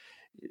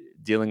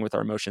 dealing with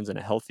our emotions in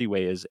a healthy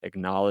way is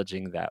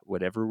acknowledging that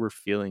whatever we're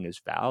feeling is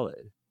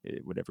valid,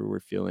 whatever we're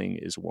feeling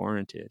is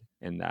warranted,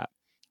 and that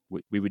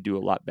we would do a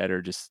lot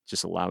better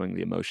just allowing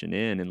the emotion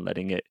in and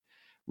letting it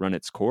run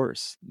its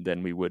course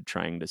than we would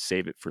trying to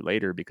save it for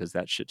later because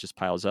that shit just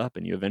piles up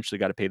and you eventually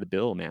got to pay the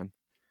bill, man.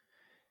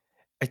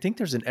 I think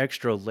there's an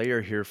extra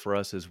layer here for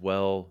us as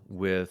well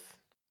with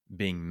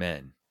being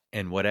men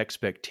and what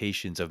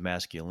expectations of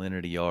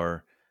masculinity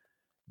are.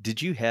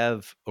 Did you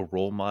have a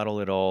role model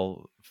at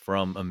all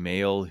from a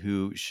male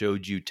who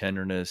showed you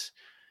tenderness,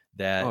 Oh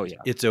that yeah.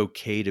 it's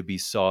okay to be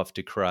soft,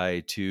 to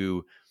cry,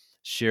 to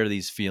share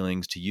these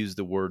feelings, to use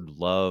the word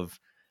love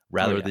Oh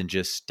rather yeah. than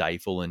just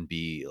stifle and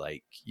be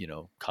like,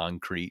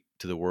 concrete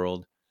to the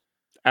world?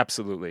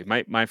 Absolutely.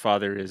 My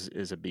father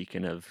is a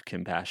beacon of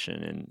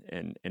compassion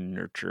and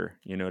nurture,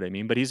 you know what I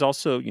mean? But he's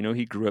also,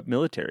 he grew up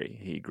military.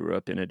 He grew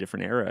up in a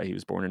different era. He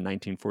was born in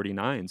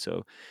 1949.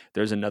 So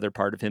there's another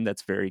part of him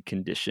that's very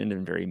conditioned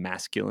and very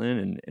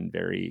masculine and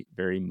very,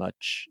 very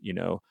much,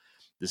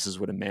 this is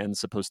what a man's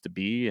supposed to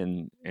be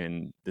and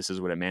this is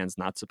what a man's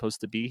not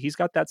supposed to be. He's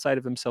got that side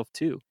of himself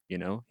too,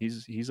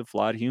 He's a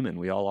flawed human.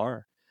 We all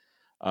are.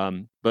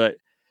 But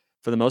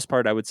for the most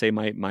part, I would say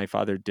my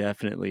father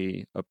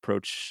definitely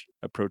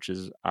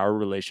approaches our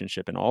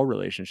relationship and all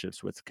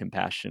relationships with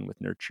compassion, with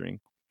nurturing.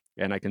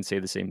 And I can say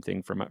the same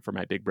thing for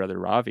my big brother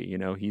Ravi.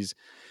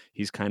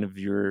 He's kind of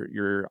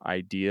your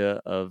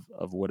idea of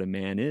what a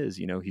man is.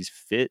 He's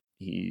fit,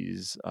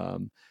 he's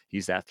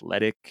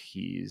athletic,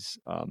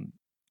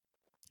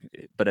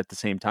 but at the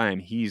same time,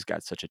 he's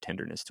got such a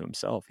tenderness to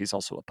himself. He's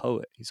also a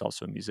poet. He's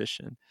also a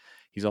musician.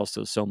 He's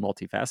also so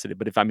multifaceted.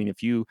 But if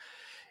you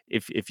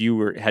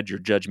had your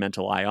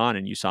judgmental eye on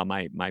and you saw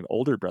my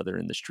older brother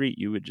in the street,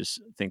 you would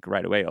just think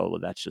right away, oh, well,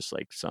 that's just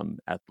like some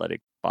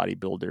athletic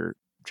bodybuilder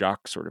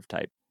jock sort of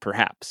type.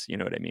 Perhaps, you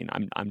know what I mean?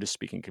 I'm just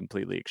speaking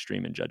completely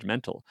extreme and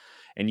judgmental,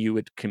 and you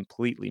would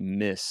completely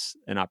miss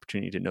an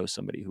opportunity to know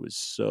somebody who is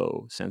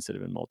so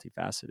sensitive and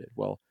multifaceted.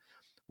 Well,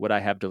 what I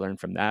have to learn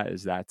from that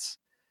is that's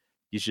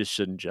you just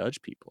shouldn't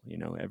judge people.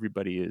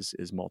 Everybody is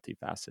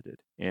multifaceted.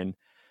 And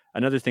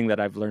another thing that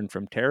I've learned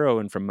from tarot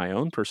and from my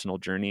own personal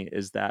journey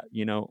is that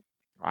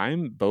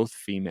I'm both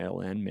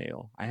female and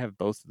male. I have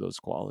both of those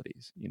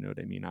qualities. You know what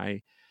I mean?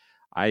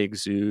 I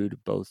exude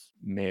both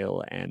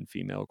male and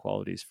female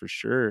qualities for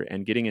sure.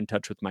 And getting in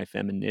touch with my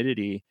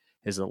femininity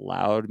has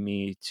allowed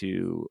me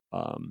to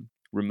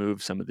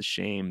remove some of the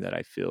shame that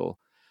I feel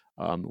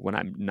when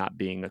I'm not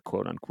being a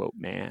quote unquote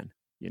man.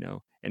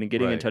 And in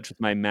getting in Right. touch with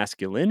my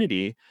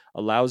masculinity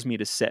allows me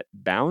to set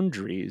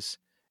boundaries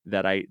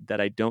that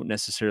I don't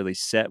necessarily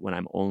set when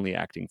I'm only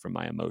acting from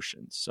my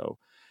emotions.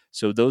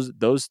 So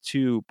those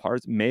two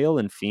parts, male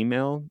and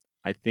female,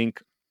 I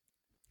think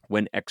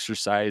when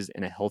exercised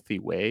in a healthy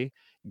way,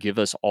 give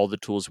us all the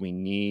tools we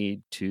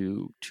need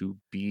to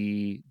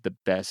be the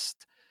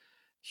best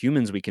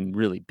humans we can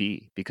really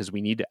be, because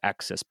we need to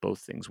access both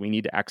things. We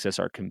need to access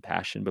our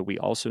compassion, but we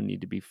also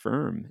need to be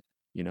firm.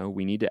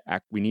 We need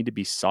to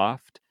be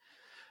soft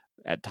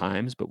at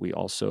times, but we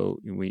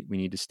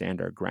need to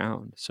stand our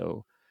ground.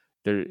 So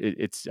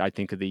it's I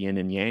think of the yin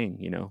and yang.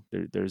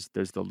 There's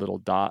the little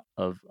dot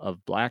of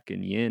black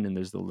and yin, and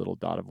there's the little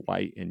dot of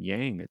white and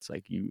yang. It's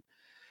like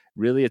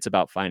it's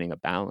about finding a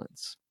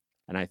balance.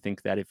 And I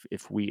think that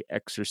if we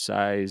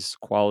exercise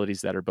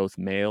qualities that are both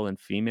male and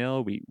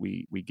female,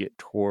 we get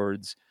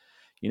towards,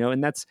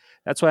 and that's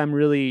why I'm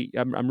really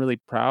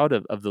proud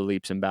of the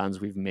leaps and bounds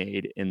we've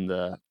made in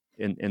the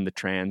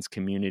trans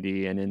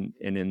community, and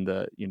in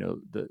the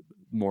the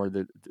more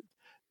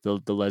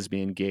the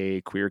lesbian,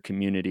 gay, queer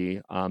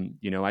community.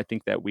 I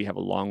think that we have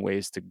a long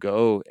ways to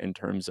go in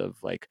terms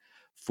of like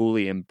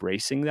fully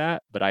embracing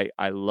that, but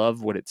I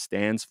love what it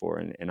stands for,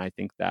 and I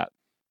think that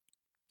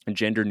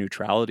gender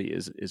neutrality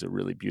is a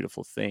really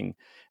beautiful thing.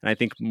 And I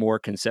think more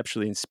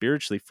conceptually and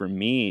spiritually, for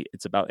me,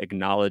 it's about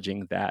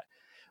acknowledging that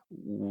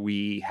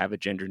we have a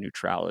gender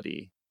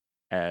neutrality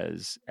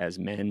as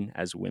men,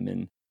 as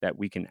women, that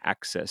we can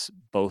access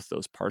both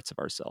those parts of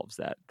ourselves,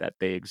 that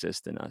they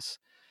exist in us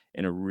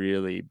in a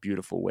really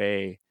beautiful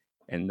way.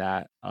 And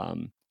that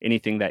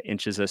anything that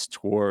inches us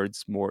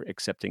towards more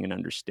accepting and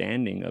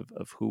understanding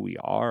of who we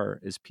are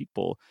as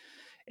people,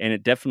 and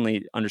it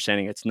definitely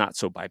understanding it's not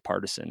so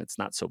bipartisan, it's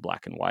not so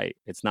black and white,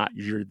 it's not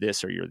you're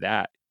this or you're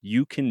that.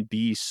 You can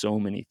be so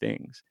many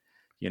things,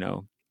 you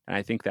know and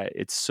I think that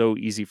it's so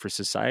easy for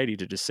society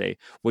to just say,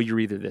 well, you're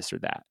either this or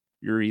that.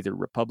 You're either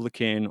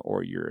Republican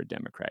or you're a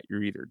Democrat.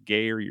 You're either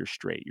gay or you're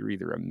straight. You're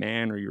either a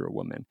man or you're a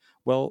woman.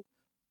 Well,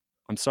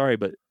 I'm sorry,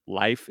 but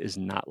life is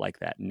not like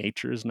that.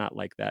 Nature is not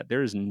like that.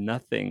 There is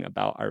nothing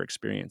about our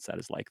experience that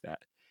is like that.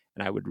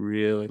 And I would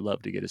really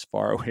love to get as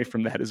far away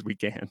from that as we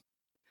can.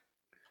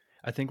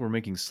 I think we're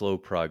making slow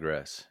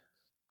progress,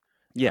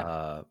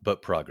 Yeah.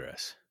 but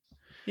progress.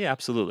 Yeah,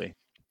 absolutely.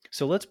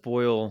 So let's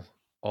boil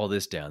all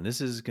this down.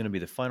 This is going to be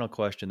the final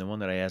question, the one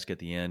that I ask at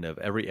the end of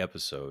every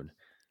episode.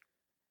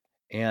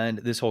 And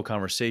this whole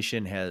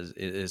conversation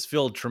is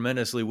filled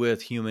tremendously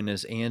with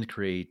humanness and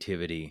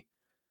creativity.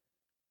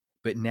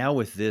 But now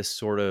with this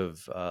sort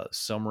of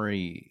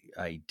summary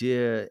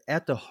idea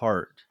at the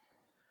heart,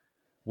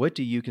 what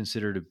do you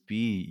consider to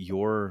be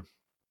your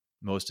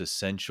most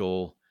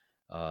essential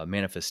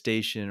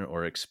manifestation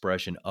or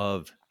expression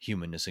of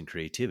humanness and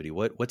creativity?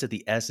 What's at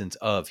the essence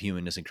of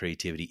humanness and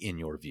creativity in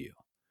your view?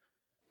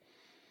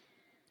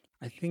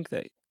 I think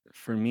that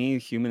for me,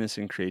 humanness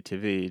and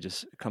creativity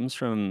just comes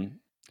from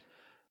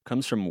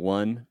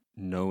one,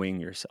 knowing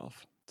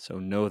yourself. So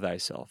know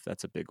thyself.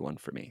 That's a big one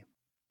for me.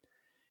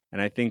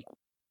 And I think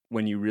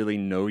when you really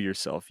know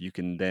yourself, you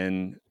can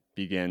then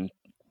begin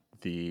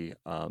the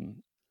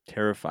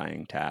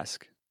terrifying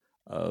task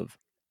of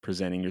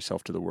presenting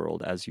yourself to the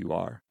world as you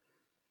are.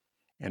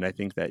 And I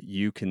think that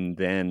you can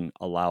then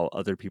allow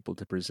other people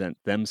to present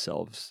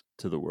themselves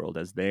to the world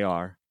as they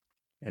are.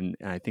 And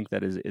I think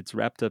that it's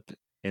wrapped up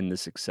in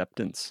this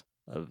acceptance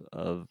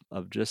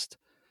of just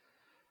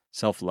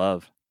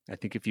self-love. I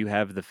think if you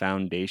have the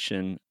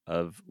foundation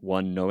of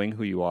one, knowing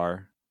who you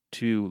are,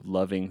 two,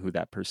 loving who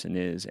that person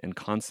is and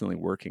constantly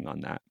working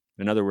on that.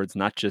 In other words,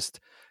 not just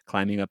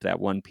climbing up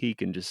that one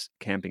peak and just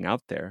camping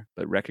out there,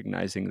 but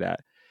recognizing that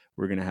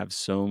we're going to have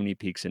so many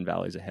peaks and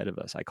valleys ahead of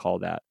us. I call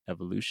that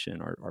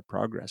evolution or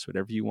progress,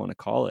 whatever you want to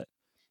call it.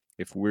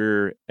 if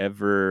we're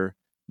ever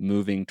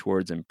moving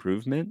towards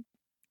improvement,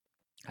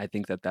 I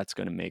think that that's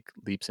going to make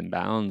leaps and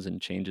bounds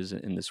and changes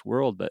in this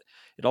world. But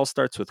it all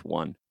starts with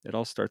one. It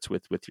all starts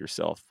with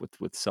yourself,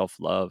 with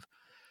self-love.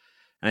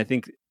 And I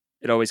think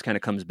it always kind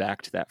of comes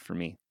back to that for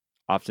me.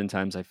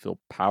 Oftentimes I feel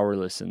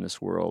powerless in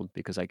this world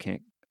because I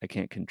can't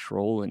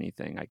control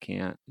anything. I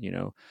can't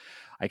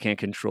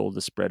control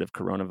the spread of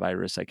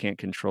coronavirus. I can't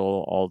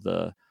control all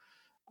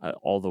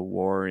the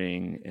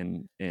warring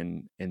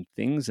and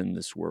things in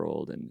this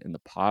world, and the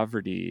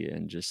poverty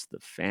and just the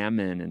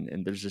famine,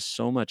 and there's just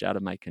so much out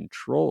of my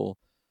control.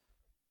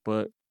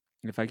 But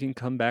if I can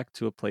come back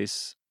to a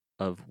place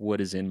of what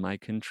is in my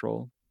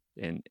control,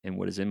 and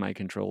what is in my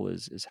control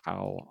is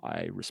how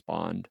I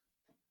respond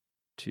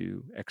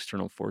to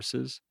external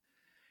forces.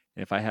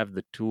 And if I have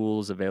the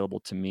tools available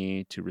to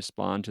me to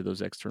respond to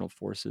those external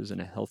forces in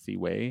a healthy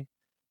way,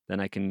 then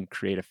I can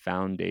create a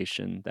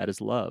foundation that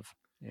is love.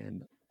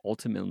 And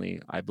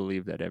ultimately, I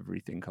believe that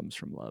everything comes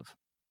from love,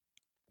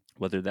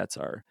 whether that's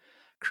our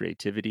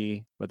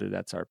creativity, whether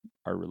that's our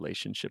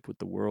relationship with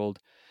the world.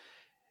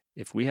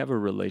 If we have a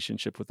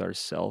relationship with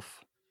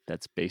ourself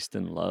that's based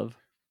in love,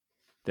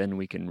 then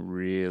we can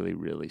really,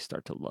 really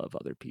start to love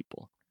other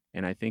people.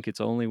 And I think it's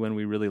only when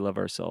we really love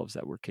ourselves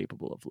that we're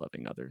capable of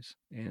loving others.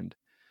 And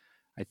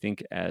I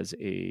think as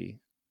a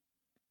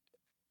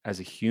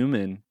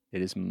human,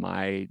 it is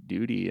my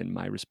duty and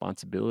my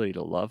responsibility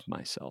to love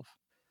myself.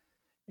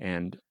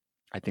 And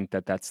I think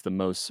that that's the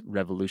most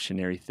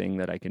revolutionary thing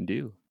that I can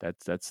do.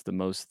 That's the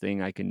most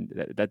thing I can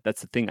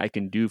that's the thing I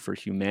can do for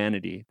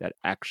humanity that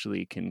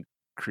actually can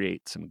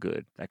create some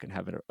good, that can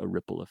have a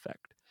ripple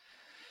effect.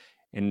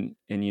 And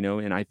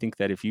I think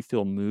that if you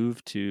feel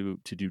moved to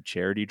do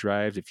charity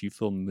drives, if you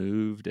feel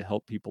moved to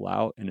help people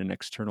out in an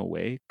external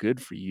way,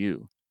 good for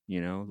you.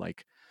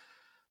 Like,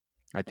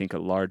 I think a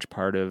large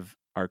part of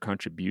our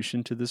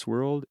contribution to this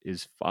world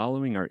is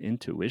following our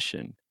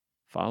intuition,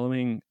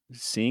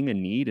 seeing a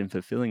need and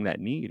fulfilling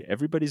that need.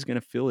 Everybody's going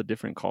to feel a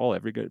different call.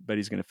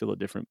 Everybody's going to feel a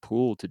different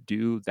pull to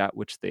do that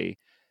which they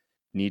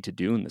need to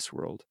do in this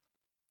world.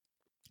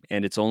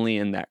 And it's only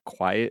in that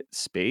quiet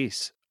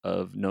space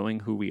of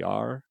knowing who we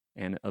are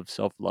and of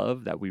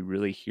self-love that we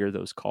really hear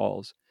those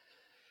calls.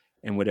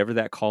 And whatever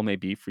that call may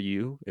be for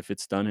you, if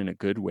it's done in a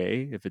good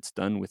way, if it's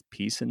done with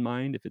peace in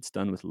mind, if it's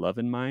done with love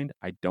in mind,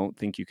 I don't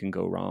think you can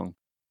go wrong.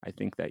 I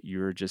think that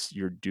you're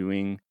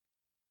doing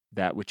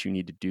that which you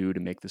need to do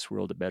to make this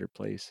world a better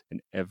place. And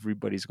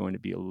everybody's going to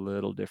be a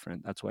little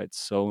different. That's why it's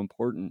so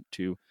important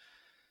to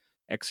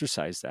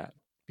exercise that,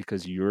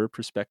 because your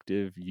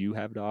perspective you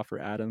have to offer,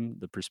 Adam,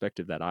 the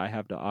perspective that I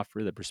have to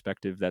offer, the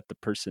perspective that the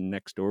person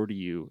next door to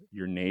you,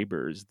 your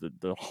neighbors,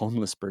 the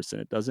homeless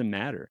person, it doesn't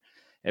matter.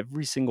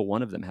 Every single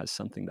one of them has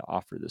something to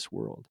offer this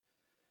world.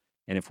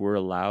 And if we're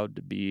allowed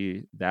to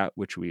be that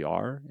which we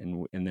are,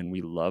 and then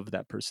we love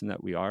that person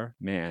that we are,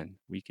 man,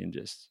 we can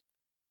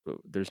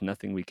there's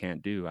nothing we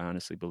can't do. I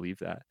honestly believe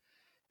that.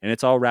 And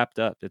it's all wrapped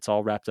up. It's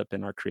all wrapped up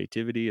in our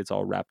creativity. It's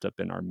all wrapped up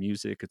in our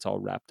music. It's all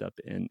wrapped up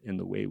in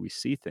the way we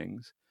see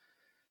things.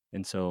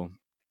 And so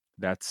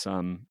that's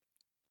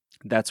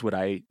what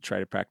I try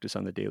to practice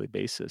on the daily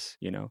basis.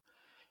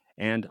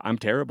 And I'm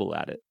terrible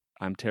at it.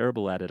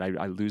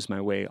 I lose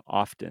my way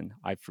often.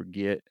 I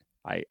forget.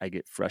 I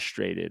get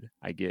frustrated.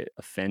 I get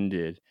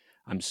offended.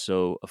 I'm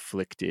so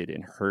afflicted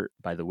and hurt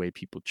by the way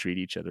people treat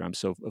each other. I'm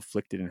so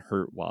afflicted and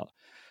hurt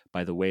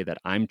by the way that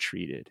I'm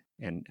treated,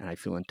 and I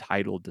feel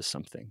entitled to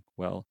something.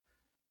 Well,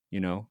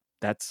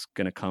 that's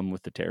going to come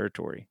with the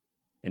territory.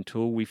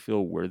 Until we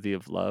feel worthy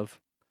of love,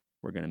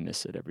 we're going to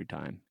miss it every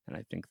time. And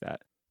I think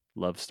that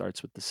love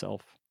starts with the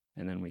self,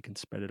 and then we can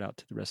spread it out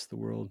to the rest of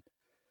the world.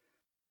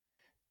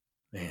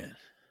 Man,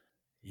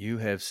 you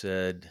have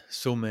said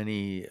so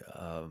many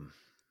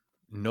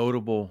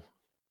notable,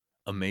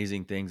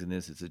 amazing things in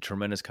this. It's a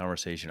tremendous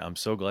conversation. I'm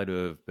so glad to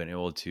have been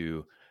able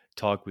to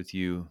talk with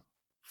you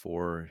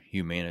for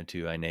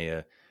Humanitou,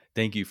 Ainea.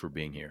 Thank you for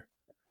being here.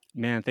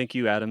 Man, thank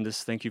you, Adam.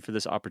 Thank you for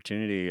this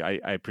opportunity.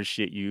 I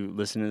appreciate you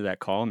listening to that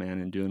call, man,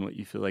 and doing what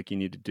you feel like you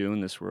need to do in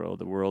this world.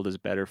 The world is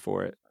better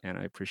for it, and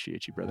I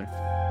appreciate you, brother.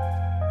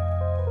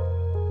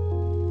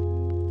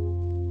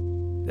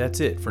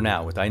 That's it for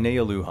now with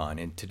Ainea Lujan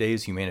in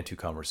today's Humanitou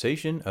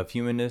conversation of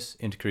humanness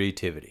and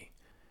creativity.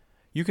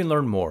 You can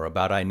learn more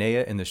about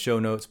Ainea in the show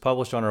notes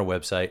published on our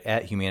website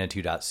at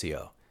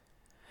humanitou.co.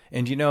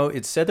 And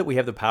it's said that we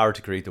have the power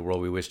to create the world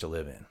we wish to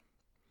live in.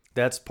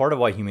 That's part of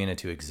why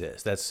Humanitou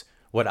exists. That's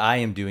what I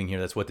am doing here.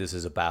 That's what this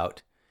is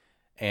about.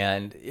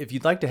 And if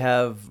you'd like to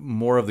have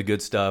more of the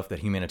good stuff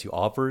that Humanitou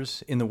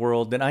offers in the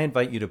world, then I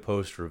invite you to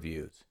post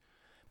reviews.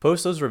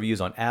 Post those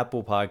reviews on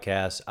Apple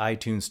Podcasts,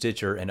 iTunes,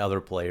 Stitcher, and other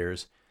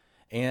players.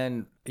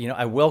 And,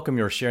 I welcome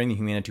your sharing the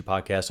Humanitou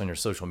podcast on your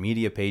social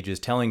media pages,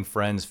 telling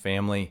friends,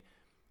 family.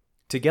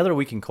 Together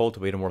we can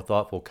cultivate a more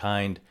thoughtful,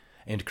 kind,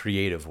 and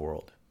creative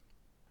world.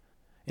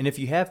 And if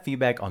you have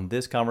feedback on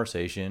this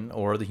conversation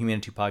or the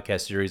Humanitou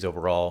podcast series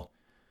overall,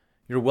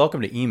 you're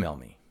welcome to email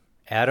me,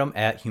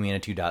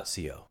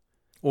 adam@humanitou.co.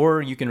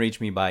 Or you can reach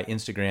me by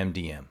Instagram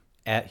DM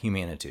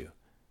 @humanitou.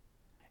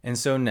 And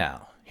so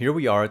now, here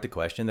we are at the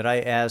question that I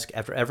ask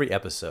after every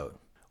episode.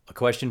 A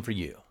question for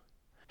you.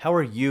 How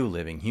are you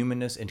living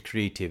humanness and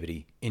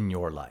creativity in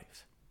your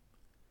life?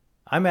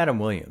 I'm Adam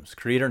Williams,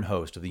 creator and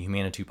host of the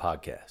Humanity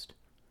podcast.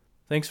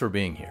 Thanks for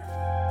being here.